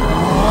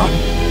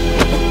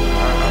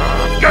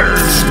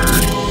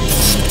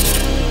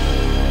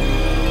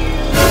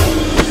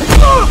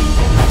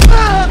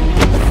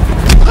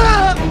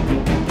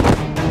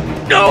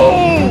 No!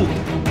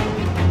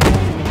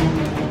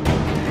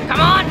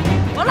 Come on!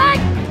 Black!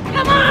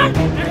 Come on!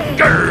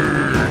 Grr!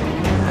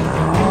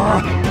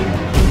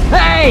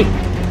 Hey!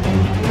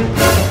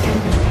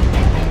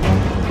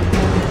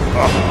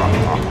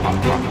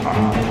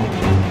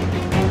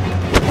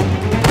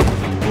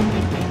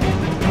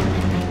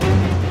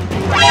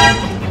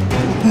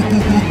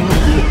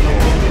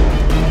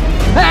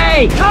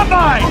 Hey! Come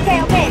on!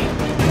 Okay, okay.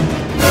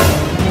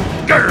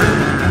 Grr!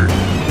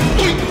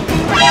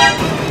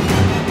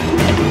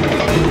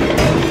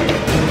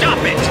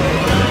 Stop it!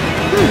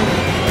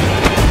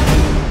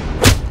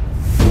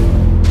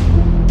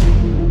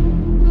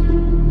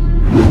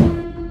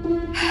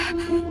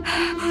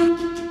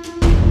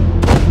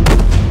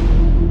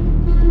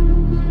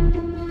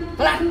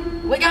 Black!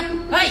 Wake up!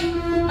 Hey!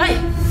 Hey!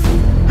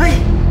 Hey!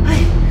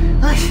 Hey!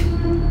 Hey!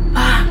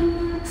 Ah!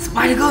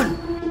 Spider gun!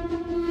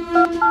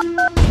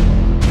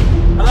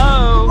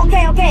 Hello?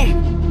 Okay, okay.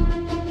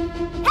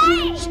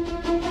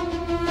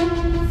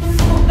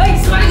 Hey!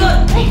 Spider gun!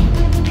 Hey!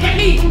 Get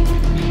me!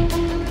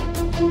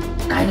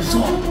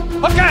 Dinosaur!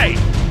 Okay!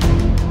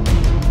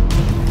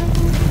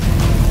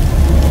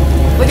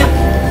 Wake up!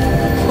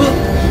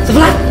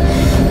 Black!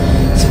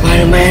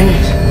 Spider-Man!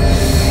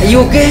 Are you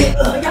okay?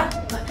 Wake up!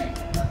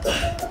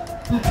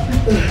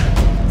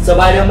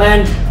 Spider-Man!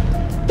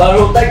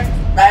 Protect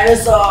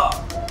dinosaur!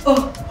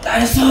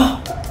 Dinosaur!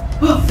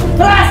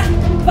 Black!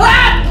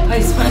 Black!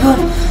 Hey, Spider-Man!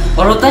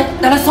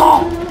 Protect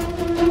dinosaur!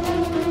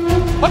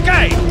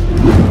 Okay!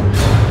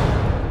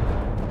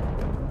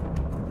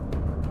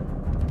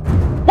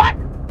 What?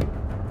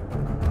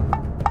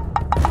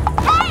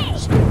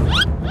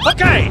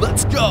 Okay!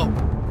 Let's go!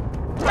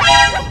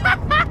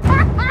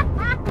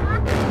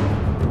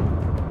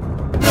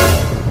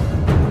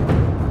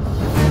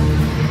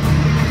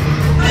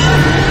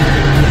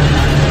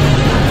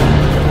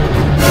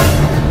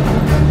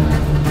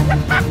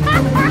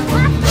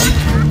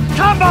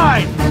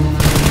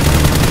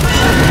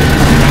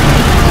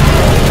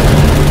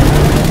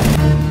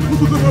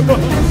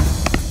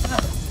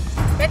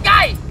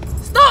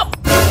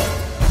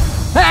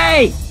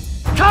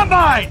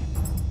 Combine!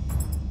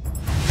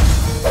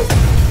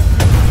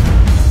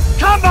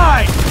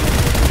 Combine!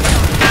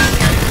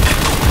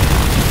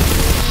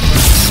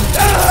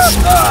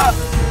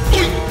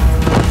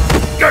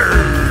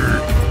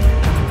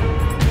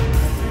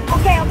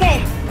 Okay, okay.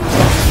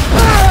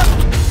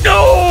 No!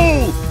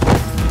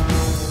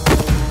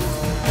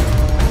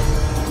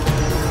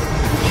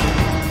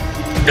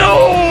 No!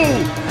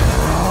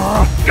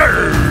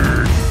 Grr!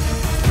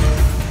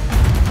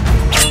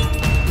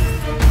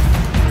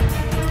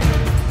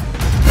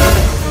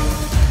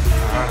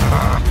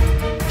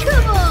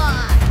 Come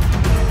on.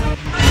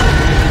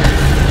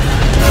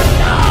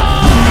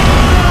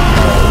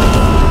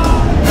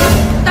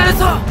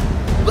 Dinosaur!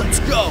 Let's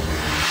go.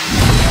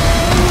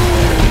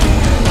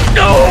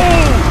 No!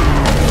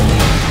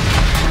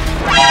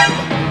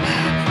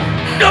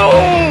 No!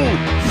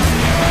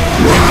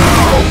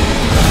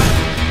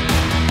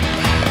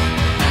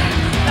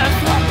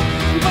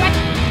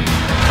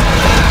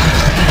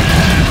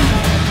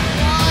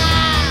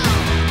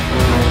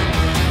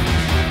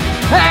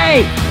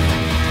 Hey!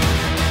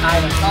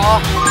 Dinosaur!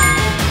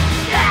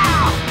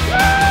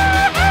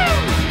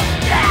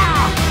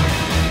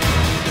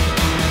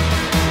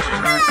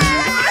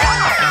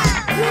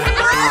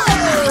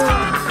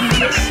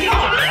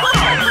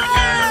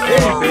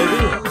 Hey, baby.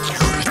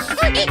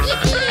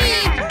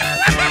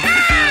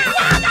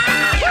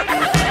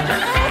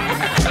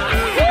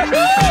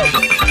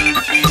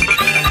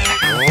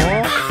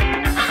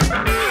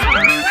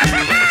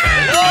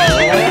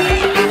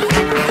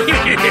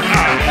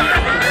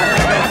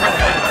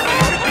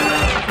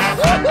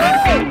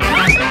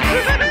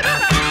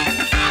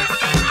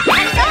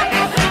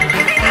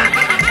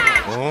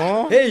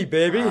 Hey,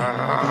 baby.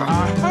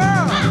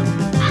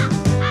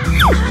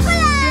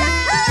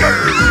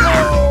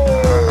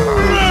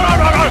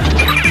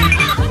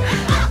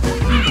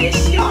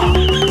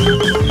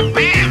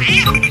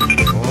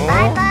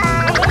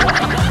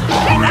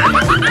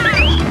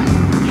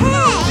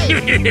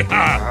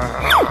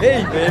 Hey,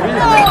 baby.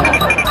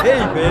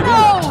 Hey, baby.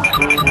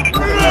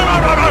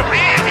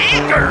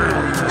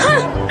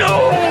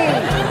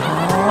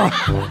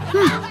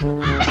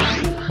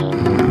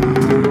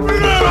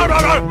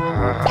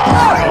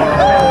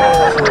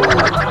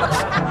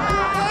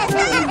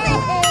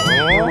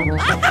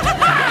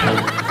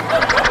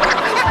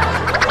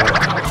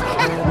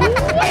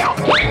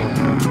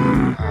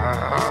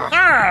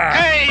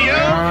 Hey,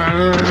 you!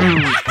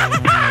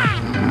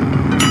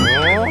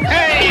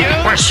 Hey, you!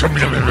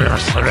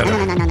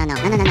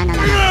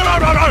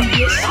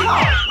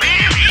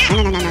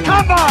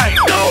 Combine!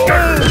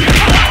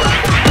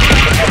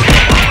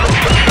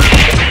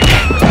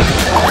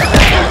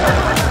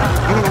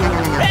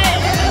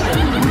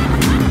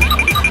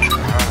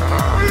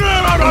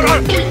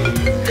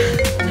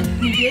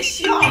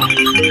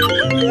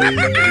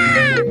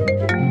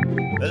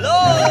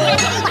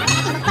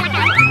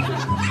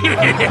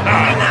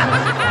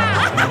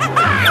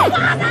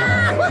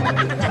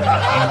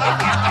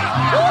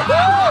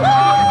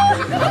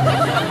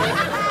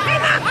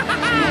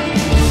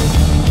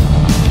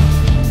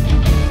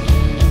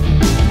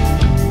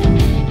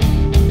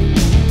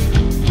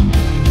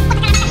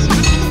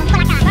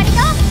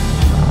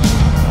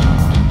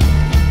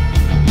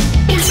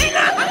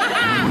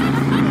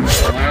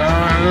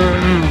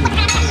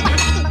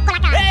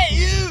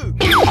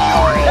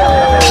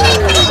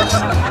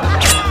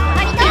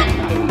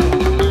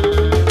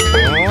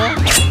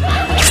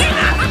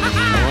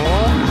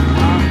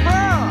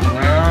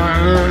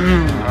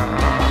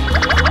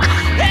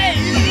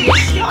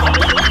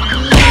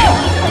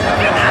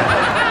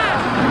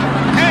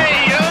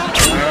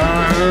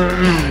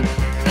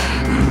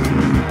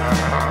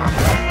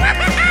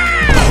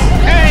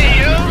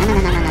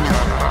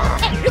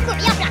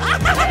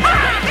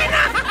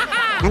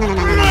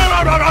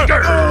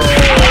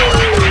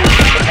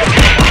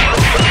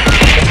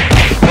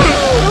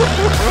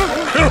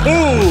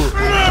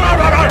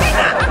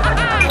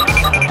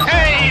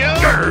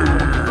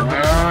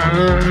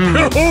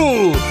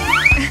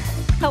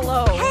 Hello.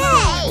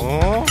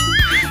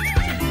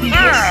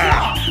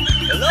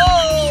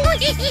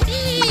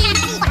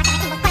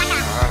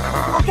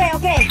 Okay,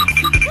 okay.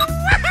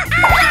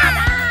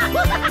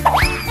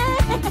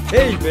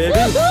 Hey, baby.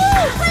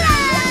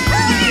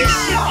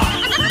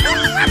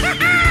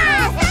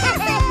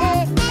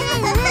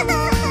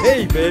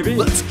 Hey, baby.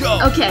 Let's go.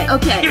 Okay,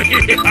 okay.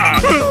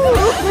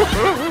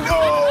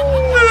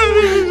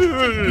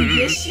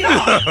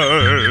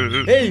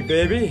 Hey,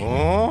 baby.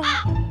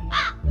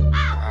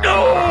 No!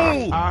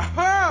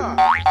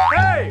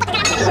 Hey!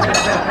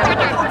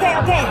 Okay,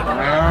 okay.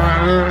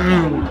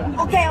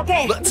 Okay,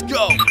 okay. Let's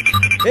go.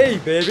 Hey,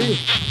 baby.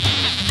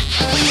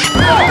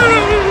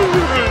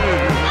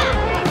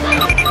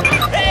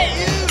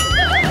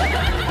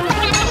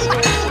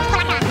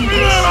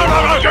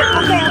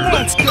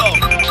 Let's go.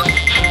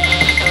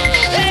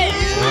 Hey,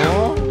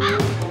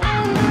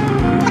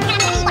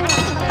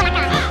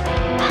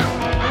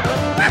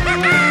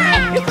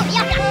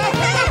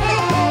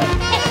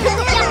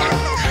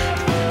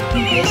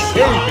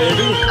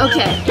 baby.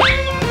 Okay.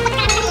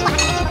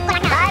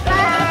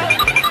 Bye-bye.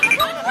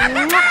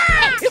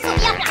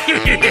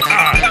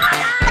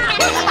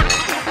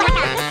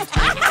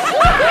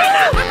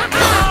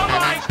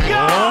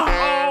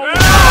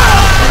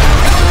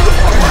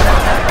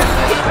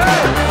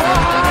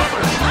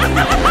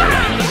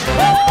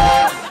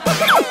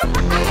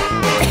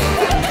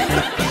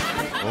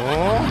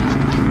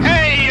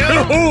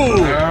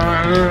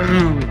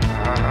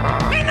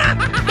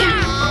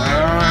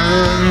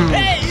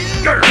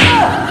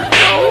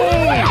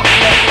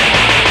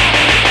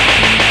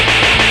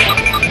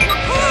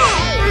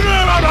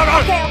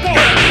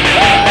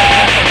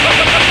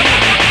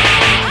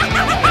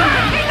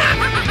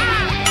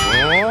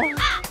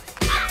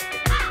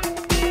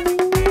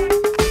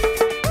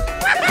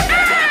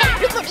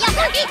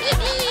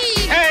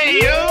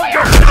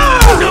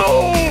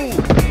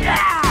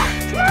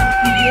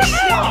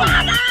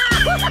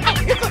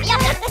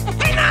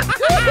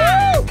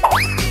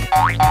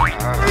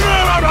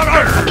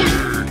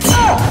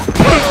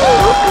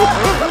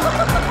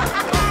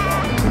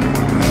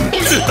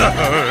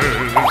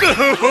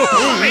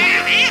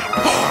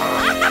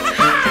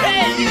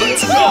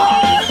 Let's go.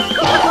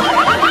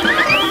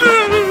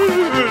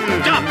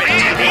 Stop it!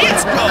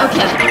 Let's go!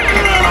 Okay.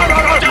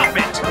 Stop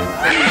it!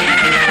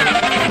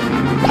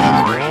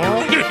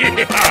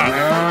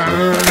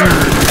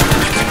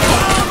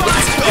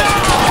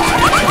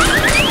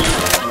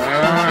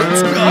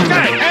 Let's go.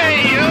 Okay, hey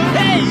you!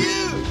 Hey,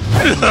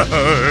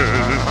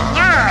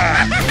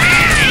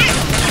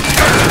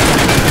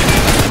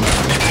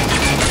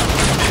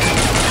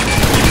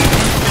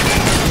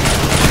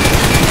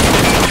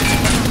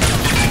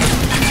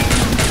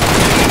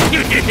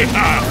 you!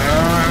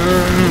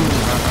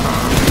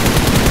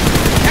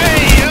 Hey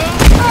you!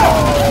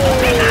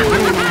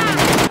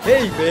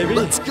 Hey, baby.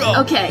 Let's go.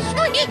 Okay.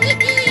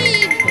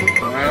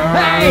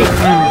 Hey!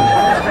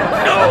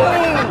 No!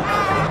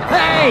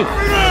 Hey!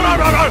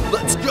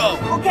 Let's go.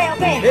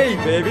 Hey,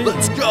 baby.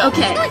 Let's go.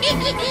 Okay.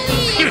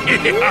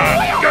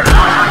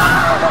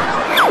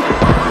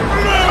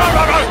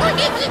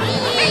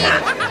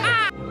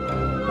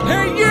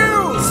 Hey,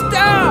 you!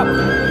 Stop!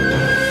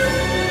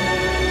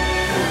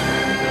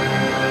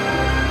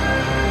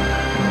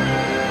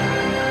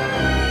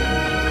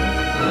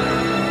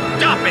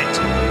 Stop it!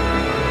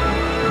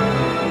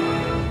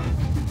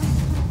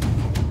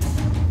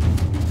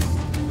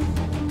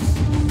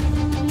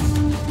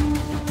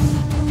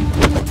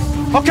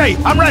 Okay,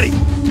 I'm ready.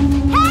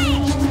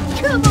 Hey!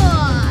 Come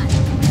on!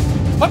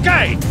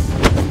 Okay.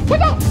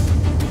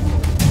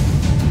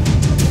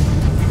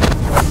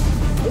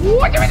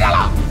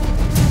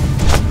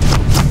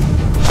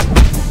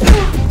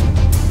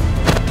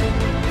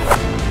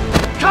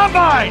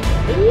 Combine.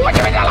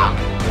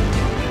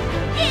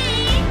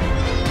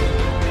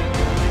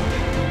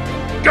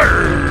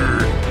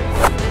 Grrr.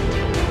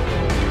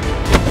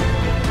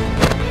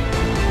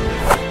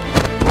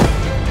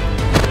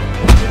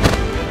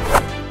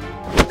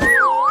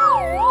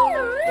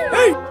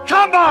 Hey,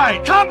 combine,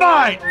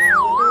 combine.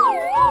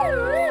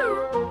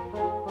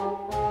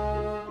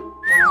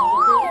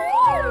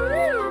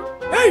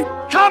 Hey,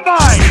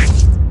 combine.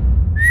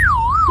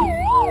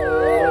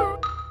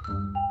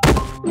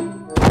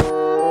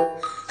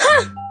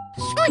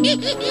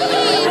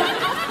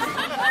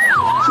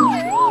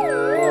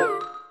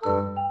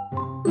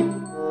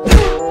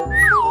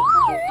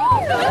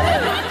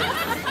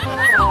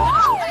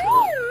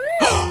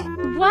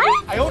 What?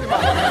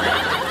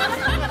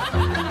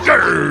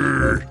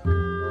 Grrr.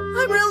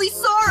 I'm really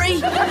sorry.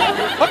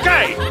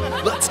 Okay.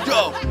 Let's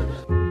go.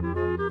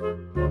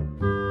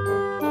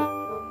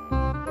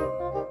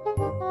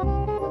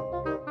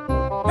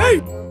 Hey.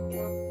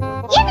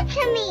 Give it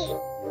to me!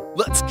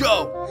 Let's go.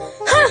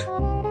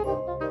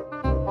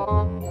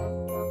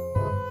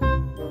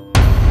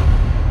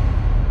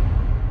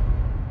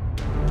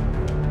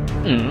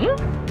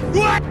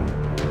 What?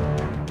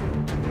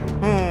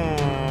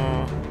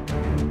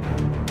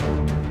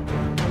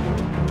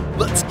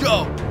 Let's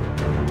go.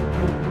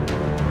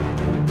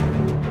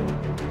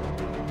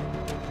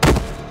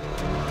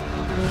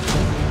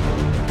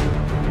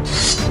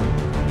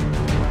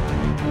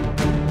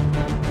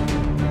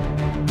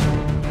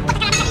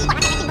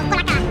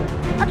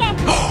 Okay.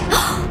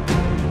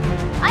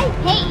 I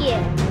hate you.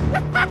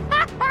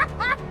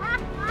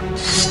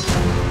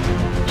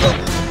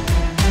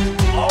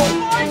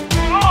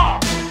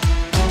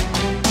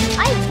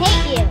 I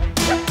hate you.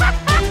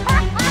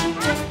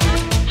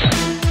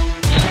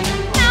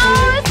 No,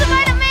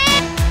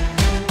 Spider-Man!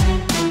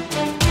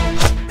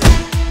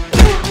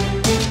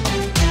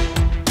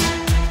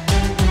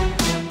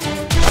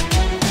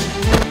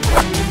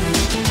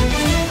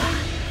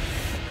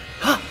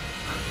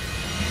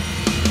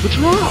 What's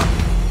wrong?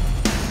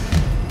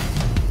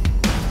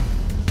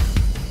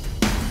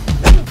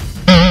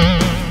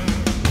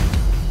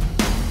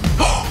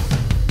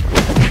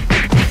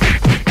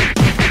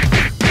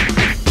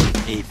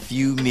 A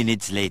few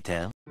minutes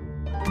later.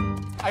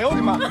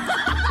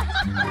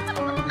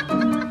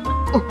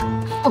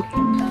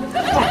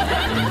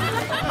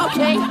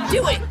 Okay, do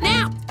it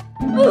now.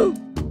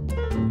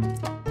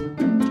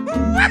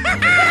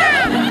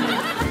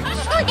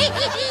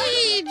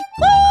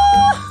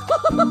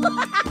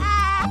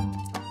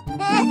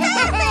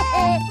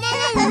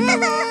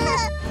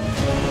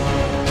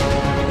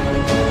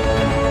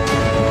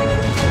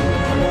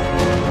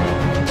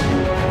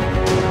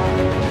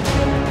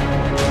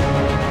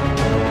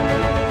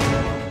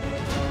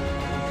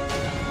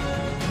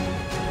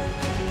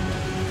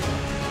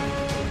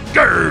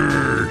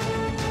 Grrr.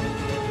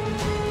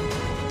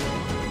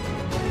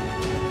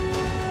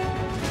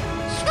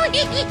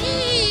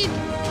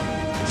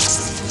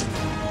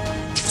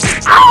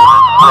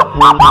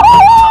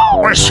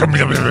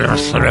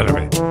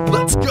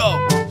 Let's go.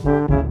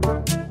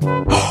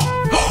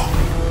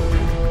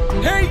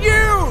 Hey,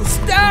 you!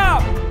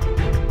 Stop!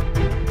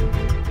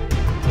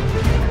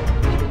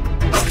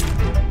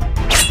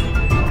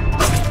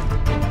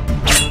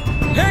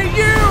 Hey,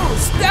 you!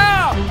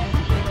 Stop!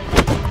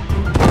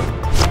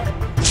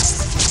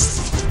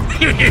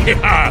 Oh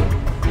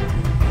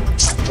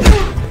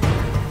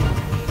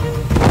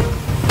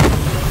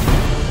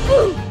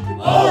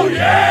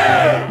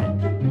yeah!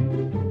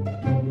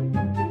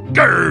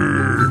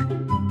 Grr!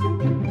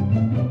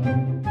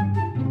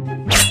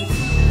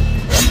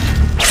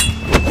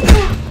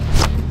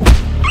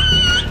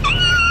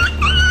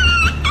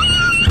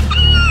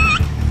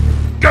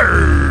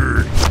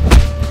 Grr!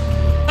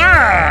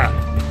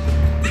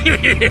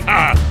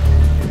 Ah!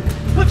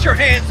 Put your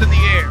hands in the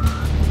air.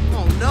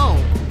 Oh no.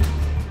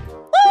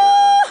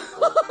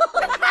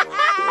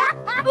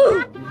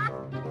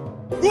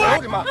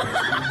 Sweet!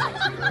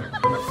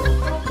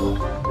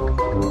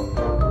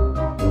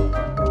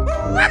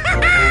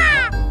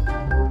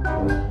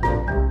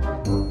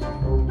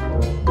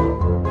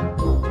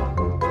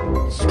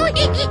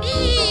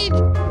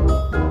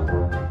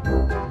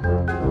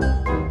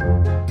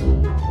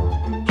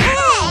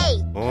 Hey!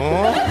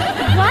 What?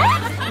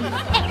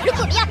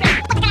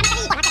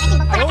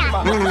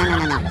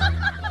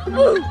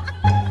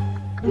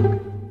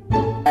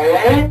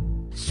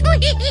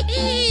 Lucu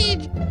dia.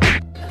 Sweet!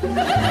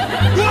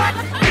 What?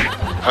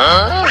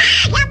 Huh?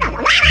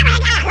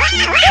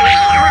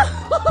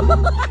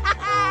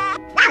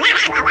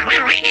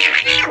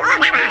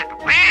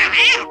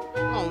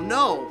 Oh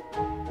no.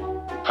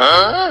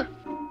 Huh?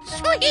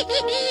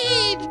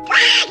 Sweet!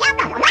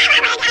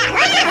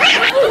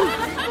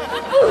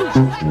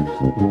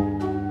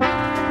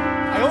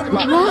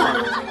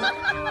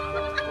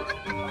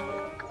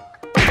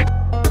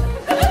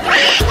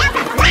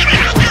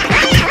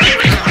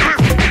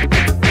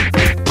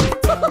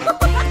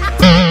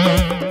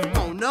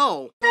 Oh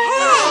no.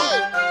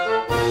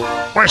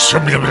 A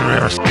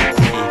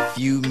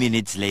few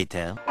minutes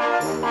later.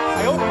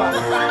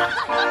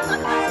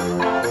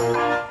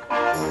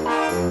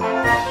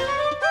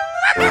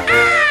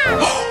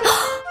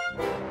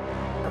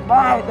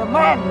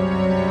 Spider-Man!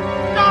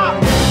 Stop!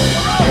 Or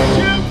I'll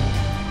shoot!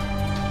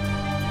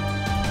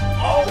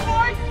 Oh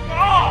my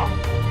god!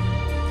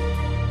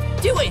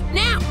 Do it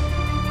now.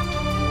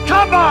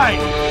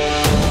 Combine!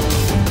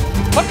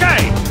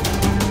 Okay!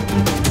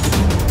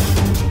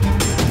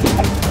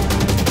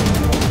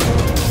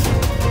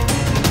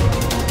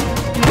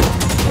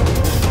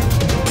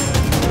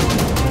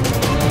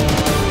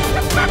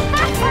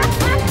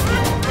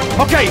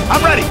 Okay,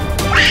 I'm ready!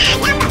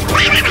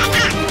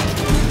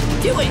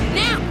 Do it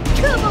now.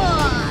 Come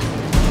on!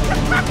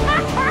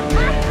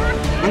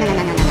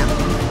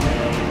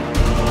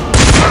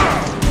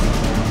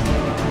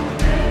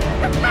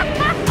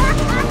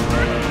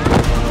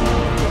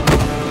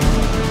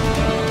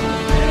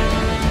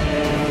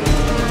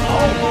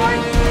 Oh my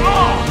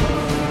god!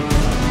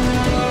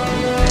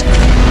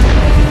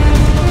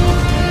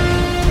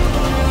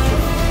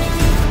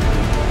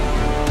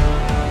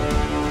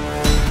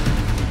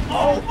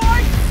 Oh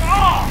my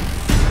god!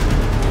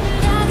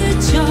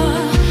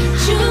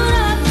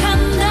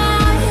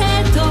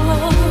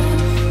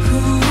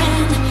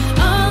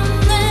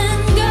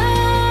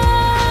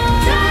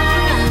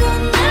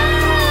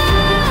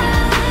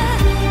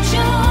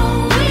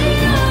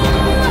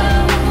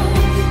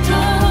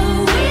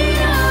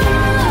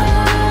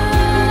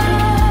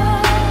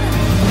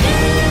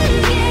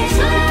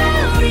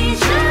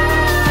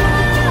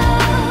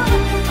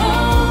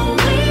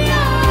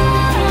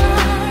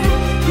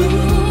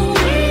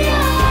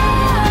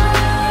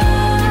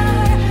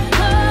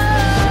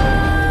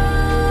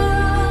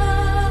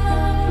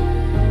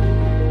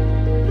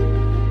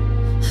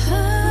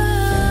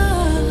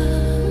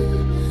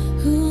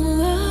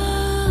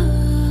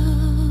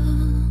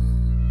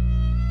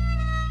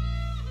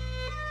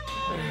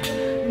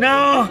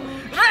 No!